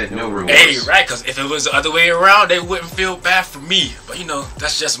 Said no remorse. Hey, right, because if it was the other way around, they wouldn't feel bad for me. But you know,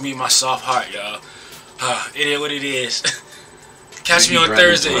 that's just me, my soft heart, y'all. It is what it is. Catch me on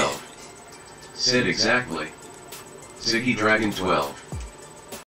Thursday. 12. Said exactly. Ziggy Dragon 12.